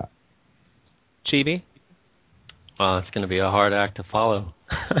leave with that. Chibi? Well, it's going to be a hard act to follow.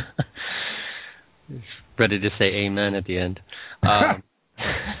 Ready to say amen at the end.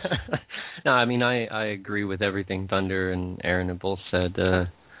 No, I mean, I agree with everything Thunder and Aaron have both said.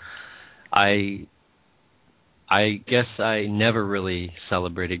 I guess I never really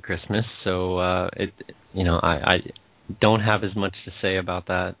celebrated Christmas, so I don't have as much to say about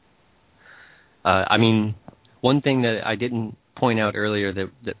that. I mean, one thing that I didn't point out earlier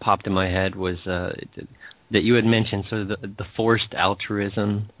that popped in my head was that you had mentioned sort of the forced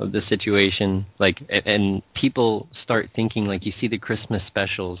altruism of the situation, like, and people start thinking, like, you see the Christmas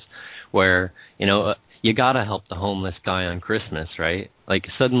specials where, you gotta help the homeless guy on Christmas, right? Like,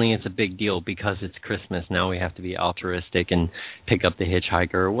 suddenly it's a big deal because it's Christmas. Now we have to be altruistic and pick up the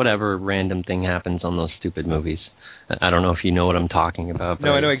hitchhiker or whatever random thing happens on those stupid movies. I don't know if you know what I'm talking about.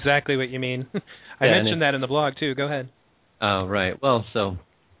 No, I know exactly what you mean. I mentioned that in the blog too. Go ahead. Oh, right. Well, so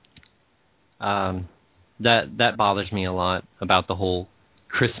that bothers me a lot about the whole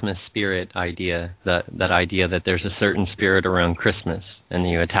Christmas spirit idea, that idea that there's a certain spirit around Christmas and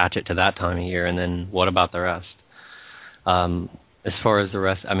you attach it to that time of year, and then what about the rest? As far as the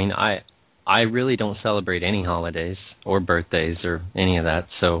rest, I mean, I really don't celebrate any holidays or birthdays or any of that,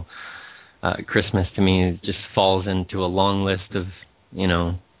 so Christmas to me just falls into a long list of,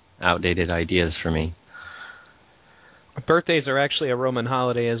 outdated ideas for me. Birthdays are actually a Roman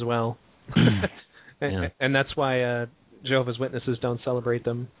holiday as well. Yeah. And that's why Jehovah's Witnesses don't celebrate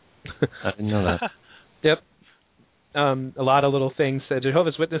them. I didn't know that. Yep. A lot of little things.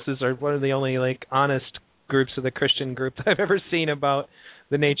 Jehovah's Witnesses are one of the only honest groups of the Christian group that I've ever seen about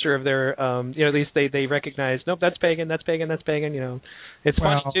the nature of their, at least they recognize, nope, that's pagan, that's pagan, that's pagan. It's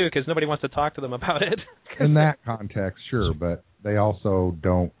funny too because nobody wants to talk to them about it. In that context, sure, but they also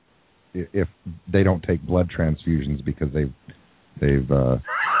don't. If they don't take blood transfusions because they've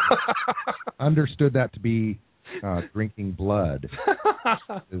understood that to be drinking blood.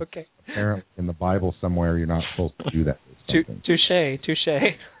 Okay. Apparently, in the Bible somewhere, you're not supposed to do that. Touche.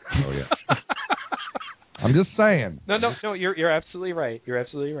 Oh yeah. I'm just saying. No. You're absolutely right. You're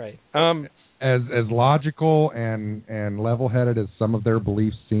absolutely right. As logical and level-headed as some of their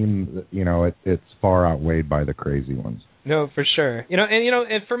beliefs seem, it's far outweighed by the crazy ones. No, for sure.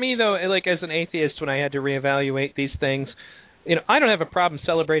 And for me though, as an atheist, when I had to reevaluate these things, I don't have a problem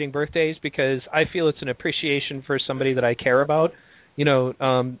celebrating birthdays because I feel it's an appreciation for somebody that I care about.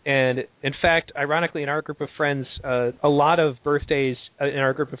 And in fact, ironically, in our group of friends, a lot of birthdays in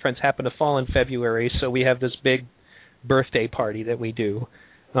our group of friends happen to fall in February, so we have this big birthday party that we do,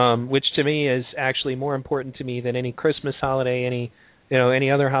 which to me is actually more important to me than any Christmas holiday, any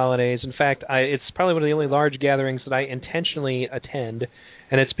other holidays. In fact, it's probably one of the only large gatherings that I intentionally attend,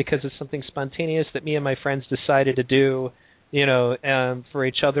 and it's because it's something spontaneous that me and my friends decided to do, for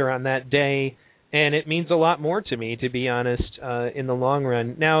each other on that day. And it means a lot more to me, to be honest, in the long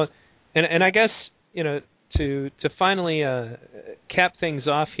run. Now, and I guess, to finally cap things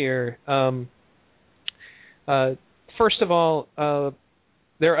off here, first of all,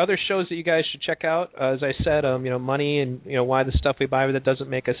 there are other shows that you guys should check out. As I said, money and, why the stuff we buy that doesn't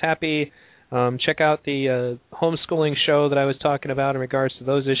make us happy. Check out the homeschooling show that I was talking about in regards to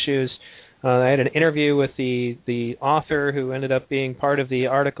those issues. I had an interview with the author who ended up being part of the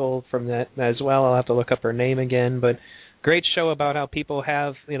article from that as well. I'll have to look up her name again, but great show about how people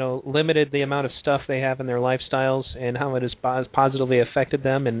have, limited the amount of stuff they have in their lifestyles and how it has positively affected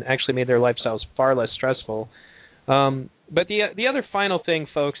them and actually made their lifestyles far less stressful. But the other final thing,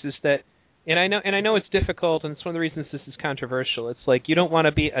 folks, is that, and I know it's difficult, and it's one of the reasons this is controversial. It's like you don't want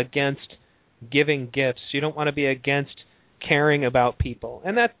to be against giving gifts. You don't want to be against caring about people,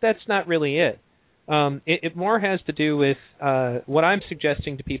 and that's not really it. It more has to do with what I'm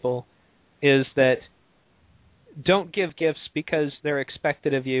suggesting to people is that don't give gifts because they're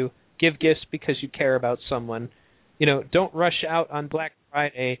expected of you. Give gifts because you care about someone. Don't rush out on Black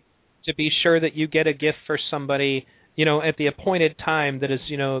Friday to be sure that you get a gift for somebody, at the appointed time that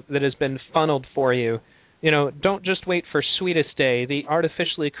has been funneled for you. Don't just wait for Sweetest Day, the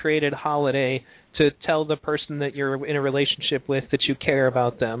artificially created holiday, to tell the person that you're in a relationship with that you care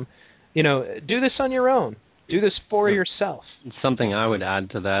about them. Do this on your own. Do this for yourself. Something I would add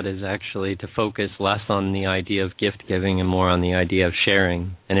to that is actually to focus less on the idea of gift giving and more on the idea of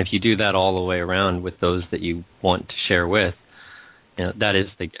sharing. And if you do that all the way around with those that you want to share with, that is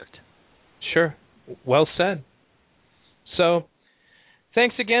the gift. Sure. Well said. So,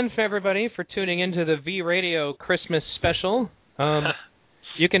 thanks again for everybody for tuning into the V Radio Christmas special.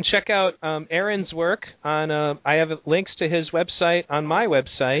 You can check out Aaron's work on. I have links to his website on my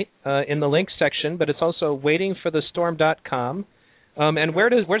website in the links section, but it's also waitingforthestorm.com. And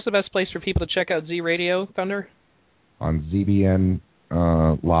where's the best place for people to check out Z Radio, Thunder? On ZBN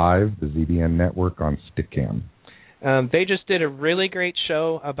Live, the ZBN network on Stickam. They just did a really great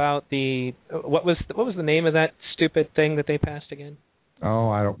show about the what was the name of that stupid thing that they passed again? Oh,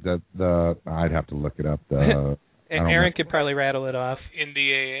 I don't. I'd have to look it up. Aaron could probably rattle it off.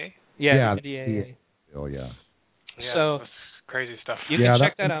 NDAA? Yeah, NDAA. Oh, yeah. Yeah, so that's crazy stuff. You can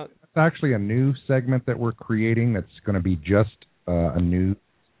check that out. That's actually a new segment that we're creating that's going to be just a new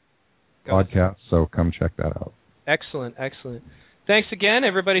podcast, so come check that out. Excellent, excellent. Thanks again.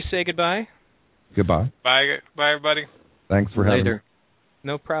 Everybody say goodbye. Goodbye. Bye, everybody. Thanks for having me.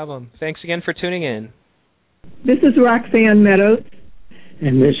 No problem. Thanks again for tuning in. This is Roxanne Meadows.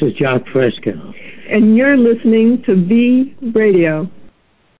 And this is Jock Fresco. And you're listening to V Radio.